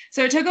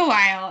 So it took a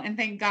while, and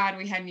thank God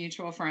we had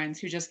mutual friends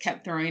who just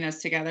kept throwing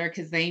us together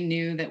because they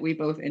knew that we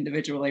both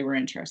individually were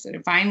interested.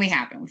 It finally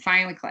happened. We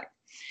finally clicked.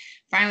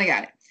 Finally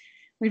got it.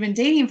 We've been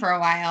dating for a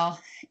while,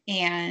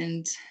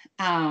 and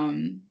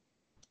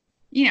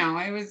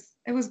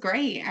it was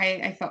great.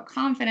 I felt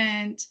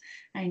confident.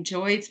 I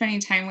enjoyed spending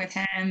time with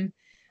him.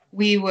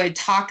 We would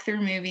talk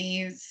through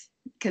movies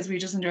because we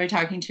just enjoy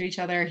talking to each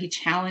other. He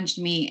challenged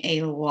me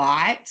a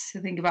lot to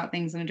think about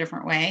things in a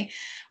different way,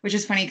 which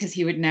is funny because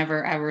he would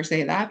never, ever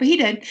say that, but he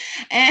did.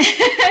 And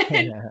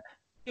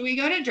so we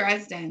go to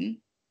Dresden.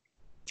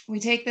 We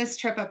take this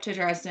trip up to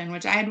Dresden,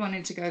 which I had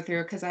wanted to go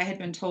through because I had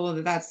been told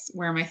that that's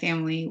where my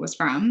family was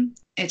from.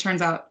 It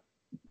turns out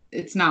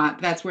it's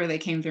not. That's where they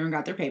came through and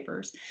got their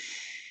papers.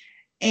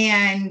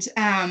 And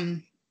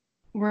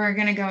we're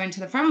going to go into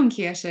the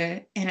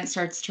Frauenkirche, and it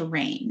starts to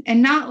rain.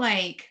 And not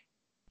like,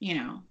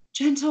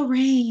 gentle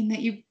rain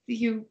that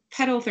you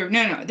pedal through.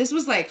 No. This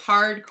was like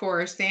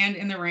hardcore sand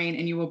in the rain,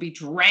 and you will be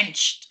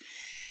drenched.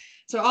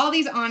 So all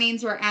these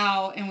awnings were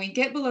out, and we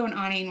get below an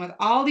awning with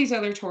all these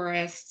other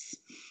tourists.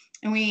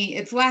 And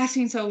it's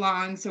lasting so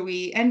long. So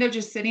we end up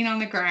just sitting on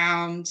the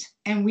ground,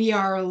 and we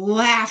are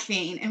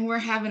laughing, and we're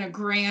having a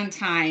grand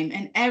time,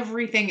 and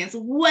everything is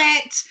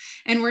wet,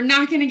 and we're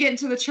not going to get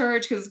into the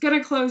church because it's going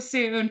to close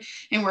soon,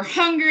 and we're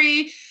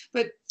hungry.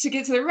 But to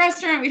get to the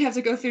restaurant, we'd have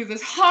to go through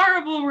this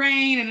horrible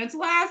rain, and it's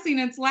lasting.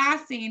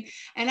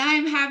 And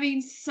I'm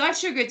having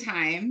such a good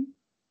time.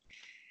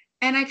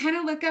 And I kind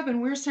of look up,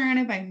 and we're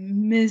surrounded by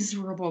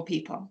miserable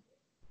people.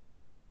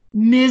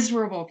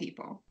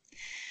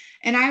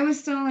 And I was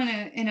still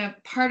in a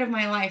part of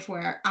my life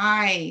where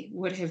I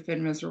would have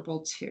been miserable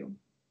too.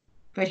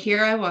 But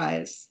here I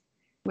was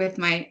with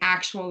my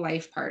actual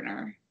life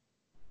partner.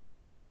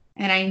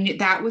 And I knew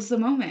that was the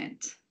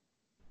moment.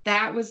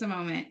 I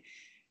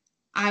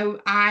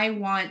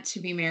want to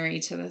be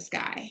married to this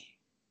guy.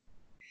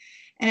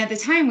 And at the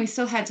time, we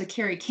still had to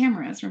carry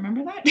cameras.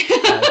 Remember that?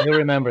 I do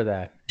remember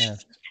that. Yeah.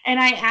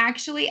 And I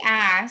actually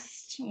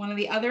asked one of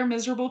the other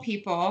miserable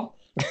people,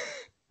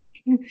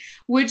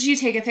 would you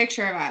take a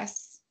picture of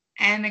us?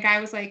 And the guy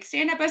was like,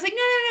 stand up. I was like, no.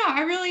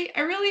 I really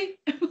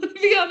want to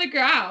be on the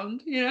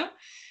ground, And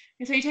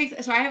so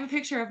I have a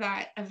picture of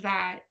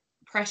that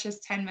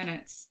precious 10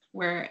 minutes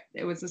where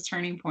it was this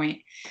turning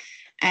point.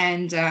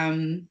 And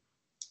so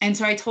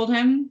I told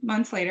him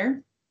months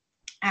later,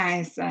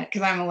 I said,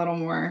 because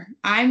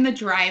I'm the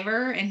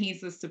driver and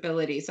he's the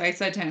stability. So I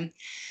said to him,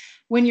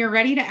 when you're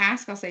ready to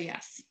ask, I'll say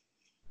yes.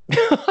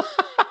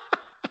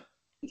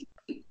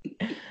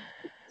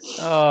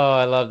 Oh,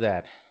 I love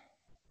that.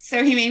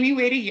 So he made me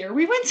wait a year.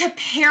 We went to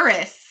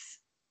Paris.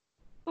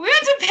 And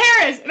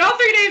all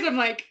 3 days I'm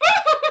like,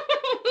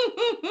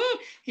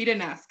 he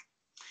didn't ask.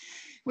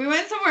 We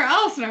went somewhere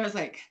else, and I was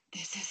like,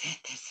 this is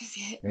it.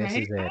 This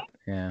is it.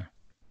 Yeah.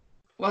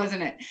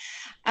 Wasn't it?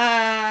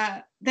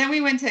 Then we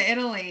went to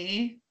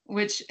Italy,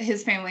 which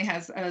his family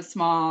has a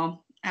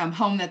small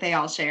home that they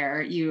all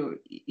share.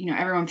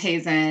 Everyone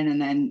pays in,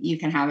 and then you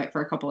can have it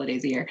for a couple of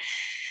days a year.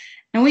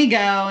 And we go,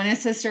 and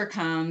his sister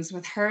comes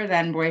with her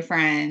then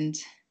boyfriend.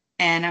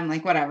 And I'm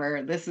like,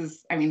 whatever, this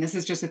is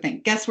just a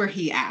thing. Guess where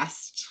he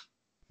asked?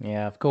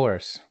 Yeah, of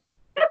course.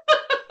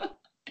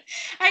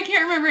 I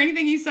can't remember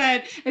anything he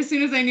said. As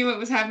soon as I knew what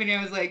was happening,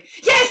 I was like,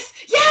 yes.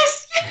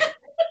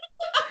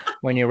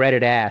 When you're ready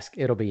to ask,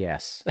 it'll be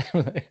yes.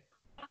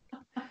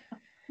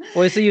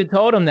 Well, so you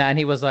told him that, and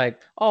he was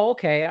like, oh,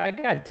 okay, I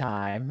got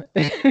time.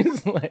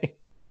 It's like...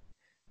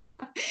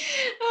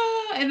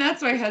 and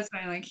that's my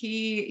husband. Like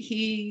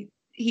he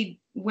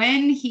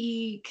when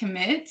he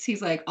commits,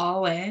 he's like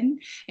all in,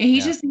 and he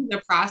just needs a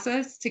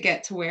process to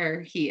get to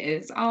where he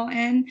is all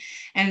in.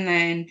 And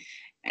then,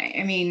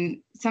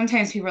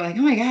 sometimes people are like,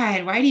 oh my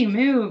God, why do you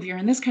move? You're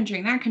in this country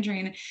and that country.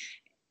 And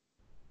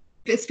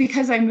it's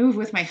because I move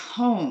with my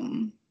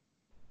home.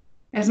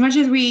 As much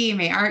as we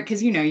may argue,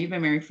 because you've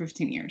been married for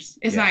 15 years.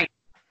 It's not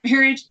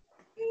marriage,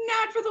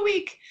 not for the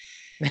weak.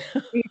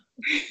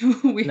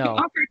 We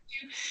argue,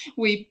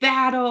 we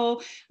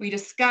battle, we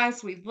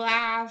discuss, we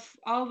laugh,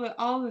 all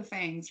the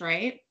things,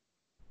 right?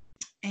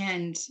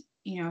 And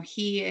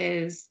he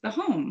is the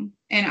home,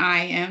 and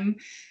I am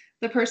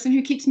the person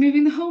who keeps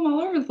moving the home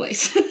all over the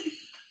place.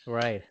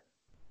 Right.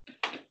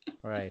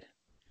 Right.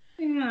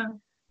 Yeah.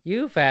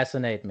 You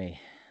fascinate me,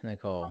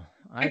 Nicole.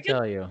 I I feel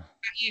tell you. like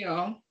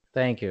you.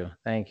 Thank you.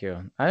 Thank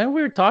you. I mean,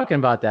 we were talking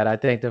about that, I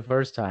think, the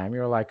first time. You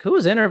were like,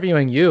 who's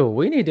interviewing you?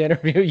 We need to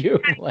interview you.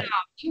 Like,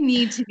 You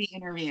need to be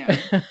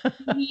interviewed.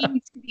 You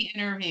need to be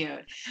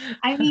interviewed.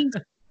 I mean,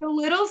 the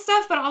little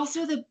stuff, but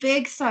also the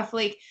big stuff.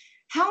 Like,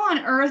 how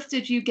on earth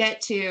did you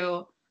get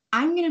to,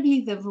 I'm going to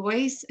be the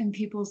voice in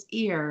people's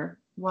ear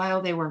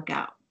while they work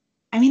out?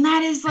 I mean,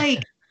 that is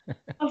like,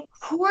 of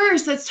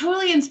course, that's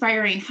totally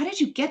inspiring. How did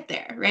you get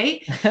there,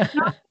 right?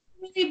 Not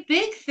really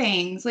big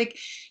things. Like,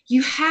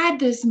 you had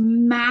this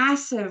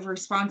massive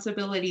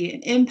responsibility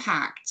and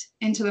impact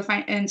into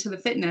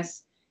the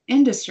fitness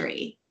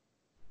industry.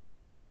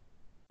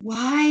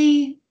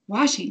 Why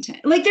Washington?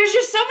 Like, there's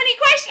just so many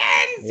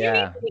questions.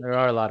 Yeah, there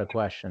are a lot of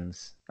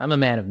questions. I'm a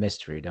man of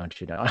mystery, don't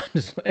you know?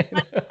 Let's get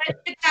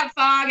that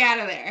fog out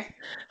of there.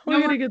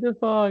 We're gonna get the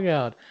fog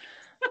out.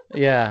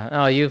 Yeah.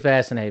 Oh, you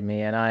fascinate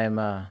me, and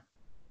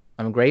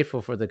I'm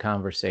grateful for the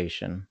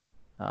conversation.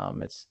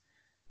 It's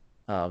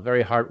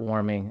very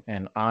heartwarming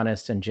and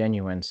honest and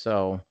genuine.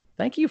 So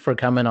thank you for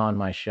coming on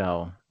my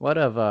show. What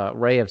a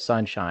ray of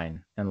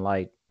sunshine and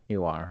light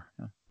you are.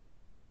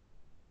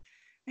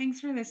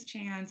 Thanks for this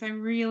chance. I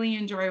really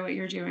enjoy what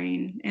you're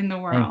doing in the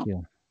Thank world.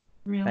 you.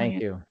 Really.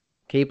 Thank you.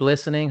 Keep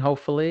listening,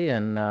 hopefully,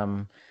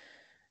 and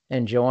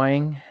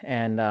enjoying.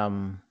 And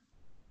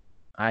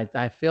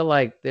I feel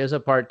like there's a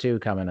part 2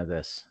 coming of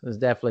this. There's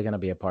definitely going to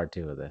be a part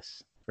 2 of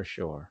this for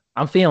sure.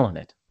 I'm feeling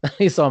it, at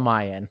least on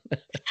my end.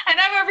 And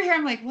I'm over here,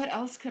 I'm like, what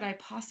else could I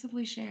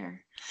possibly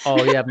share?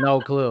 Oh, you have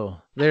no clue.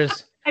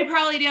 I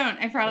probably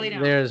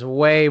don't. There's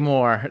way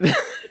more.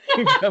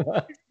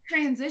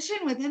 Transition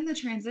within the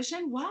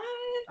transition? What?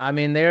 I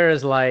mean, there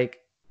is like,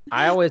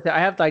 I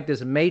have like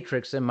this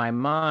matrix in my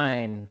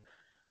mind.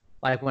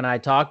 Like when I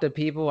talk to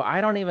people,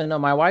 I don't even know.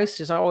 My wife's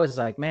just always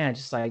like, man,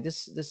 just like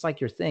this like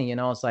your thing, you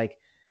know? It's like,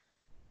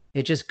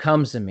 it just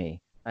comes to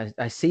me.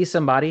 I see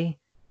somebody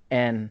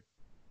and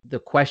the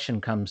question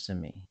comes to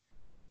me.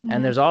 Mm-hmm.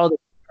 And there's all the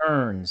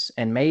turns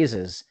and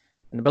mazes.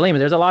 And believe me,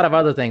 there's a lot of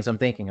other things I'm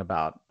thinking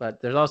about,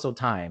 but there's also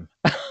time.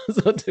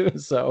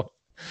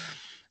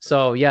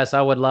 So yes,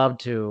 I would love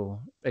to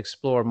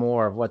explore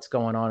more of what's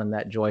going on in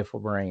that joyful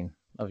brain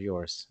of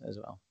yours as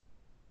well.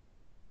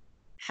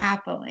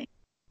 Happily.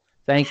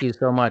 Thank you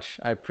so much.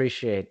 I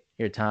appreciate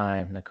your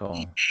time,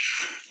 Nicole.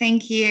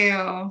 Thank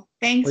you.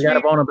 Thanks. We got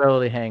a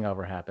vulnerability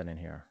hangover happening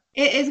here.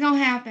 It's going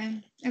to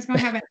happen. It's going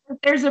to happen.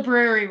 There's a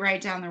brewery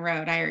right down the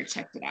road. I already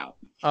checked it out.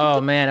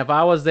 Oh, man. If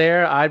I was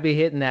there, I'd be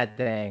hitting that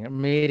thing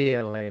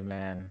immediately,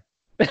 man.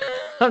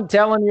 I'm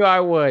telling you, I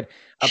would.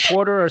 A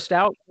porter or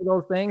stout,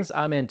 those things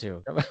I'm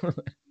into.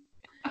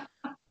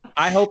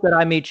 I hope that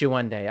I meet you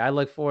one day. I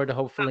look forward to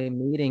hopefully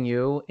meeting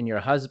you and your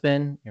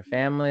husband, your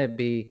family. It'd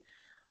be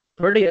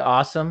pretty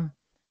awesome.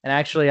 And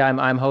actually,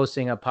 I'm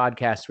hosting a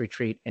podcast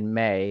retreat in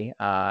May.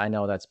 I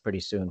know that's pretty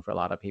soon for a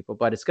lot of people,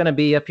 but it's going to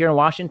be up here in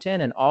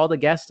Washington, and all the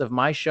guests of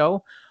my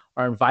show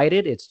are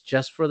invited. It's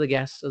just for the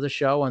guests of the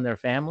show and their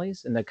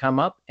families, and to come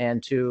up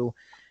and to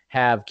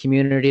have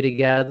community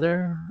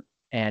together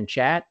and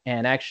chat.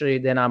 And actually,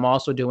 then I'm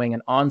also doing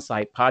an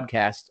on-site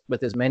podcast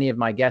with as many of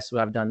my guests who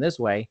I've done this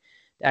way,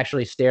 to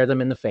actually stare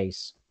them in the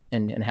face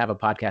and have a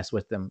podcast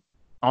with them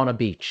on a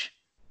beach.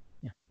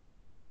 Yeah.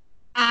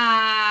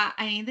 I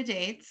need the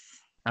dates.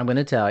 I'm going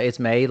to tell you, it's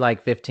May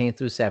like 15th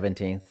through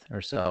 17th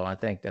or so. I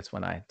think that's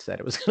when I said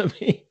it was going to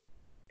be.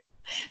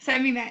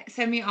 Send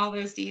me all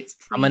those dates,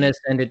 please. I'm going to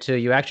send it to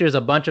you. Actually, there's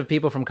a bunch of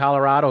people from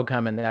Colorado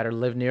coming that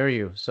live near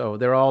you. So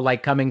they're all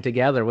like coming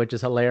together, which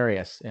is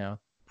hilarious. You know.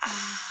 I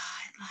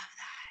love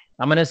that.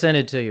 I'm going to send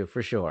it to you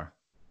for sure.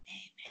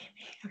 Maybe.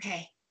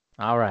 Okay.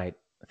 All right.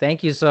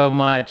 Thank you so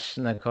much,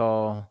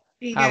 Nicole.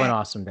 Have an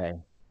awesome day.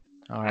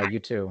 All right. You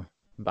too.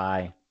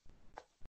 Bye.